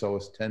find the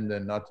psoas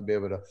tendon, not to be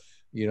able to,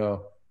 you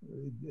know,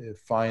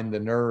 find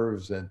the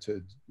nerves and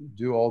to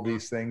do all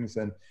these things.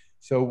 And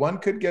so one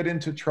could get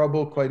into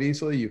trouble quite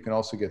easily. You can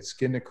also get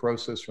skin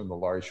necrosis from the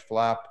large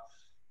flap.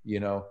 You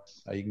know,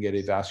 you can get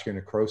avascular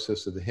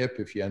necrosis of the hip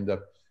if you end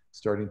up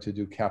starting to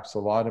do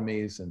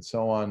capsulotomies and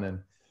so on.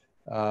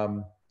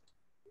 And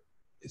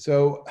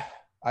so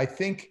I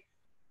think,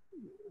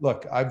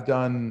 look, I've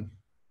done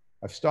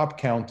I've stopped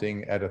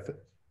counting at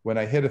when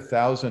I hit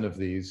 1,000 of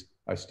these,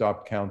 I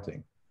stopped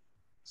counting.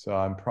 So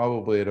I'm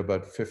probably at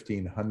about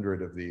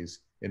 1,500 of these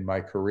in my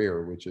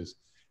career, which is,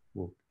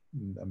 well,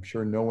 I'm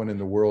sure no one in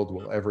the world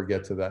will ever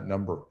get to that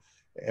number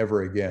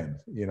ever again.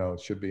 You know,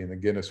 it should be in the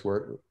Guinness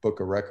Book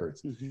of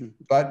Records. Mm-hmm.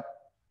 But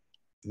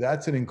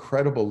that's an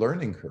incredible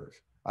learning curve.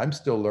 I'm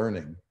still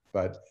learning,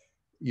 but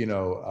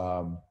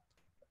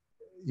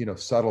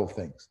subtle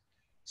things.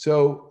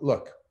 So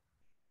look,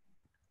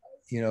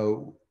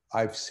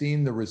 I've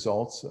seen the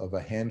results of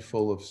a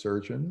handful of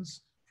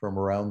surgeons from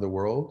around the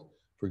world.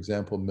 For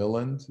example,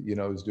 Milland,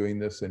 is doing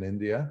this in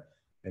India,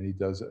 and he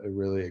does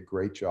a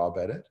great job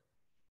at it.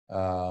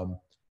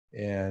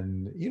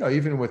 And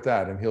even with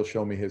that, and he'll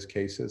show me his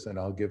cases, and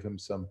I'll give him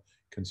some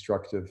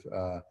constructive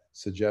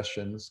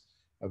suggestions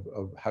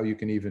of how you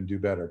can even do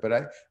better.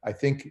 But I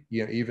think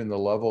even the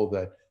level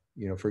that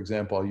for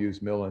example, I'll use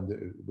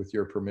Milland with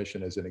your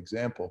permission as an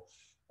example.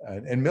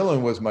 And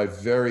Milland was my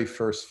very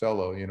first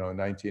fellow, in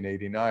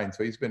 1989.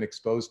 So he's been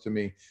exposed to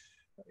me,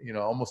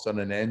 almost on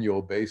an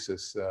annual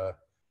basis.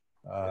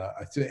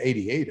 I think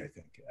 88, I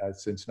think,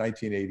 since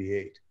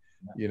 1988.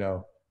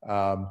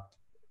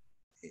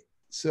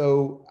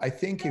 So I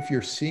think if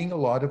you're seeing a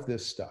lot of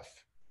this stuff,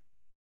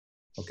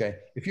 okay,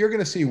 if you're going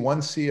to see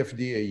one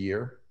CFD a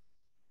year,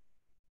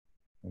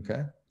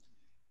 okay,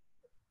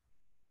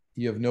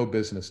 you have no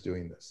business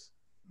doing this.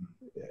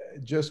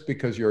 Just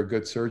because you're a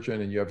good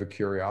surgeon and you have a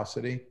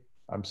curiosity,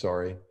 I'm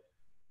sorry.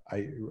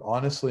 I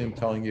honestly am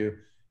telling you,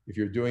 if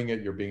you're doing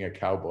it, you're being a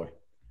cowboy.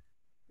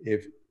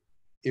 If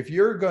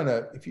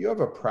you have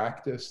a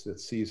practice that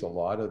sees a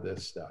lot of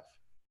this stuff,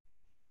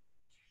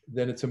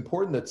 then it's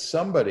important that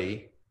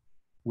somebody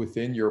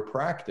within your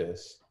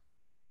practice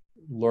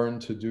learn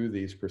to do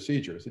these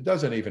procedures. It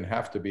doesn't even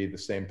have to be the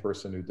same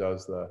person who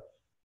does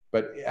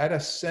but at a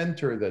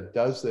center that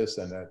does this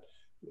and that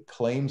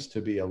claims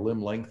to be a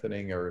limb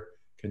lengthening or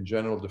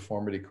congenital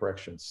deformity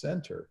correction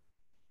center,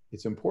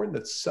 it's important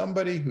that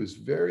somebody who's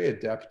very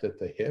adept at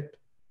the hip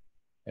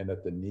and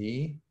at the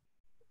knee,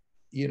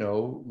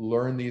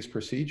 learn these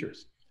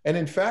procedures. And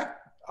in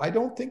fact, I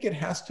don't think it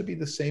has to be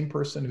the same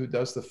person who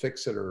does the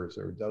fixators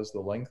or does the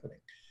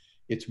lengthening.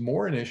 It's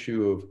more an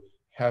issue of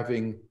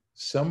having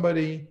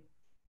somebody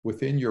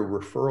within your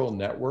referral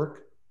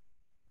network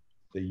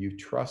that you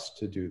trust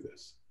to do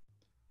this.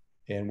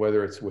 And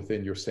whether it's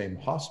within your same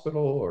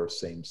hospital or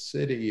same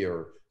city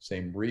or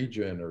same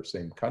region or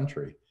same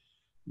country,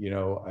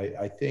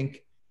 I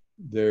think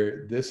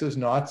this is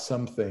not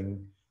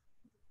something,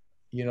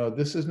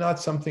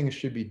 that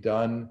should be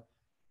done.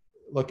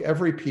 Look,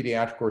 every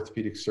pediatric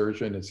orthopedic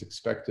surgeon is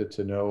expected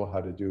to know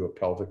how to do a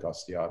pelvic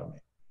osteotomy.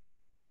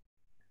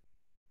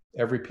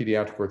 Every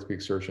pediatric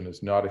orthopedic surgeon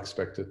is not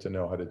expected to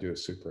know how to do a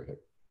super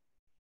hip.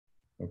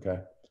 Okay.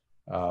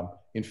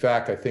 In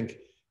fact, I think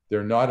there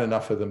are not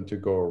enough of them to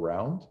go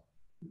around.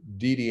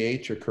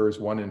 DDH occurs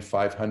 1 in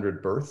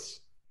 500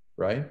 births,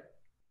 right?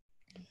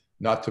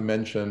 Not to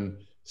mention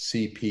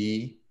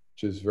CP,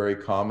 which is very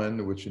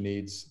common, which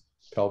needs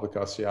pelvic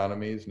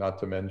osteotomies, not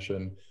to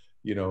mention,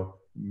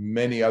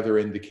 many other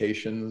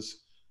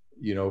indications,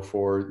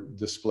 for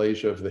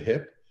dysplasia of the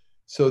hip.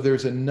 So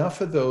there's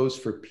enough of those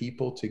for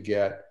people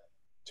to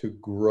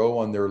grow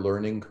on their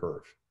learning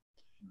curve.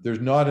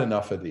 There's not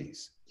enough of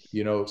these.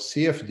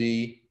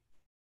 CFD,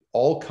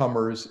 all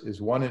comers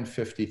is 1 in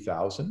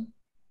 50,000.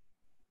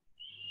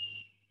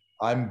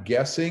 I'm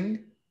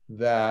guessing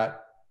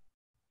that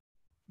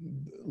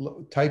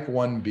type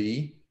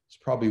 1B is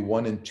probably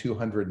 1 in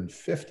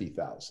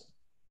 250,000.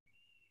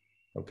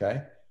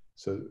 Okay,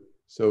 so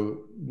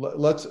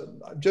let's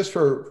just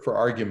for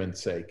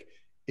argument's sake,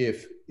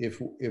 if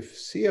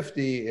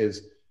CFD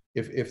is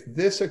if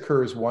this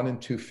occurs 1 in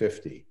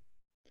 250,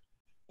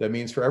 that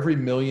means for every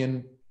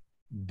million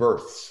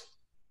births,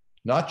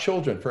 not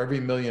children, for every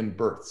million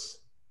births,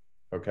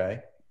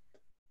 okay,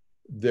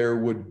 there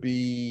would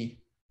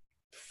be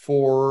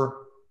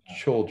 4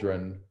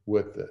 children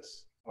with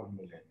this.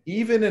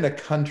 Even in a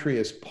country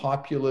as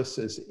populous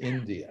as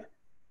India,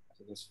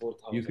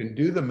 you can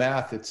do the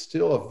math, it's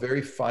still a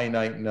very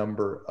finite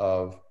number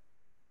of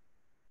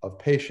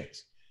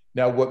patients.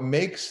 Now, what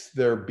makes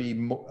there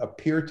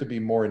appear to be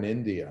more in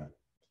India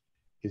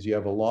is you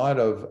have a lot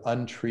of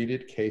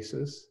untreated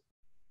cases.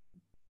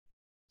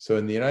 So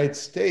in the United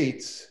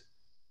States,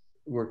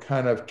 we're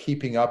kind of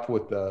keeping up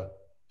with the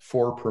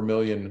 4 per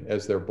million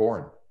as they're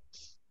born.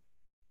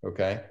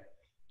 Okay.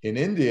 In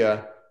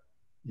India,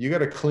 you got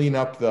to clean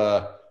up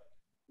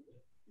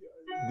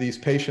these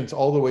patients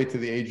all the way to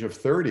the age of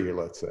 30,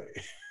 let's say.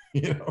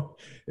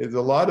 There's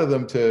a lot of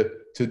them to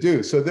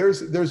do. So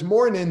there's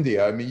more in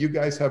India. I mean, you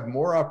guys have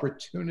more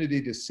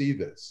opportunity to see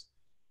this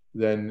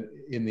than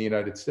in the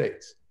United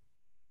States.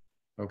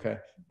 Okay.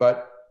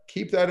 But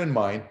keep that in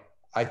mind.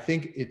 I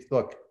think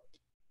look,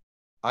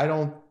 I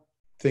don't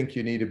think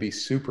you need to be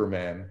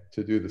Superman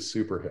to do the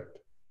super hip.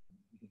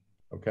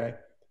 Okay.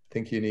 I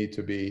think you need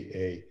to be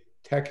a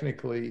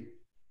technically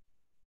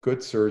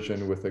good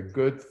surgeon with a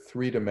good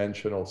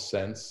 3-dimensional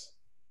sense.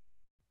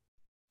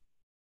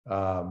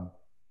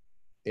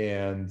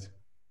 And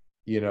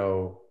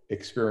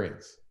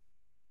experience.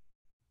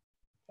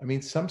 I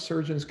mean, some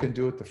surgeons can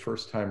do it the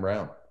first time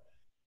round.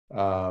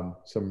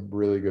 Some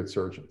really good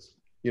surgeons.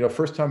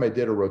 First time I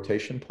did a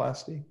rotation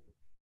plasty,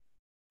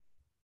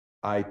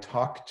 I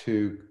talked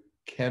to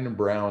Ken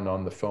Brown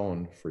on the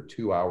phone for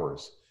 2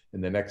 hours,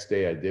 and the next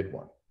day I did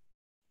one.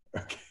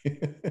 Okay.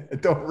 I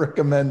don't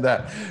recommend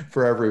that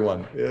for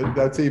everyone.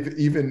 That's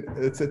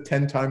it's a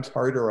 10 times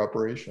harder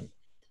operation.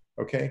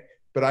 Okay.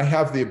 But I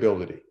have the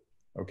ability.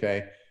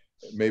 Okay.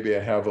 Maybe I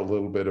have a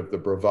little bit of the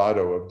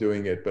bravado of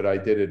doing it, but I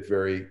did it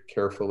very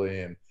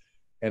carefully,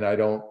 and I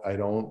don't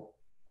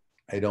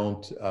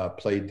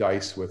play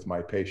dice with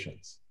my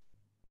patients.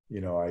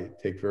 I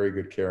take very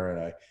good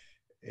care,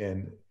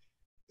 and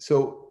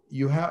so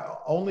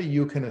only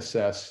you can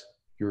assess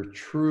your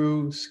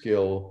true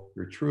skill,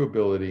 your true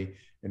ability,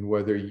 and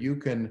whether you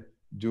can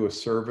do a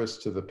service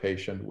to the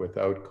patient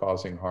without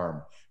causing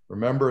harm.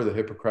 Remember the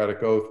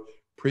Hippocratic Oath,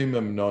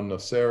 primum non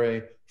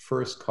nocere,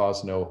 first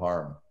cause no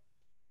harm.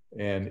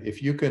 And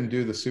if you can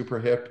do the super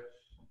hip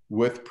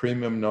with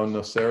primum non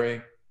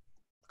nocere,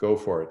 go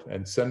for it.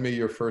 And send me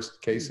your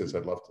first cases.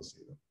 I'd love to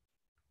see them.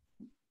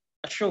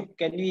 Ashok,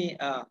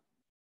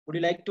 would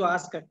you like to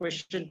ask a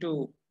question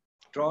to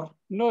Dror?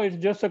 No, it's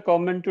just a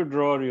comment to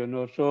Dror,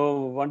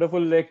 So wonderful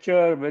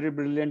lecture, very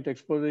brilliant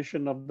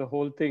exposition of the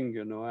whole thing,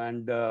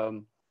 and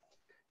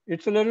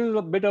it's a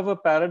little bit of a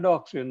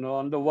paradox,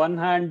 On the one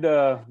hand,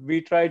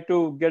 we try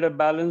to get a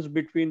balance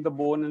between the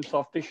bone and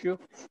soft tissue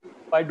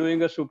by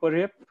doing a super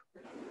hip.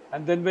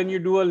 And then when you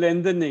do a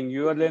lengthening,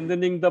 you are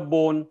lengthening the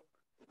bone,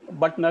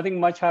 but nothing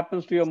much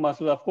happens to your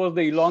muscle. Of course,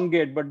 they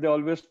elongate, but they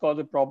always cause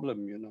a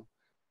problem,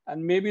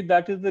 And maybe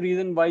that is the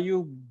reason why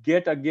you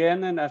get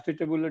again an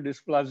acetabular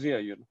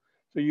dysplasia,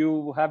 So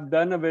you have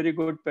done a very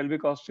good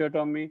pelvic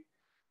osteotomy,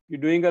 you're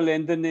doing a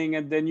lengthening,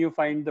 and then you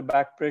find the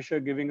back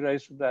pressure giving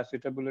rise to the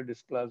acetabular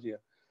dysplasia.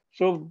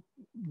 So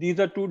these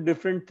are two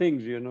different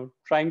things,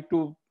 trying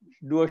to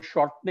do a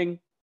shortening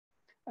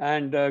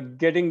and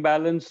getting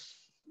balance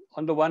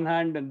on the one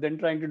hand, and then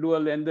trying to do a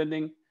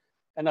lengthening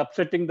and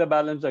upsetting the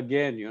balance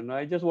again,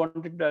 I just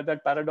wanted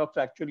that paradox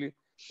actually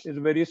is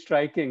very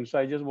striking. So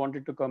I just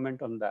wanted to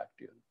comment on that.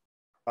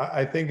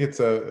 I think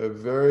it's a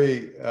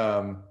very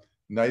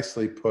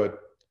nicely put,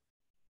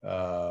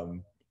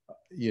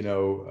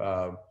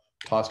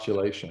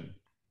 postulation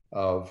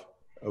of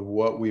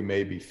what we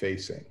may be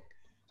facing.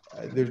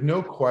 There's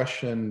no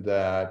question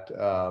that,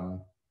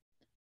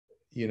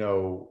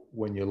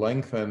 when you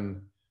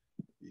lengthen,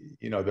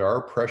 there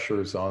are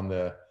pressures on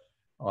the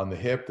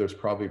hip. There's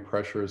probably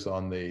pressures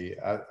on the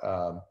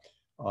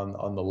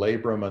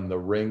labrum and the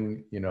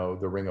ring,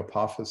 the ring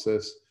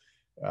apophysis,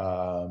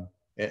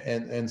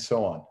 and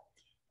so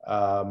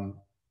on.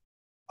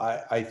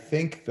 I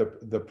think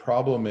the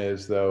problem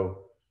is,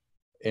 though,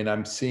 and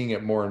I'm seeing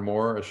it more and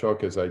more,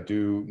 Ashok, as I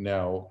do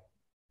now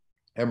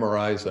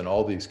MRIs on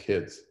all these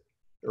kids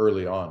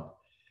early on.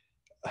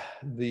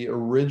 The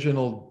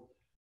original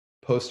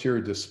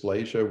posterior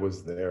dysplasia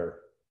was there.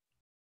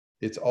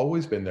 It's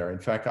always been there. In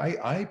fact,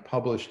 I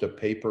published a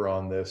paper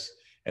on this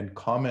and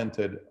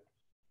commented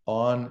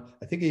on,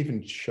 I think I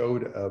even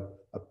showed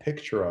a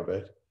picture of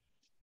it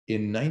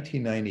in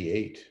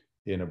 1998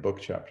 in a book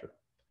chapter.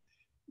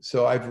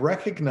 So I've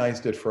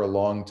recognized it for a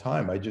long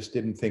time. I just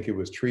didn't think it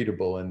was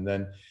treatable. And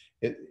then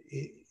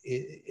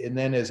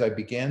as I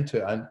began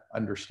to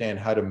understand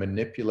how to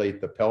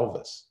manipulate the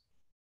pelvis,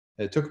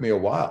 and it took me a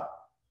while,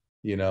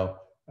 iliac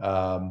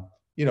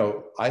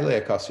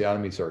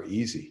osteotomies are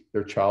easy.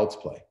 They're child's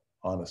play,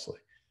 honestly.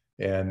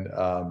 And,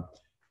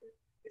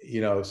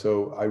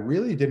 so I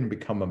really didn't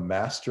become a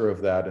master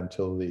of that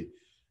until the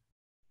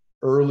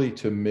early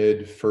to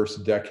mid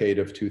first decade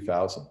of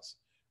 2000s.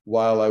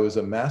 While I was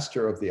a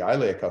master of the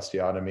iliac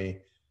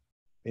osteotomy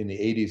in the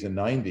 80s and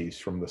 90s,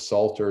 from the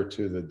Salter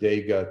to the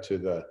Dega to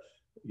the,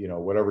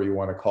 whatever you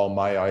want to call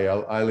my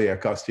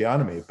iliac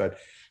osteotomy.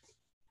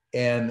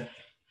 And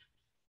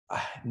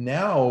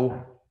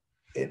now,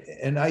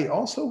 and I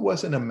also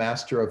wasn't a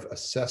master of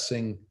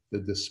assessing the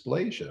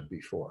dysplasia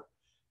before.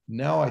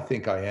 Now I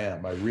think I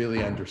am. I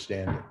really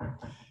understand it.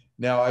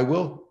 Now I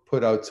will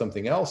put out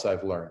something else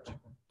I've learned.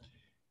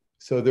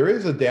 So there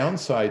is a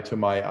downside to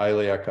my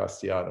iliac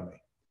osteotomy.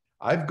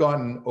 I've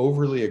gotten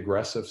overly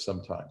aggressive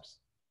sometimes.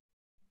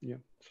 Yeah,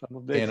 some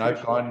of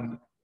the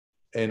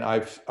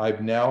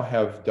I've now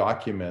have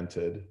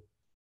documented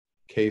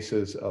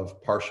cases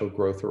of partial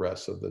growth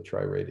arrests of the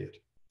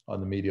triradiate on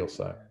the medial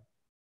side.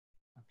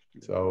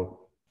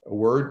 So a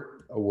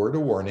word of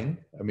warning.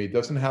 I mean, it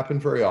doesn't happen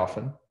very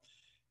often.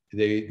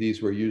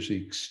 These were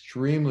usually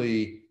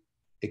extremely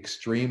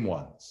extreme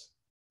ones,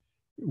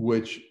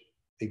 which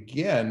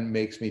again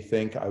makes me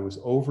think I was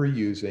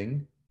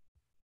overusing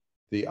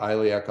the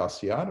iliac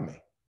osteotomy.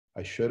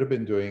 I should have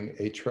been doing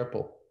a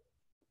triple,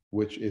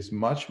 which is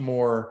much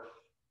more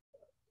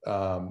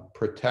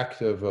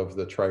protective of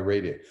the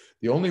triradiate.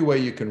 The only way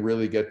you can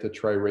really get the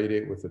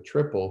triradiate with a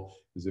triple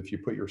is if you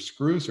put your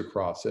screws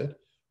across it,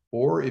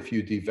 or if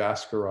you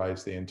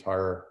devascularize the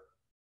entire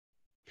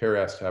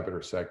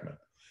periacetabular segment.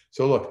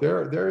 So look,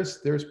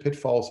 there's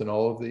pitfalls in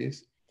all of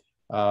these.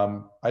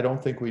 I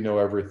don't think we know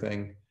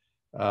everything.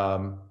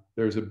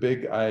 There's a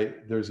big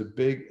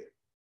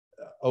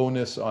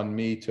onus on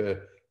me to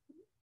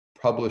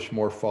publish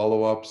more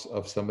follow-ups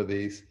of some of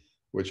these,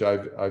 which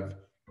I've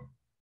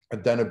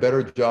done a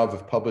better job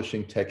of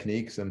publishing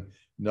techniques and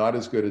not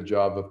as good a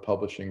job of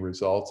publishing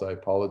results. I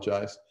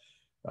apologize.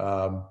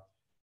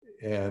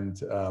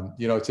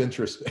 It's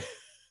interesting.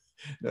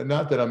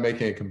 Not that I'm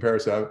making a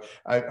comparison.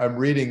 I'm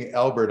reading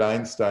Albert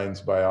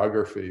Einstein's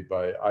biography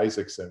by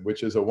Isaacson,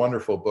 which is a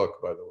wonderful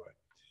book, by the way.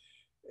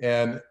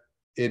 And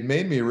it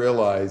made me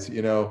realize,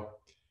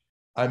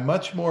 I'm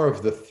much more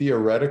of the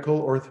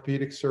theoretical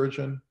orthopedic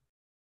surgeon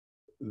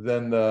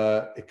than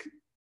the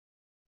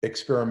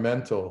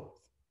experimental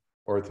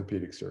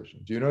orthopedic surgeon.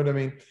 Do you know what I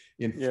mean?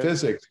 In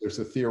physics, there's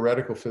a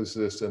theoretical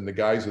physicist and the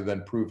guys who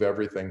then prove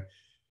everything.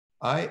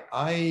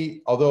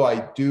 Although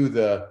I do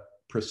the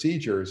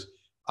procedures,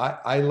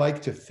 I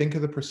like to think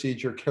of the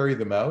procedure, carry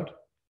them out.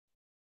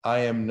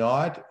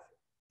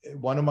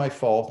 One of my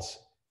faults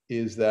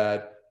is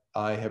that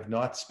I have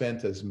not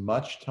spent as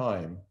much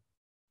time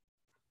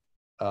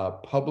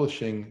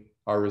publishing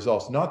our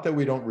results. Not that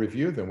we don't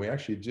review them, we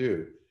actually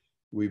do.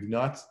 We've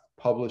not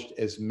published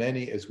as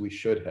many as we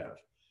should have.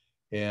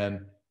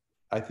 And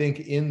I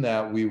think in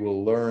that we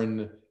will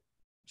learn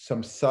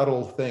some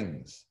subtle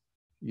things,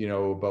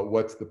 about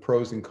what's the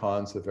pros and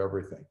cons of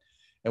everything.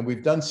 And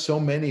we've done so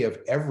many of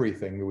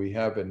everything that we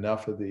have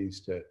enough of these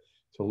to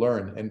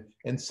learn.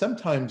 And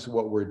sometimes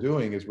what we're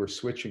doing is we're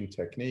switching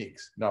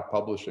techniques, not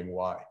publishing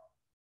why.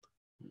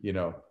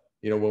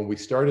 When we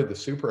started the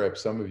super app,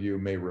 some of you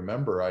may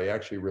remember, I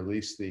actually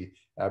released the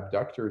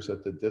abductors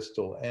at the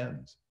distal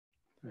ends.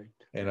 Right.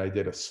 And I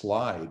did a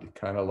slide,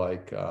 kind of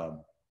like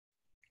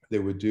they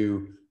would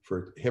do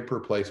for hip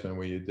replacement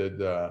when you did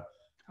the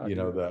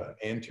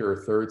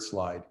anterior third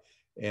slide.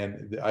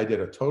 And I did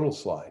a total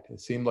slide.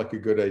 It seemed like a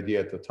good idea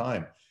at the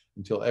time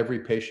until every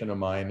patient of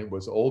mine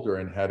was older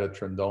and had a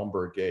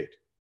Trendelenburg gait.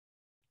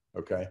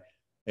 Okay.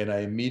 And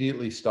I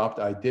immediately stopped.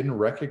 I didn't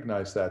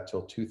recognize that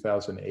till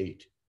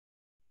 2008.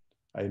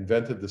 I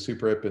invented the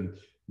super hip in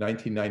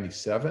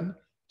 1997. It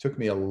took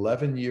me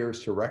 11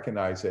 years to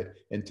recognize it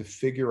and to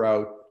figure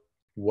out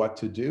what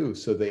to do.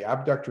 So the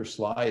abductor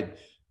slide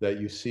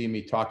that you see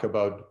me talk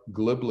about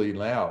glibly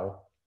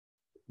now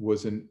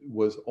was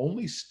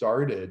only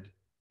started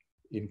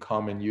in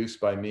common use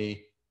by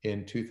me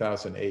in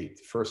 2008,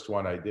 the first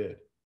one I did.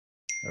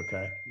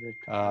 Okay.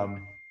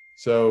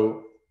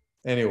 So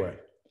anyway,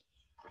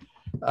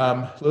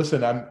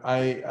 listen,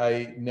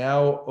 I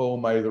now owe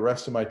the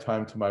rest of my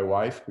time to my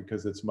wife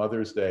because it's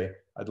Mother's Day.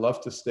 I'd love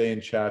to stay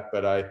and chat,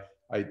 but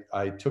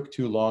I took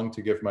too long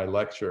to give my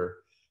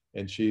lecture,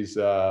 and she's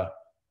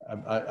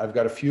I've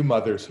got a few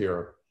mothers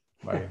here,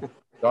 my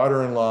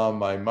daughter-in-law,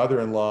 my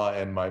mother-in-law,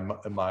 and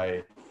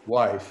my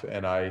wife,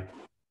 and I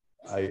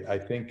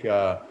think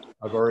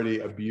I've already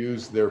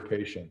abused their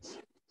patience.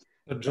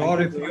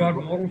 Dror, if you are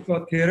more of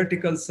a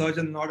theoretical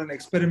surgeon, not an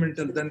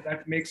experimental, then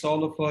that makes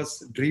all of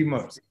us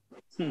dreamers.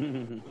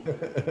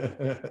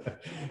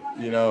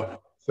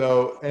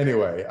 So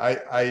anyway,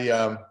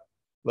 I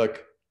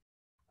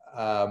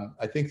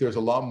think there's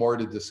a lot more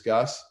to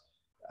discuss.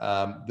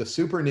 The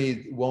super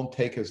knee won't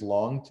take as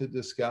long to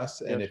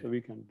discuss, and if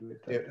we can do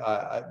it,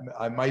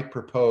 I might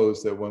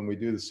propose that when we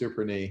do the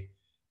super knee,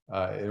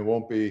 it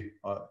won't be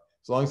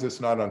as long as it's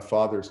not on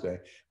Father's Day.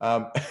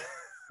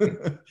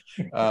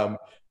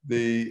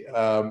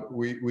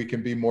 We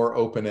can be more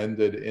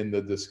open-ended in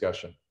the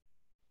discussion.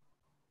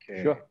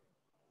 Okay. Sure.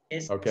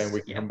 Yes. Okay, and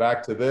we can come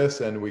back to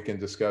this, and we can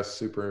discuss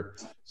super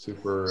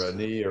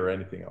knee or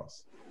anything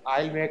else.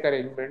 I'll make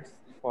arrangements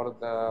for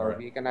the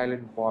week, and I'll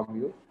inform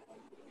you.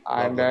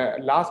 And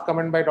last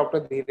comment by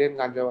Dr. Dhiren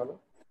Ganjawala.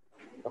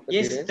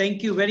 Yes,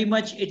 thank you very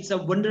much. It's a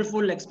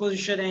wonderful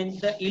exposition, and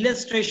the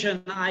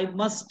illustration, I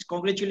must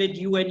congratulate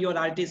you and your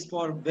artist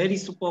for very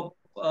superb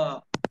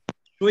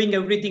showing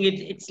everything.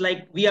 It's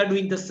like we are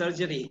doing the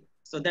surgery.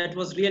 So that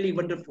was really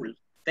wonderful.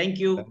 Thank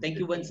you. Thank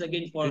you once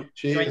again for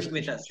joining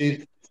with us.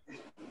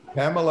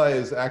 Pamela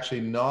is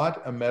actually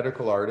not a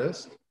medical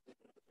artist.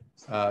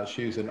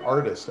 She's an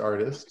artist,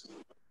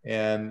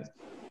 and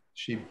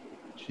she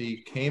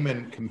came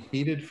and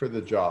competed for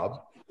the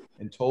job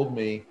and told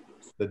me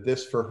that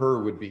this for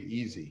her would be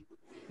easy.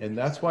 And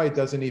that's why it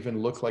doesn't even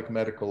look like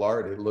medical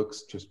art. It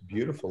looks just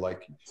beautiful.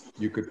 Like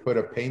you could put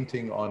a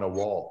painting on a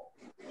wall.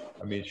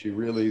 I mean, she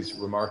really is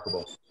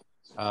remarkable.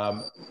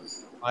 So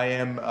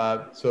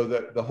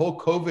the whole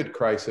COVID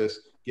crisis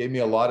gave me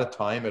a lot of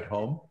time at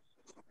home.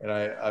 And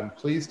I'm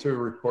pleased to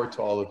report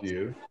to all of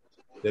you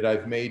that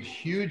I've made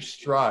huge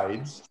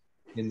strides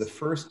in the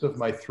first of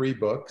my 3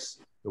 books,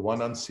 the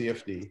one on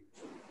CFD,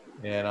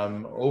 and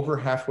I'm over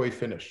halfway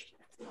finished.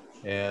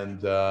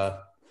 And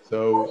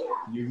so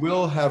you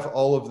will have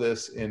all of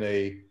this in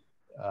a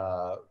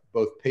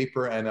both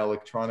paper and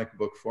electronic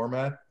book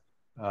format,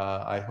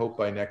 I hope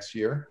by next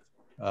year.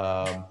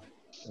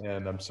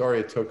 And I'm sorry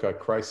it took a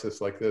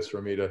crisis like this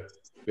for me to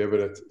be able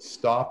to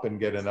stop and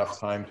get enough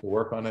time to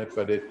work on it,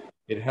 but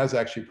it has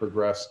actually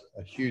progressed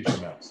a huge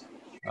amount.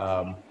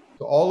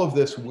 So all of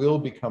this will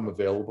become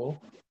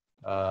available,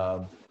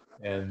 and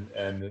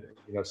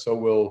so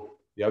will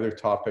the other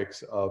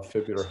topics of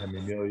fibular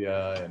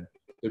hemimelia and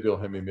tibial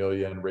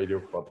hemimelia and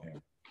radial club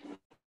hand.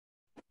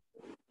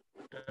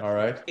 All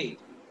right. Okay.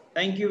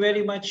 Thank you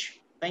very much.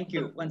 Thank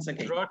you once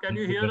again. Dror, can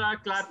you hear our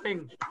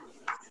clapping?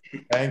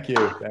 Thank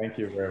you. Thank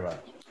you very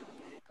much.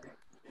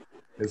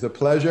 It's a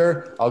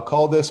pleasure. I'll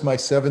call this my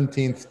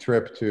 17th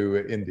trip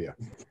to India.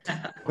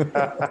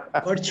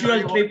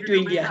 Virtual trip to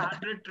India.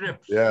 100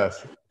 trips.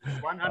 Yes.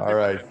 100 All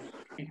right.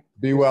 trips.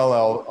 Be well,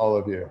 all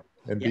of you,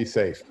 and be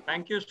safe.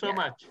 Thank you so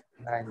much.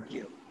 Thank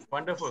you.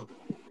 Wonderful.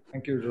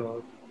 Thank you,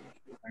 Dror.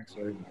 Thanks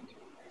very much.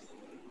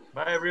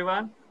 Bye,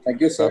 everyone.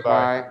 Thank you, sir.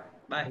 Bye-bye.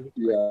 Bye.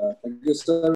 Yeah, thank you, sir.